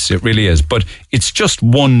gorgeous. It really is. But it's just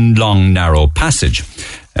one long, narrow passage.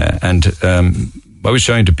 I was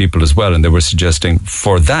showing to people as well, and they were suggesting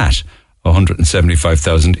for that,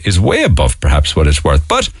 175,000 is way above perhaps what it's worth.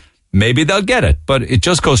 But maybe they'll get it. But it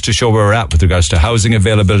just goes to show where we're at with regards to housing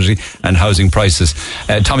availability and housing prices.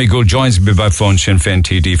 Tommy Gould joins me by phone, Sinn Féin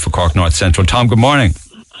TD for Cork North Central. Tom, good morning.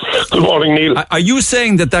 Good morning, Neil. Are you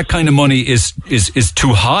saying that kind of money is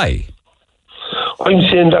too high? I'm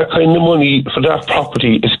saying that kind of money for that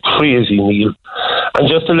property is crazy, Neil. And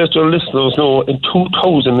just to let your listeners know, in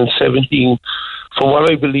 2017, from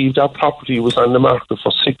what I believe, that property was on the market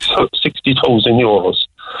for 60,000 euros.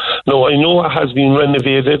 Now, I know it has been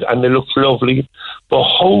renovated and it looks lovely, but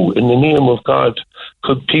how in the name of God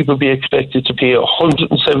could people be expected to pay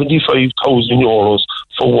 175,000 euros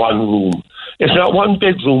for one room? It's not one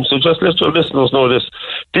bedroom, so just let your listeners know this.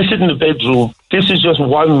 This isn't a bedroom. This is just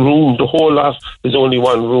one room. The whole lot is only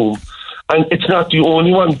one room. And it's not the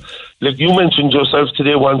only one. Like you mentioned yourself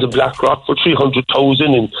today, one's in Blackrock for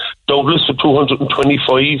 300,000 and Douglas for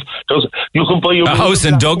 225. You can buy a house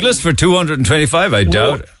in Douglas for 225, I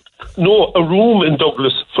doubt. No, a room in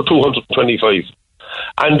Douglas for 225.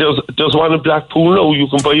 And there's one in Blackpool now. You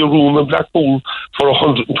can buy a room in Blackpool for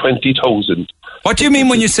 120,000. What do you mean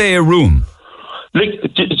when you say a room? Like,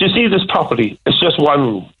 do you see this property? It's just one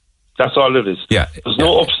room. That's all it is. Yeah. There's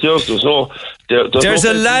no upstairs. There's no. There's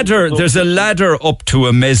a ladder. There's a ladder up to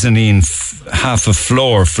a mezzanine, half a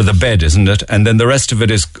floor for the bed, isn't it? And then the rest of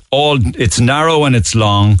it is all. It's narrow and it's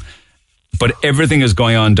long, but everything is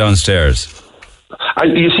going on downstairs.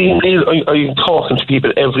 And you see, Neil, I'm talking to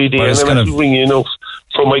people every day, and I'm ringing up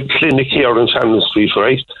from my clinic here in Shannon Street,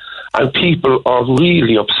 right? And people are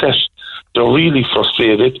really upset. They're really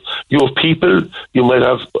frustrated. You have people, you might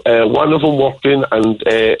have one of them working and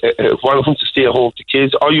one of them to stay at home with the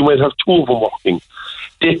kids, or you might have two of them working.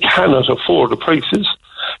 They cannot afford the prices.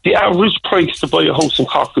 The average price to buy a house in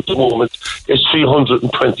Cork at the moment is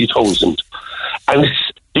 320,000. And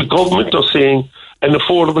the government are saying an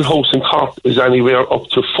affordable house in Cork is anywhere up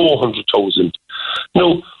to 400,000.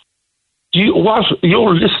 Now, what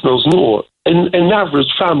your listeners know, an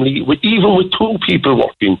average family, even with two people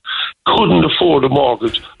working, couldn't afford a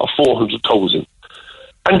mortgage of 400,000.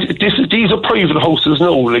 And these are private houses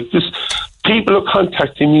now. Like this, people are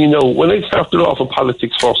contacting me now. When I started off in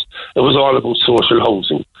politics first, it was all about social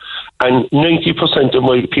housing. And 90% of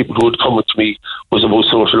my people who had come to me was about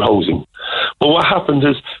social housing. But what happened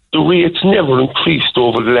is the rates never increased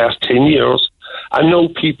over the last 10 years. And now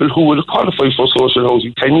people who would have qualified for social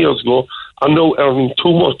housing 10 years ago are now earning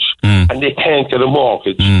too much and they can't get a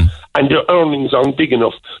mortgage. And their earnings aren't big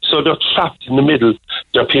enough. So they're trapped in the middle.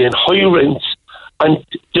 They're paying high rents and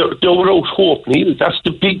they're without hope, Neil. That's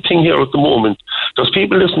the big thing here at the moment. There's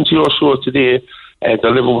people listening to your show today,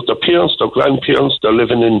 they're living with their parents, their grandparents, they're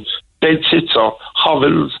living in bedsits or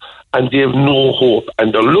hovels, and they have no hope.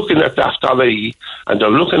 And they're looking at that LA, and they're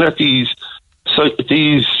looking at these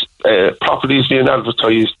properties being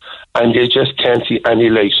advertised, and they just can't see any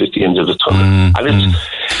light at the end of the tunnel.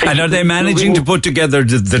 And are they managing to put together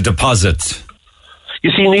the deposits?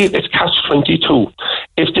 You see, Neil, it's catch-22.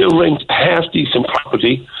 If they rent a half-decent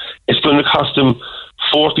property, it's going to cost them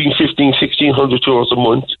 1,400, 1,500, 1,600 euros a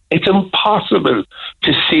month. It's impossible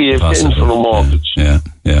to save then for a mortgage. Yeah.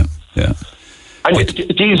 And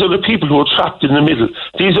these are the people who are trapped in the middle.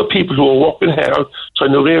 These are people who are working hard,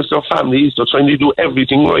 trying to raise their families, they're trying to do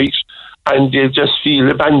everything right, and they just feel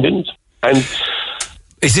abandoned. And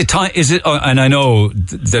is it time? And I know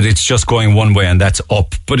that it's just going one way, and that's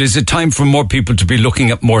up. But is it time for more people to be looking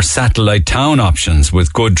at more satellite town options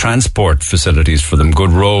with good transport facilities for them,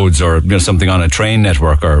 good roads, or something on a train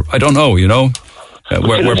network, or I don't know,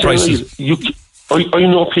 where prices. I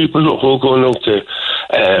know people who are going out to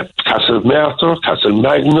Castlemartyr,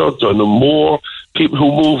 Castlemagna, Dunamore, people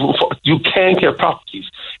who move. You can't get properties.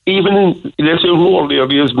 Even in, let's say, rural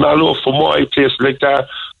areas, Mallow, Fermoy, places like that,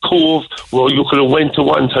 Cove, where you could have went to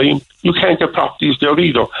one time, you can't get properties there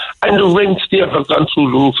either. And the rents there have gone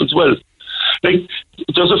through the roof as well. Like,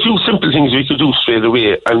 there's a few simple things we could do straight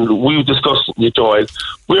away, and we've discussed it with Doyle.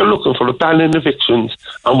 We're looking for a ban in evictions,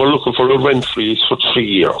 and we're looking for a rent freeze for 3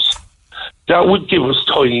 years. That would give us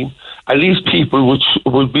time. At least people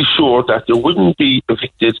would be sure that they wouldn't be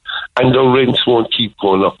evicted and their rents won't keep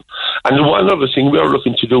going up. And the one other thing we're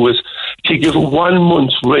looking to do is to give 1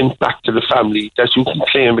 month's rent back to the family that you can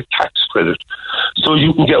claim a tax credit. So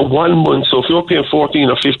you can get 1 month. So if you're paying 1,400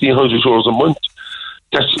 or 1,500 euros a month,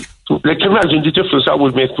 that's, like, imagine the difference that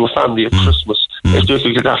would make to a family at Christmas if they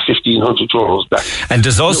could get that 1,500 euros back. And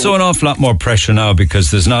there's also an awful lot more pressure now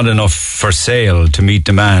because there's not enough for sale to meet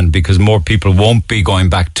demand, because more people won't be going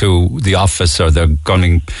back to the office, or they're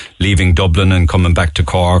leaving Dublin and coming back to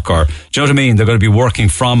Cork, or, do you know what I mean? They're going to be working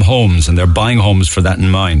from homes, and they're buying homes for that in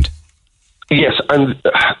mind. Yes, and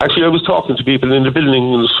actually I was talking to people in the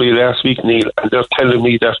building industry last week, Neil, and they're telling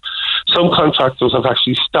me that some contractors have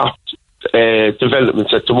actually stopped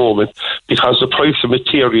developments at the moment because the price of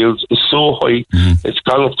materials is so high. It's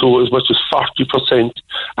gone up to as much as 40%,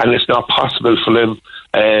 and it's not possible for them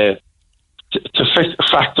to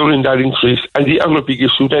factor in that increase. And the other big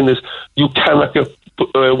issue then is you cannot get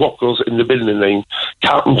workers in the building line.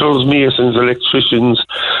 Carpenters, masons, electricians,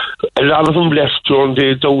 a lot of them left during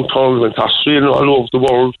the downturn, went to Australia, all over the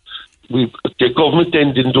world. The government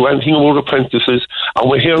then didn't do anything about apprentices, and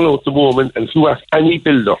we're here now at the moment, and if you ask any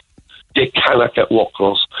builder, they cannot get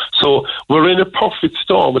workers. So we're in a perfect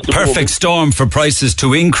storm at the moment. Perfect storm for prices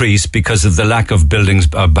to increase because of the lack of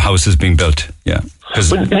houses being built. Yeah.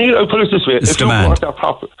 Neil, I'll put it this way. If you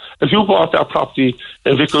bought that property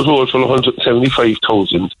in Vickers Road for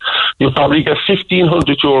 175,000, you'll probably get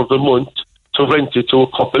 1,500 euros a month to rent it to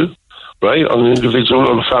a couple, right, or an individual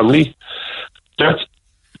or a family. That's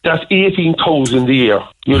 18,000 a year.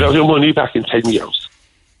 You'll have your money back in 10 years.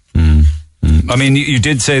 I mean, you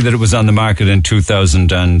did say that it was on the market in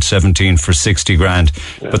 2017 for 60 grand,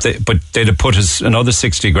 but they'd have put another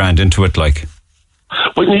 60 grand into it, like.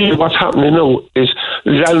 But Neil, what's happening now is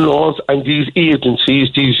landlords and these agencies,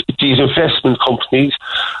 these investment companies,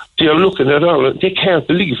 they're looking at Ireland. They can't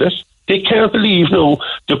believe it. They can't believe now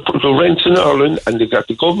the rents in Ireland, and they got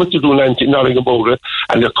the government to do nothing about it,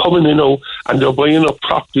 and they're coming in now and they're buying up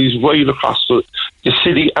properties right across the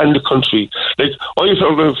city and the country. Like, I've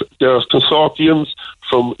heard of there's consortiums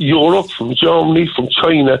from Europe, from Germany, from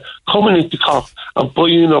China coming into Cork and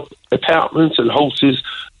buying up apartments and houses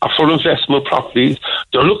for investment properties.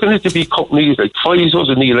 They're looking at the big companies like Pfizer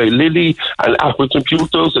and Eli Lilly and Apple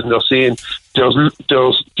Computers, and they're saying there's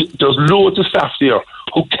loads of staff there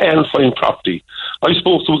who can find property. I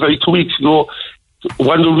spoke to a guy 2 weeks ago.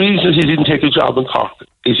 One of the reasons he didn't take a job in Cork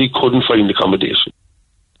is he couldn't find accommodation.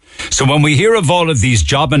 So when we hear of all of these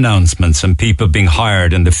job announcements and people being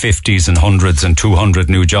hired in the 50s and 100s and 200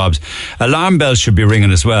 new jobs, alarm bells should be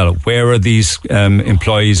ringing as well. Where are these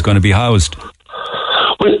employees going to be housed?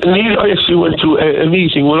 Well, Neil, I actually went to a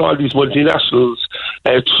meeting with all these multinationals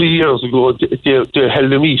 3 years ago. They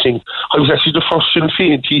held a meeting. I was actually the first Sinn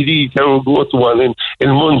Féin TD to ever go to one in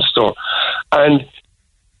Munster. And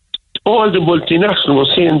all the multinationals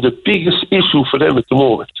were saying the biggest issue for them at the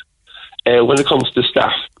moment when it comes to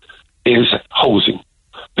staff is housing.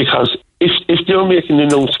 Because if they're making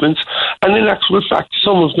announcements, and in actual fact,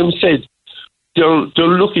 some of them said they're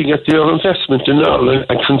looking at their investment in Ireland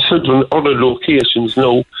and considering other locations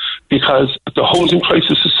now, because the housing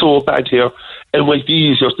crisis is so bad here. It might be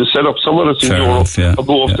easier to set up somewhere else in Europe or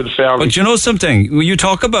go up to the fair. But you know something? You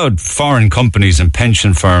talk about foreign companies and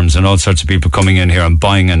pension firms and all sorts of people coming in here and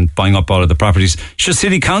buying up all of the properties. Sure,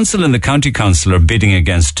 City Council and the County Council are bidding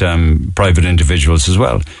against private individuals as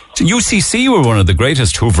well. So UCC were one of the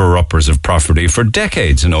greatest hoover-uppers of property for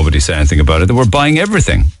decades, and nobody said anything about it. They were buying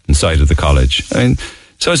everything inside of the college. I mean,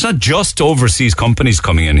 so it's not just overseas companies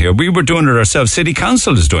coming in here. We were doing it ourselves. City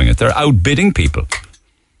Council is doing it. They're outbidding people.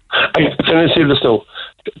 Can I say this now?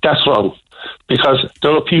 That's wrong. Because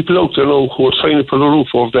there are people out there now who are trying to put a roof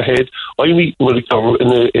over their head. I meet with a girl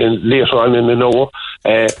later on in an hour.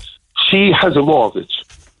 She has a mortgage.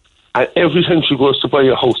 And every time she goes to buy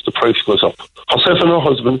a house, the price goes up. Herself and her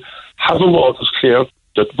husband have a mortgage cleared.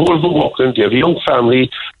 They're both working. They have a young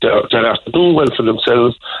family. They're doing well for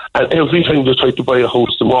themselves. And every time they try to buy a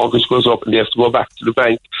house, the mortgage goes up and they have to go back to the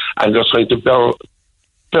bank. And they're trying to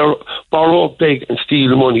borrow, beg and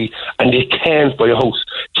steal money, and they can't buy a house.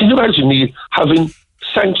 Can you imagine me having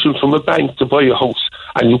sanction from a bank to buy a house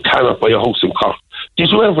and you cannot buy a house in Cork? Did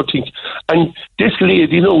you ever think? And this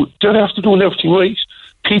lady, they're after doing everything right.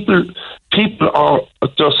 People are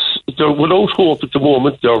just, they're without hope at the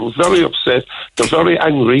moment. They're very upset. They're very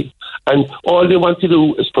angry. And all they want to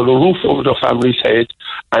do is put a roof over their family's head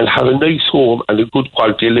and have a nice home and a good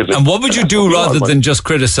quality of living. And what would you do rather than just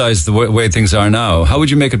criticise the way things are now? How would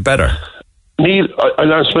you make it better? Neil, I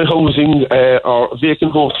launched my housing or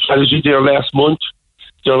vacant home strategy there last month.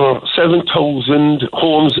 There are 7,000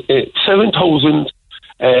 homes,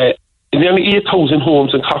 nearly 8,000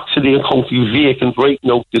 homes in Cork City and County vacant right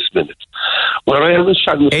now this minute. Where I am in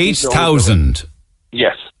Shannon... 8,000?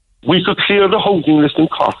 Yes. We could clear the housing list in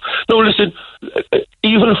Cork. Now listen,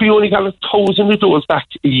 even if we only got 1,000 of those back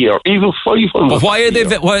a year, even 500... But why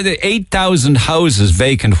are they 8,000 houses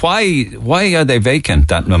vacant? Why are they vacant,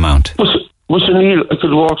 that amount? Listen, Neil, I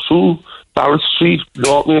could walk through Barrett Street,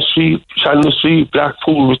 Northmain Street, Shannon Street,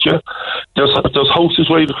 Blackpool with you. There's houses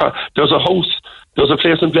right across. There's a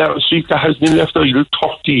place in Barrett Street that has been left idle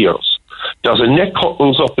 30 years. There's a net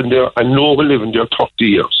curtains up in there and no one living there 30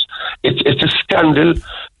 years. It's a scandal.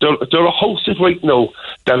 There are houses right now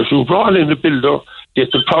that if you brought in a builder, they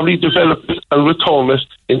could probably develop it and return it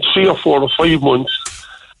in 3 or 4 or 5 months.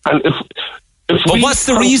 And but what's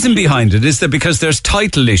the reason behind it? Is that because there's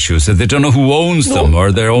title issues, that they don't know who owns them, or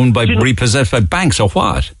they're owned by repossessed by banks, or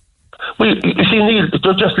what? Well, you see, Neil,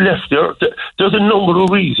 they're just left there. There's a number of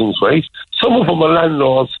reasons, right? Some of them are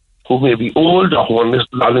landlords who may be old or who are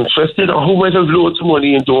not interested or who might have loads of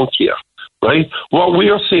money and don't care, right? What we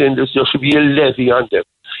are saying is there should be a levy on them.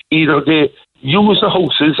 Either they use the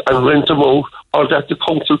houses and rent them out, or that the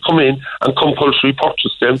council come in and compulsory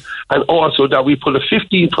purchase them, and also that we put a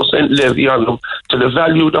 15% levy on them to the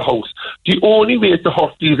value of the house. The only way to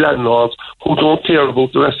hurt these landlords who don't care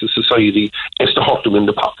about the rest of society is to hurt them in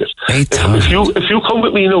the pocket. If you come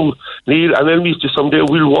with me now, Neil, and I'll meet you someday,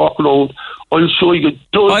 we'll walk around, I'll show you.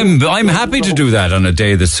 I'm happy to do that on a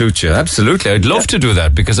day that suits you. Absolutely, I'd love to do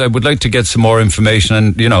that because I would like to get some more information.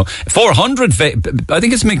 And 400. I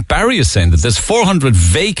think it's Mick Barry is saying that there's 400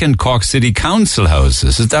 vacant Cork City Council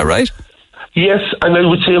houses. Is that right? Yes, and I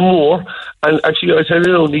would say more. And actually, I tell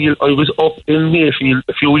you now, Neil, I was up in Mayfield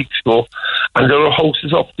a few weeks ago, and there are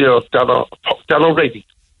houses up there that are ready,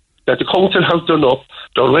 that the council has done up.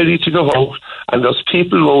 They're ready to go out, and there's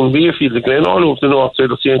people around Mayfield again, all over the north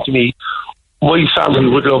side, are saying to me, my family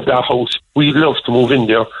would love that house. We'd love to move in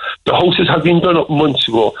there. The houses have been done up months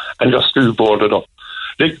ago, and they're still boarded up.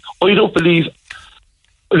 I don't believe...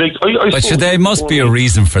 But there must be a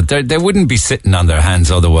reason for it. They wouldn't be sitting on their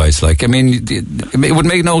hands otherwise. It would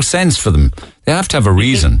make no sense for them. They have to have a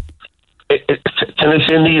reason. Can I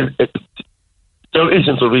say, Neil, there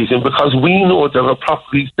isn't a reason, because we know there are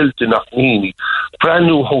properties built in Knockneeny, brand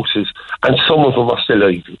new houses, and some of them are still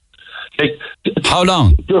idle. How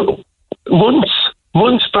long?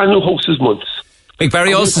 Months, brand new houses, months. Mick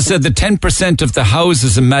Barry also said that 10% of the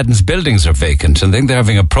houses in Madden's buildings are vacant. I think they're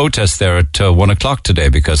having a protest there at 1 o'clock today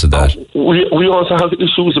because of that. We also have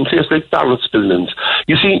issues in places like Barrett's buildings.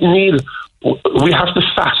 You see, Neil, we have to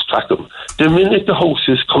fast track them. The minute the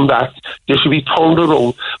houses come back, they should be turned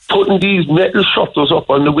around. Putting these metal shutters up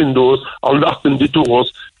on the windows or locking the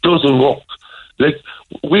doors doesn't work.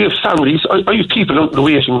 We have families, I have people out in the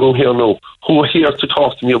waiting room here now who are here to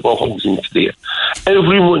talk to me about housing today.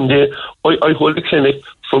 Every Monday, I hold a clinic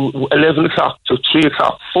from 11 o'clock to 3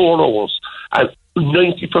 o'clock, 4 hours, and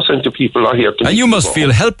 90% of people are here. And you must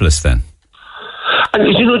feel helpless then. And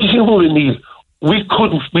the thing about it, Neil, we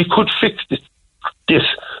could fix this.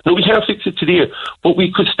 No, we can't fix it today, but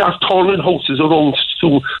we could start turning houses around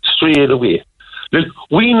straight away.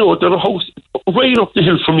 We know there are houses right up the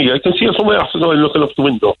hill from me. I can see it from my office now looking up the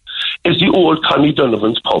window. Is the old Connie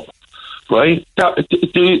Donovan's pub, right?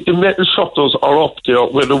 The metal shutters are up there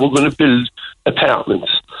where they were going to build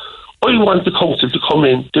apartments. I want the council to come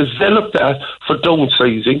in, develop that for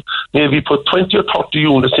downsizing, maybe put 20 or 30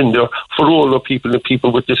 units in there for older people and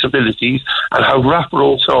people with disabilities, and have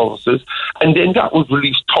wraparound services, and then that would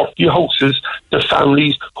release 30 houses to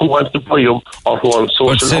families who want to buy them or who are on social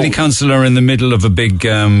housing. But City Council are in the middle of a big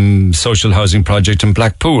social housing project in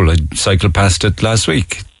Blackpool. I cycled past it last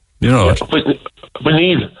week. You know it. But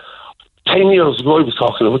Neil, 10 years ago I was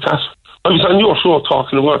talking about that. I was on your show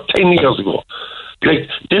talking about 10 years ago.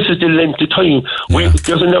 This is the length of time.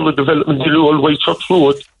 There's another development in the old White Church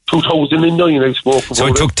Road, 2009 I spoke about. So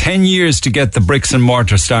it took 10 years to get the bricks and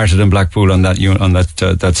mortar started in Blackpool on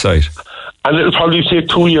that site. And it'll probably take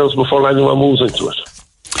 2 years before anyone moves into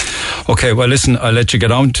it. Okay, well listen, I'll let you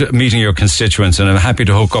get on to meeting your constituents, and I'm happy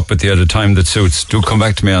to hook up with you at a time that suits. Do come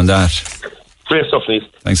back to me on that. Great stuff, Neil.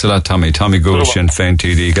 Thanks a lot, Tommy. Tommy Gould, Sinn Féin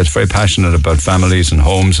TD. He gets very passionate about families and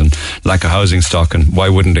homes and lack of housing stock, and why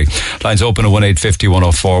wouldn't he? Lines open at 1-850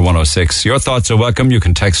 104 106. Your thoughts are welcome. You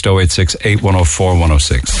can text 086 8104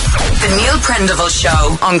 106. The Neil Prendeville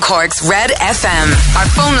Show on Cork's Red FM. Our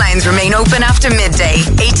phone lines remain open after midday.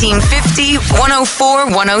 1850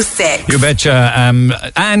 104 106. You betcha.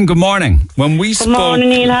 Anne, good morning. Good morning,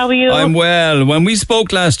 Neil. How are you? I'm well. When we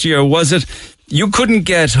spoke last year, was it you couldn't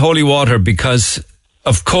get holy water because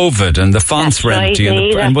of COVID and the fonts were empty,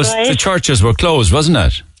 and the churches were closed, wasn't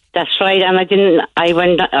it? That's right, and I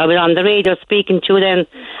was on the radio speaking to them,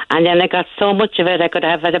 and then I got so much of it I could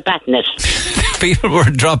have had a bat in it. People were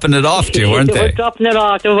dropping it off to you, weren't they? They were dropping it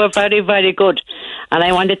off. They were very, very good, and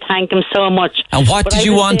I want to thank them so much. And what did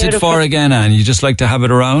you want it for again, Anne? You just like to have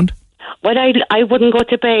it around? Well, I wouldn't go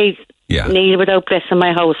to bed, Neil, without blessing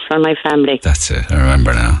my house or my family. That's it, I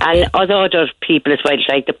remember now. And other people as well,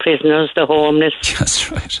 like the prisoners, the homeless.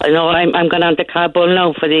 That's right. I know I'm going on to Kabul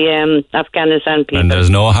now for the Afghanistan people. And there's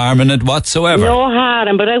no harm in it whatsoever. No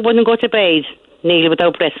harm, but I wouldn't go to bed, Neil,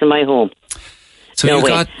 without blessing my home. So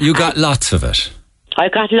you got lots of it? I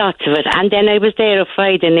got lots of it. And then I was there on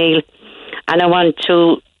Friday, Neil, and I want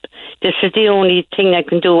to... This is the only thing I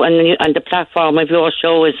can do on the platform of your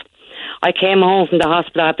show is I came home from the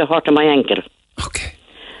hospital after hurting my ankle. Okay.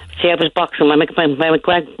 See, I was boxing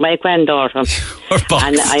with my granddaughter,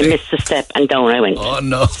 and I missed a step, and down I went. Oh,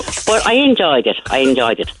 no. But I enjoyed it.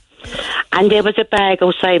 And there was a bag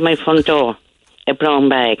outside my front door, a brown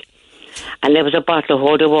bag, and there was a bottle of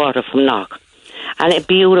holy water from Knock, and a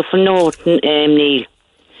beautiful note, Neil,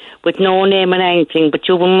 with no name and anything, but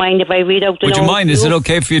you wouldn't mind if I read out the note? Would you mind? Is it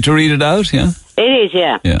okay for you to read it out, yeah? It is,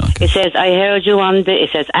 yeah. Okay. It says, I heard you on the... It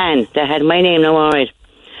says, Anne, they had my name now, all right.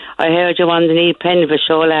 I heard you on the Neil Prendeville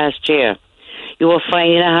Show last year. You were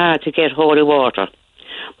finding it hard to get holy water.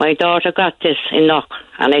 My daughter got this in Knock,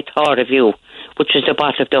 and I thought of you, which was the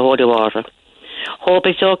bottle of the holy water. Hope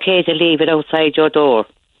it's okay to leave it outside your door.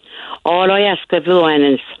 All I ask of you, Anne,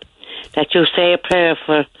 is that you say a prayer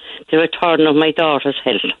for the return of my daughter's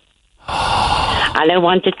health. And I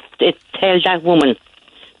wanted to tell that woman,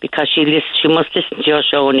 because she must listen to your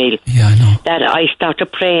show, Neil. Yeah, I know. That I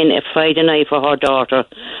started praying a Friday night for her daughter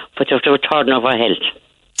for the return of her health.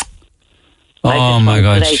 Oh my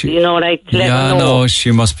God! No,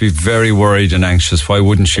 she must be very worried and anxious. Why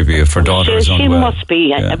wouldn't she be if her daughter is unwell? She must be.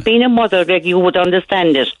 Yeah. Being a mother, like, you would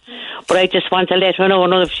understand it. But I just want to let her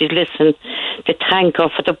know if she's listening, to thank her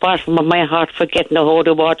for the bottom of my heart for getting the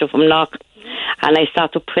holy water from Knock. And I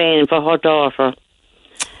started praying for her daughter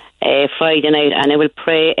Friday night, and I will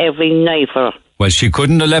pray every night for her. Well, she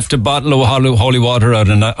couldn't have left a bottle of holy water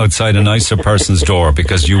outside a nicer person's door,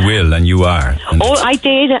 because you will, and you are. I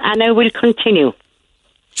did, and I will continue.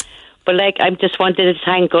 But I just wanted to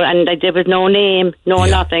thank her, and there was no name,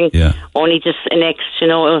 nothing, only just an X,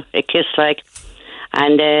 a kiss,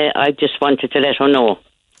 and I just wanted to let her know.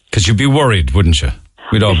 Because you'd be worried, wouldn't you?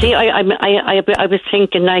 See, I was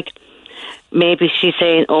thinking, maybe she's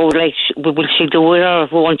saying, will she do it, or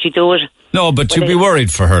won't she do it? No, but you'd be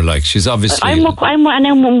worried for her, she's obviously... I'm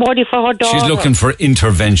worried for her daughter. She's looking for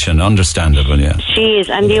intervention, understandable, yeah. She is,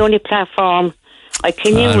 and the only platform I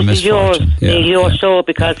can use is your show,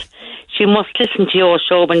 because she must listen to your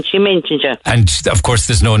show when she mentions you. And, of course,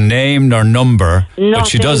 there's no name nor number, but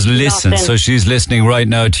she does listen, so she's listening right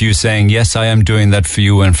now to you saying, yes, I am doing that for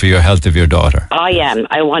you and for your health of your daughter. I am.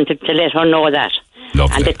 I wanted to let her know that.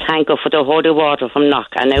 Lovely. And to thank her for the holy water from Knock.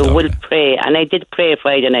 And I will pray, and I did pray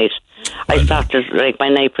Friday night. I started my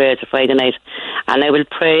night prayers Friday night, and I will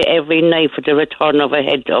pray every night for the return of her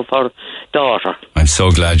head of her daughter. I'm so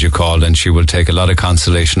glad you called, and she will take a lot of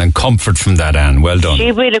consolation and comfort from that, Anne. Well done.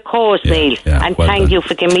 She will, of course, Neil. And thank you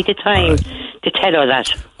for giving me the time to tell her that.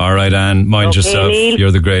 All right, Anne. Mind yourself. Neil.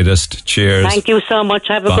 You're the greatest. Cheers. Thank you so much.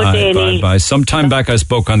 Have a good day, Neil. Bye. Some time back, I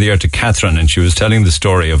spoke on the air to Catherine, and she was telling the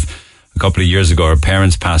story of a couple of years ago, her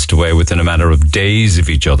parents passed away within a matter of days of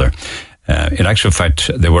each other. In actual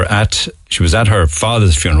fact, she was at her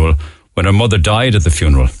father's funeral when her mother died at the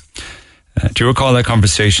funeral. Do you recall that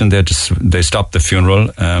conversation? They stopped the funeral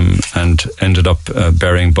and ended up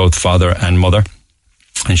burying both father and mother.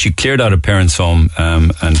 And she cleared out her parents' home,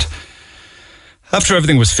 and after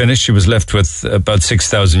everything was finished, she was left with about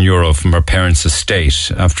 €6,000 from her parents'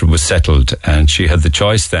 estate after it was settled. And she had the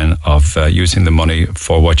choice then of using the money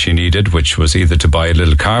for what she needed, which was either to buy a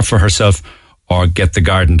little car for herself or get the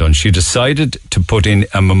garden done. She decided to put in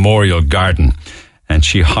a memorial garden, and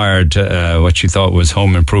she hired what she thought was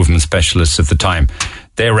home improvement specialists at the time.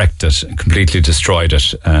 They wrecked it, completely destroyed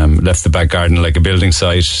it, left the back garden like a building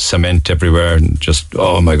site, cement everywhere, and just,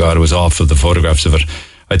 oh my God, it was awful, the photographs of it.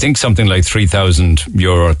 I think something like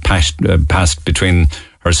 €3,000 passed between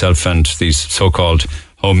herself and these so-called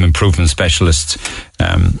home improvement specialists.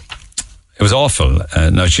 It was awful.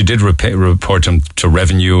 Now, she did report them to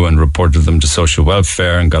Revenue and reported them to Social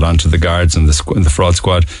Welfare and got onto the guards and the fraud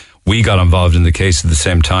squad. We got involved in the case at the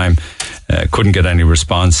same time. Couldn't get any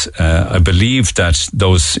response. I believe that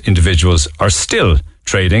those individuals are still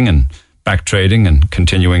trading and back trading and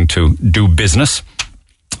continuing to do business.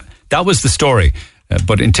 That was the story.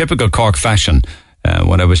 But in typical Cork fashion,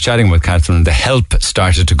 when I was chatting with Catherine, the help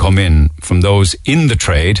started to come in from those in the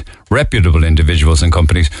trade, reputable individuals and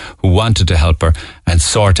companies who wanted to help her and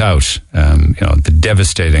sort out, the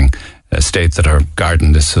devastating state that her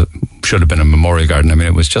garden, this should have been a memorial garden. I mean,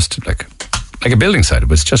 it was just like a building site. It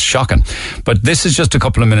was just shocking. But this is just a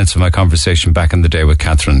couple of minutes of my conversation back in the day with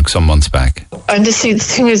Catherine some months back. And the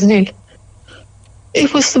thing is, Neil,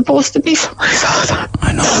 it was supposed to be for my father.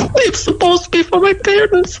 I know. It was supposed to be for my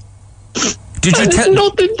parents. Did you tell?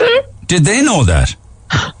 Nothing there. Did they know that?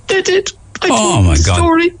 They did. I told my God!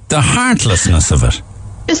 Story. The heartlessness of it.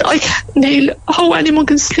 Is I can't, Neil. How anyone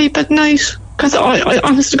can sleep at night? Because I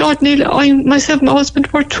honest to God, Neil, myself and my husband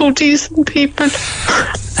were two decent people.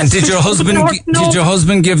 And did your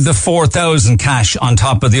husband give the 4,000 cash on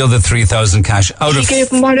top of the other 3,000 cash He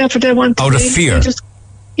gave them whatever they wanted. Out of fear.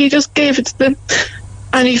 He just gave it to them.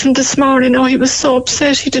 And even this morning, he was so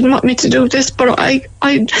upset. He didn't want me to do this, but I'm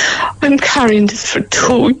carrying this for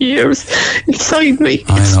 2 years inside me.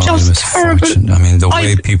 It's just terrible. I mean, the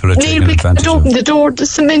way people are taking advantage of it. We can't open the door. The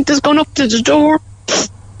cement has gone up to the door.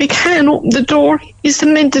 We can't open the door. He's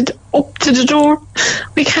cemented up to the door.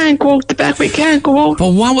 We can't go out the back. We can't go out.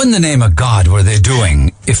 But what in the name of God were they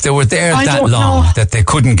doing if they were there that long that they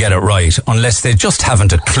couldn't get it right unless they just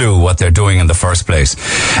haven't a clue what they're doing in the first place?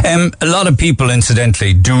 A lot of people,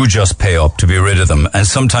 incidentally, do just pay up to be rid of them. And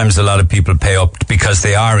sometimes a lot of people pay up because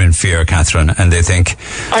they are in fear, Catherine, and they think...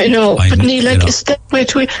 I know, but Neil, it's that way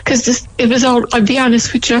too. Because it was all, I'll be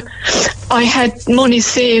honest with you, I had money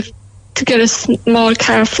saved to get a small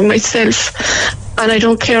car for myself, and I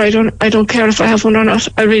don't care. I don't care if I have one or not.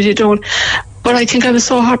 I really don't. But I think I was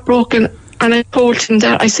so heartbroken, and I told him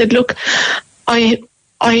that. I said, "Look, I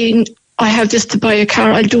have this to buy a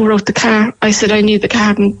car. I'll do without the car." I said, "I need the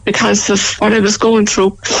car because of what I was going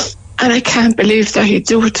through." And I can't believe that he'd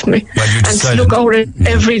do it to me. Well, and to look out at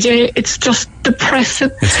every day, it's just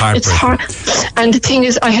depressing. It's heartbreaking. It's hard. And the thing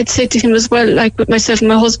is, I had said to him as well, like with myself and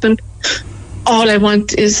my husband, all I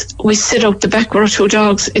want is we sit out the back with our two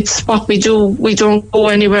dogs. It's what we do. We don't go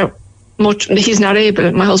anywhere much. He's not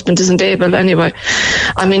able. My husband isn't able anyway.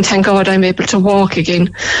 I mean, thank God I'm able to walk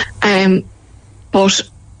again. But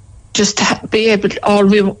just to be able, all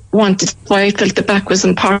we wanted, why I felt the back was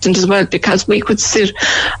important as well, because we could sit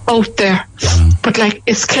out there. But like,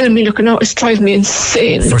 it's killing me looking out. It's driving me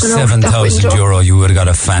insane. For €7,000, you would have got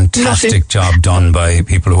a fantastic job done by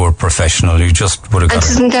people who are professional. You just would have got.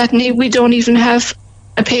 And isn't that neat? We don't even have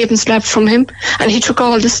a paving slab from him, and he took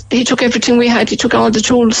all this. He took everything we had. He took all the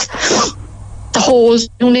tools, the hose,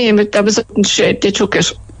 you name it. That was up in the shed. They took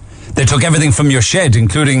it. They took everything from your shed,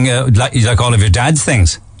 including like all of your dad's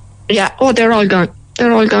things. Yeah. Oh, they're all gone.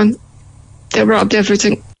 They're all gone. They robbed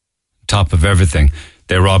everything. Top of everything,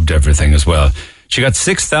 they robbed everything as well. She got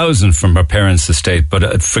 6,000 from her parents' estate,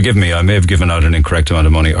 but forgive me, I may have given out an incorrect amount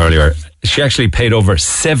of money earlier. She actually paid over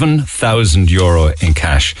 €7,000 in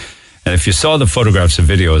cash. And if you saw the photographs and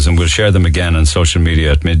videos, and we'll share them again on social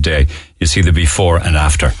media at midday, you see the before and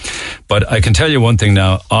after. But I can tell you one thing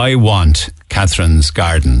now, I want Catherine's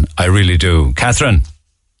garden. I really do. Catherine.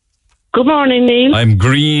 Good morning, Neil. I'm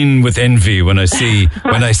green with envy when I see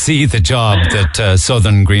the job that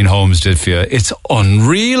Southern Green Homes did for you. It's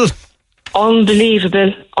unreal.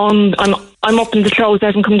 Unbelievable. I'm up in the clouds. I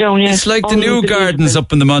haven't come down yet. It's like the new gardens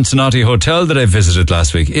up in the Monsanati Hotel that I visited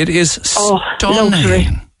last week. It is stunning. Luxury.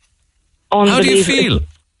 How do you feel?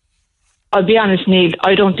 I'll be honest, Neil,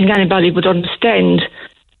 I don't think anybody would understand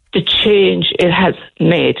the change it has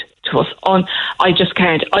made to us. I just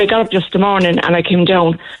can't. I got up just this morning and I came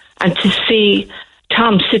down, and to see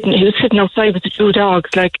Tom he was sitting outside with the two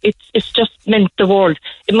dogs, like, it's just meant the world.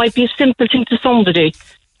 It might be a simple thing to somebody,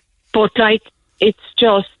 but like, it's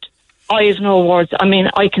just, I have no words. I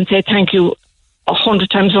mean, I can say thank you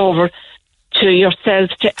 100 times over to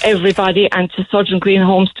yourselves, to everybody, and to Southern Green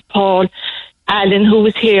Homes, to Paul, Alan, who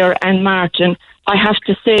was here, and Martin. I have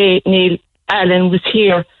to say, Neil, Alan was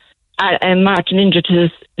here, and Martin injured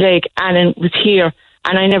his leg. Alan was here,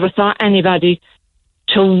 and I never saw anybody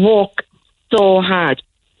to work so hard.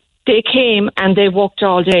 They came and they worked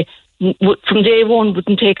all day. From day one,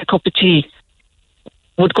 wouldn't take a cup of tea.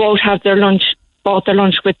 Would go out, have their lunch, bought their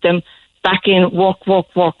lunch with them, back in, work.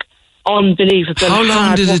 Unbelievable. How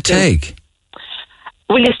long did it take?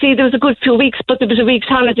 Well, you see, there was a good few weeks, but there was a week's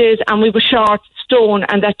holidays, and we were short stone,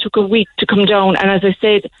 and that took a week to come down. And as I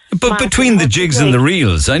said, but between the jigs and the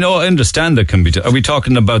reels, I understand that can be. Are we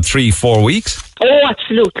talking about 3-4 weeks? Oh,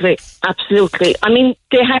 absolutely. I mean,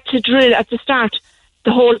 they had to drill at the start.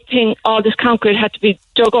 The whole thing, all this concrete had to be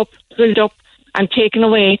dug up, drilled up, and taken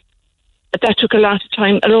away. But that took a lot of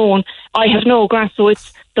time alone. I have no grass, so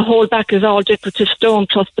the whole back is all decorative stone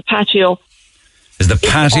plus the patio. The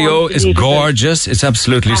patio is gorgeous. It's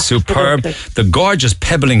absolutely superb. The gorgeous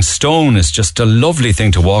pebbling stone is just a lovely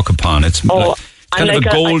thing to walk upon. It's kind of a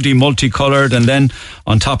goldy, multicoloured, and then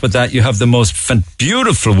on top of that you have the most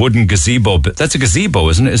beautiful wooden gazebo. That's a gazebo,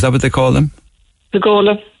 isn't it? Is that what they call them?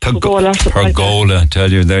 Pergola. Pergola.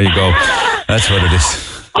 Tell you, there you go. That's what it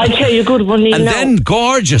is. I'll tell you a good one, Neil. And then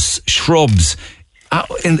gorgeous shrubs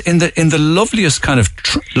in the loveliest kind of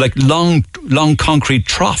like long concrete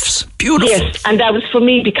troughs. Beautiful. Yes, and that was for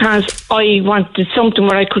me because I wanted something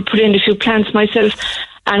where I could put in a few plants myself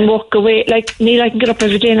and walk away. Like, Neil, I can get up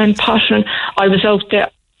every day and I'm pottering. I was out there.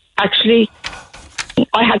 Actually,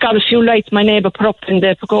 I had got a few lights my neighbour put up in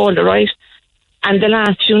the pergola, right? And the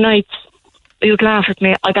last few nights, you'd laugh at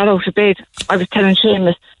me, I got out of bed. I was telling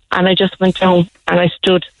Seamus, and I just went down and I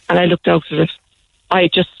stood and I looked out at it. I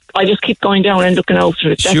just keep going down and looking out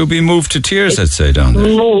at it. She'll be moved to tears, I'd say, down there.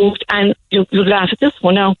 Moved, and you laugh at this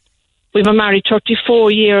one now. We were married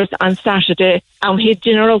 34 years on Saturday, and we had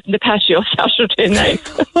dinner out in the patio Saturday night.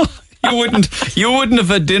 You wouldn't have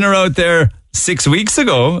had dinner out there 6 weeks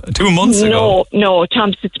ago, 2 months ago. No,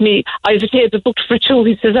 Tom said to me, I have a table booked for 2,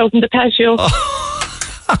 he says, out in the patio.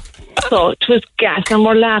 So it was gas, and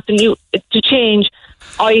we're laughing. To change,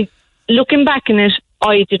 looking back in it,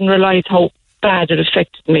 I didn't realise how bad it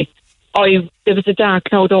affected me. There was a dark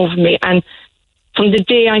cloud over me, and from the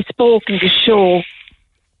day I spoke in the show,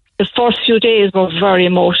 the first few days were very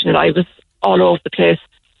emotional. I was all over the place,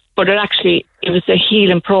 but it was a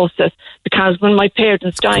healing process, because when my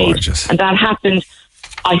parents died and that happened,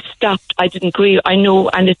 I stopped. I didn't grieve. I know,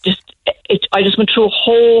 and I just went through a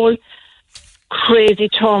whole crazy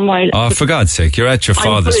turmoil. Oh, for God's sake, you're at your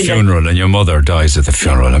father's funeral and your mother dies at the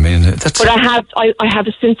funeral. I mean, that's... But I have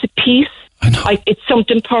a sense of peace. I know. It's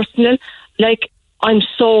something personal. Like, I'm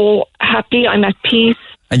so happy, I'm at peace.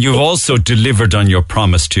 And you've also delivered on your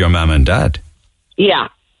promise to your mum and dad. Yeah,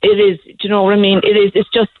 it is. Do you know what I mean? It is.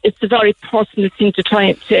 It's a very personal thing to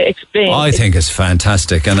try to explain. I think it's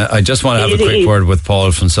fantastic. And I just want to have a quick word with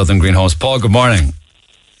Paul from Southern Greenhouse. Paul, good morning.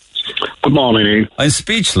 Good morning, Ian. I'm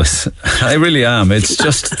speechless. I really am. It's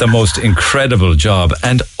just the most incredible job,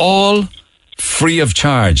 and all free of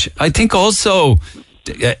charge. I think also,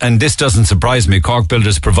 and this doesn't surprise me, Cork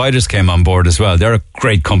Builders Providers came on board as well. They're a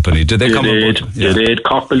great company. Did they come on board? Yeah. They did.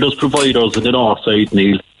 Cork Builders Providers in the north side,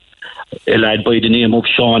 Neil. A lad by the name of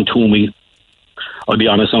Sean Toomey. I'll be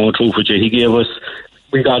honest, I'm true with you.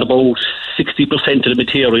 We got about 60% of the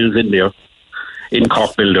materials in there in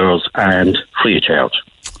Cork Builders and free of charge.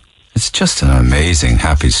 It's just an amazing,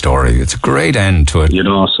 happy story. It's a great end to it. You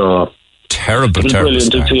know, so... Terrible brilliant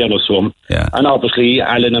start. To fairness to them. Yeah. And obviously,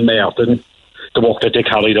 Alan and Martin, the work that they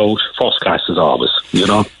carried out, first class as always, you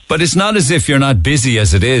know. But it's not as if you're not busy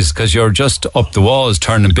as it is, because you're just up the walls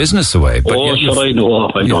turning business away. But I know.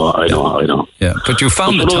 Yeah, but you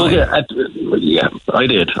found the time. Yeah, I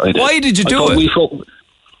did. Why did you do it?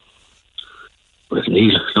 Well,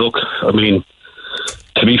 Neil, look, I mean,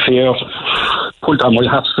 to be fair, pulled on my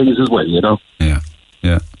hamstrings as well, you know. Yeah.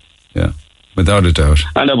 Without a doubt.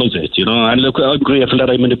 And that was it, you know. And look, I'm grateful that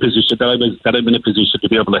I'm in a position to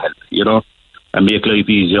be able to help, you know, and make life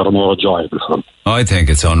easier and more enjoyable for them. I think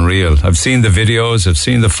it's unreal. I've seen the videos, I've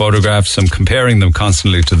seen the photographs, I'm comparing them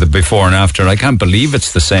constantly to the before and after, and I can't believe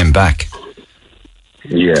it's the same back.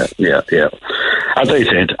 Yeah. As I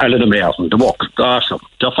said, Alan and Martin, the work, awesome.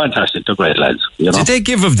 They're fantastic, they're great lads, you know. Did they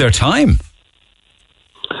give of their time?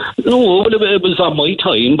 No, it was on my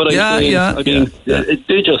time, but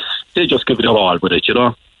they just give it their all with it, you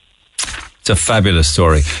know. It's a fabulous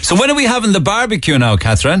story. So when are we having the barbecue now,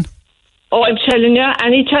 Catherine? Oh, I'm telling you,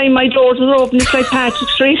 anytime my doors are open, it's like Patrick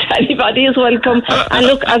Street, anybody is welcome. And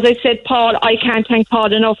look, as I said, Paul, I can't thank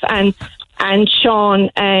Paul enough, and Sean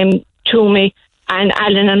Toomey, and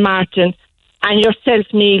Alan and Martin, and yourself,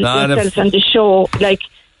 Neil, yourself on the show, like...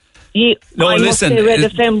 Must say Red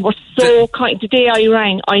FM were so kind. The day I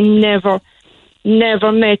rang, I never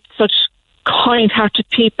met such kind-hearted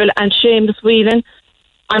people. And Seamus Whelan,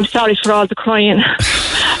 I'm sorry for all the crying.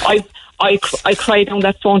 I cried on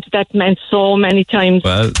that phone to that man so many times.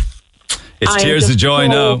 Well, it's tears of joy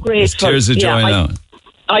now. It's tears of joy now.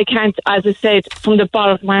 I can't, as I said, from the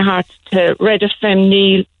bottom of my heart, to Red FM,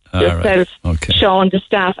 Neil, yourself, Sean, the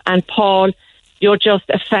staff, and Paul, you're just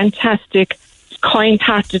a fantastic,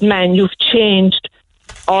 kind-hearted man. You've changed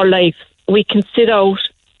our life. We can sit out,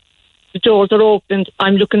 the doors are opened,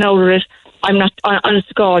 I'm looking out at it, I'm not, honest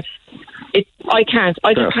to God, I just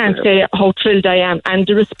can't say how thrilled I am. And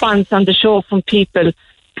the response on the show from people,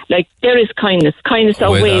 like, there is kindness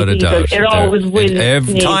outweighs evil. It always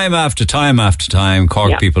will. Time after time after time,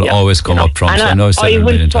 Cork people always come up front. And I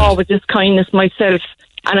will forward this kindness myself,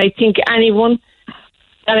 and I think anyone,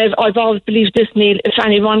 and I've always believed this, Neil, if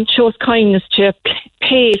anyone shows kindness to you,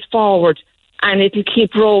 pay it forward, and it'll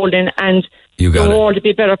keep rolling, and the world will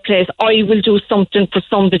be a better place. I will do something for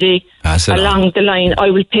somebody along the line.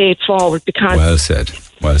 I will pay it forward, because well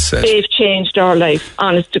said. They've changed our life,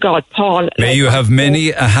 honest to God, Paul. May you have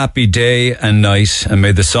many a happy day and night, and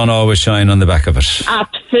may the sun always shine on the back of it.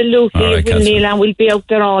 Absolutely, all right, it will, Neil, and we'll be out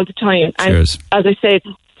there all the time. Cheers. And as I said,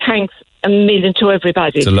 thanks a million to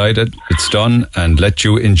everybody. Delighted. It's done, and let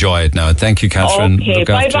you enjoy it now. Thank you, Catherine. Okay,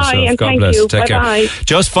 look after bye-bye, yourself. and God thank bless. you. Take Bye-bye. care.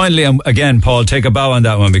 Just finally, again, Paul, take a bow on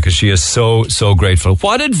that one, because she is so grateful.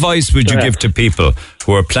 What advice would you give to people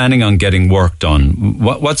who are planning on getting work done?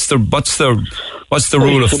 What's the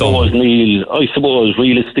rule of thumb? Neil, I suppose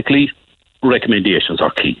realistically, recommendations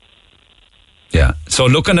are key. Yeah. So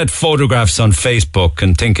looking at photographs on Facebook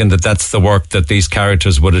and thinking that that's the work that these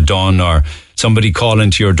characters would have done, or somebody calling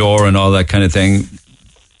to your door and all that kind of thing,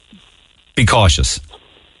 be cautious.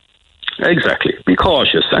 Exactly. Be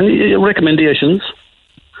cautious. And recommendations,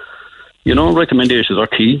 recommendations are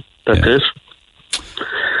key. That's it.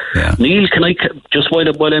 Yeah. Neil, can I, just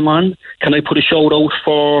while I'm on, can I put a shout out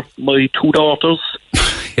for my two daughters?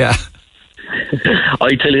 Yeah.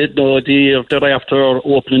 I tell you, they're after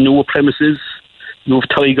opening new premises. You have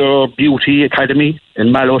Tiger Beauty Academy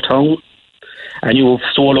in Mallowtown, and you have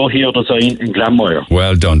Solo Hair Design in Glanmire.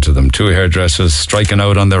 Well done to them. Two hairdressers striking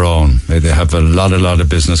out on their own. They have a lot of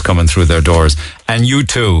business coming through their doors. And you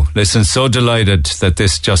too. Listen, so delighted that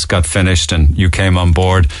this just got finished and you came on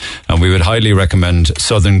board. And we would highly recommend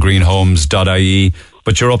southerngreenhomes.ie.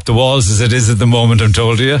 But you're up the walls as it is at the moment, I'm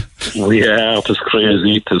told you. Yeah, it is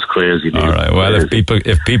crazy. All right. Well, if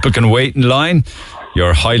people can wait in line,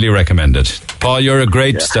 you're highly recommended. Paul, you're a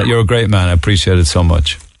great man. I appreciate it so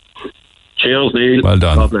much. Cheers, Neil. Well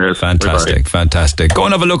done. God bless. Fantastic, Bye-bye. fantastic. Go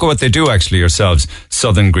and have a look at what they do actually yourselves.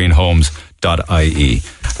 southerngreenhomes.ie.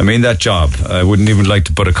 I mean, that job, I wouldn't even like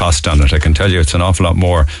to put a cost on it. I can tell you it's an awful lot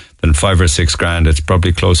more than $5 or $6 grand. It's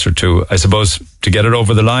probably closer to, I suppose, to get it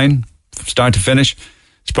over the line, start to finish,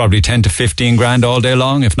 it's probably 10 to 15 grand all day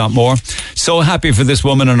long, if not more. So happy for this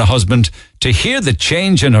woman and her husband to hear the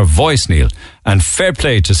change in her voice, Neil. And fair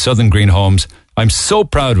play to Southern Green Homes. I'm so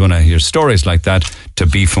proud when I hear stories like that to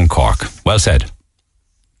be from Cork. Well said.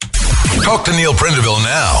 Talk to Neil Prendeville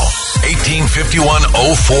now.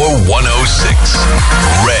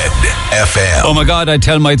 1851-04-106. Red FM. Oh my God, I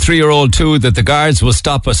tell my 3-year-old too that the guards will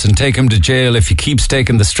stop us and take him to jail if he keeps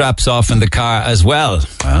taking the straps off in the car as well.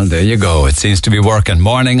 Well, there you go. It seems to be working.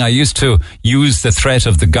 Morning, I used to use the threat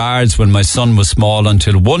of the guards when my son was small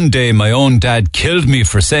until one day my own dad killed me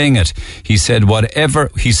for saying it. He said, what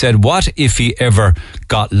if he ever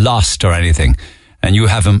got lost or anything? And you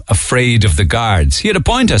have him afraid of the guards. He had a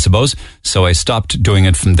point, I suppose. So I stopped doing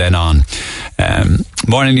it from then on.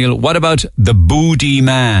 Morning, Neil. What about the Booty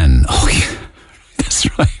Man? Oh, yeah. That's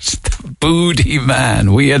right. The Booty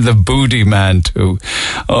Man. We had the Booty Man too.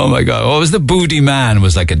 Oh my God. What was the Booty Man? It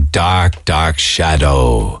was like a dark, dark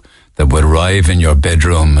shadow that would arrive in your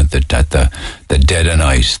bedroom at the dead of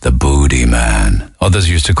night. The Booty Man.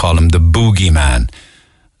 Others used to call him the Boogie Man.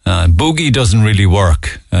 Boogie doesn't really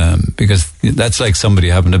work because that's like somebody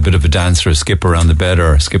having a bit of a dance or a skip around the bed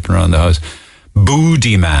or skipping around the house.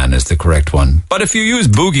 Booty Man is the correct one. But if you use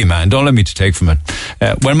Boogie Man, don't let me take from it.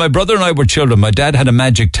 When my brother and I were children, my dad had a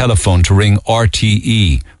magic telephone to ring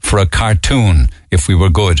RTE for a cartoon if we were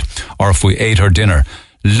good or if we ate our dinner.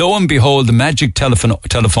 Lo and behold, the magic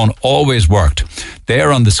telephone always worked.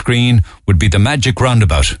 There on the screen would be the magic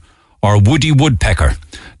roundabout or Woody Woodpecker.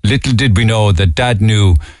 Little did we know that Dad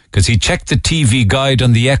knew because he checked the TV guide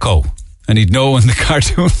on the Echo and he'd know when the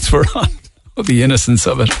cartoons were on. Oh, the innocence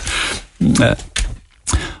of it.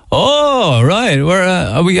 Oh, right.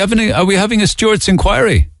 Are we having a Stewart's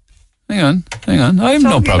inquiry? Hang on. I have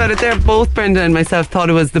no problem. About it there, both Brenda and myself thought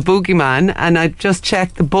it was the Boogeyman, and I just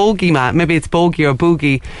checked the Bogeyman. Maybe it's Bogey or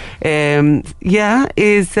Boogie.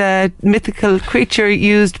 Is a mythical creature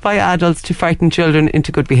used by adults to frighten children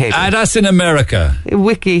into good behaviour. That's in America.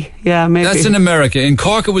 Wiki, yeah, maybe. That's in America. In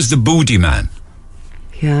Cork, it was the Booty Man.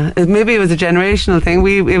 Yeah, maybe it was a generational thing.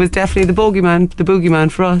 It was definitely the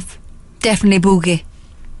boogeyman for us. Definitely boogie.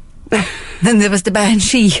 Then there was the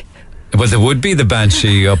banshee. Well, there would be the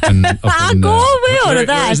banshee up in... Go away out of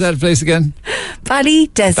that. Where's that place again?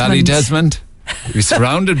 Ballydesmond. You're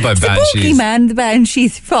surrounded by banshees. The boogeyman, the banshee,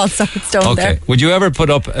 false up its down there. Okay, would you ever put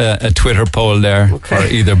up a Twitter poll there for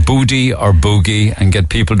either booty or boogie and get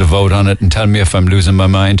people to vote on it and tell me if I'm losing my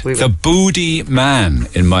mind? The booty man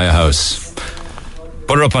in my house.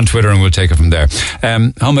 Put her up on Twitter and we'll take it from there.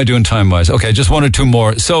 How am I doing time-wise? Okay, just one or two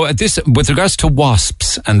more. So with regards to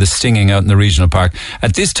wasps and the stinging out in the regional park,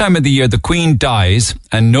 at this time of the year, the queen dies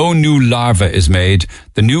and no new larva is made.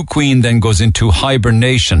 The new queen then goes into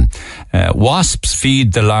hibernation. Wasps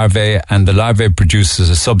feed the larvae and the larvae produces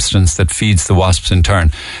a substance that feeds the wasps in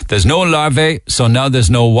turn. There's no larvae, so now there's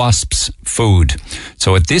no wasps' food.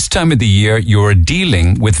 So at this time of the year, you're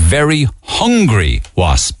dealing with very hungry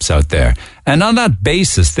wasps out there. And on that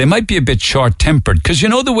basis, they might be a bit short-tempered because you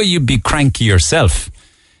know the way you'd be cranky yourself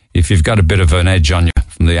if you've got a bit of an edge on you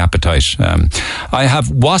from the appetite. I have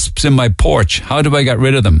wasps in my porch. How do I get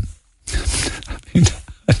rid of them?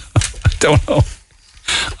 I don't know.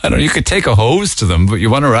 You could take a hose to them, but you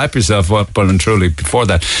want to wrap yourself up well and truly before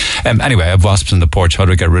that. Anyway, I have wasps in the porch. How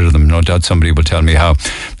do I get rid of them? No doubt somebody will tell me how.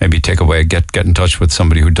 Maybe get in touch with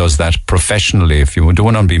somebody who does that professionally if you don't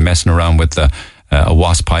want to be messing around with a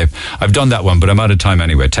wasp pipe. I've done that one, but I'm out of time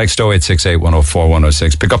anyway. Text 0868 104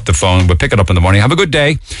 106. Pick up the phone. We'll pick it up in the morning. Have a good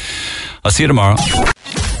day. I'll see you tomorrow.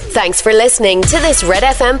 Thanks for listening to this Red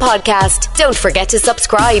FM podcast. Don't forget to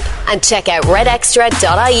subscribe and check out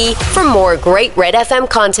redextra.ie for more great Red FM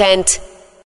content.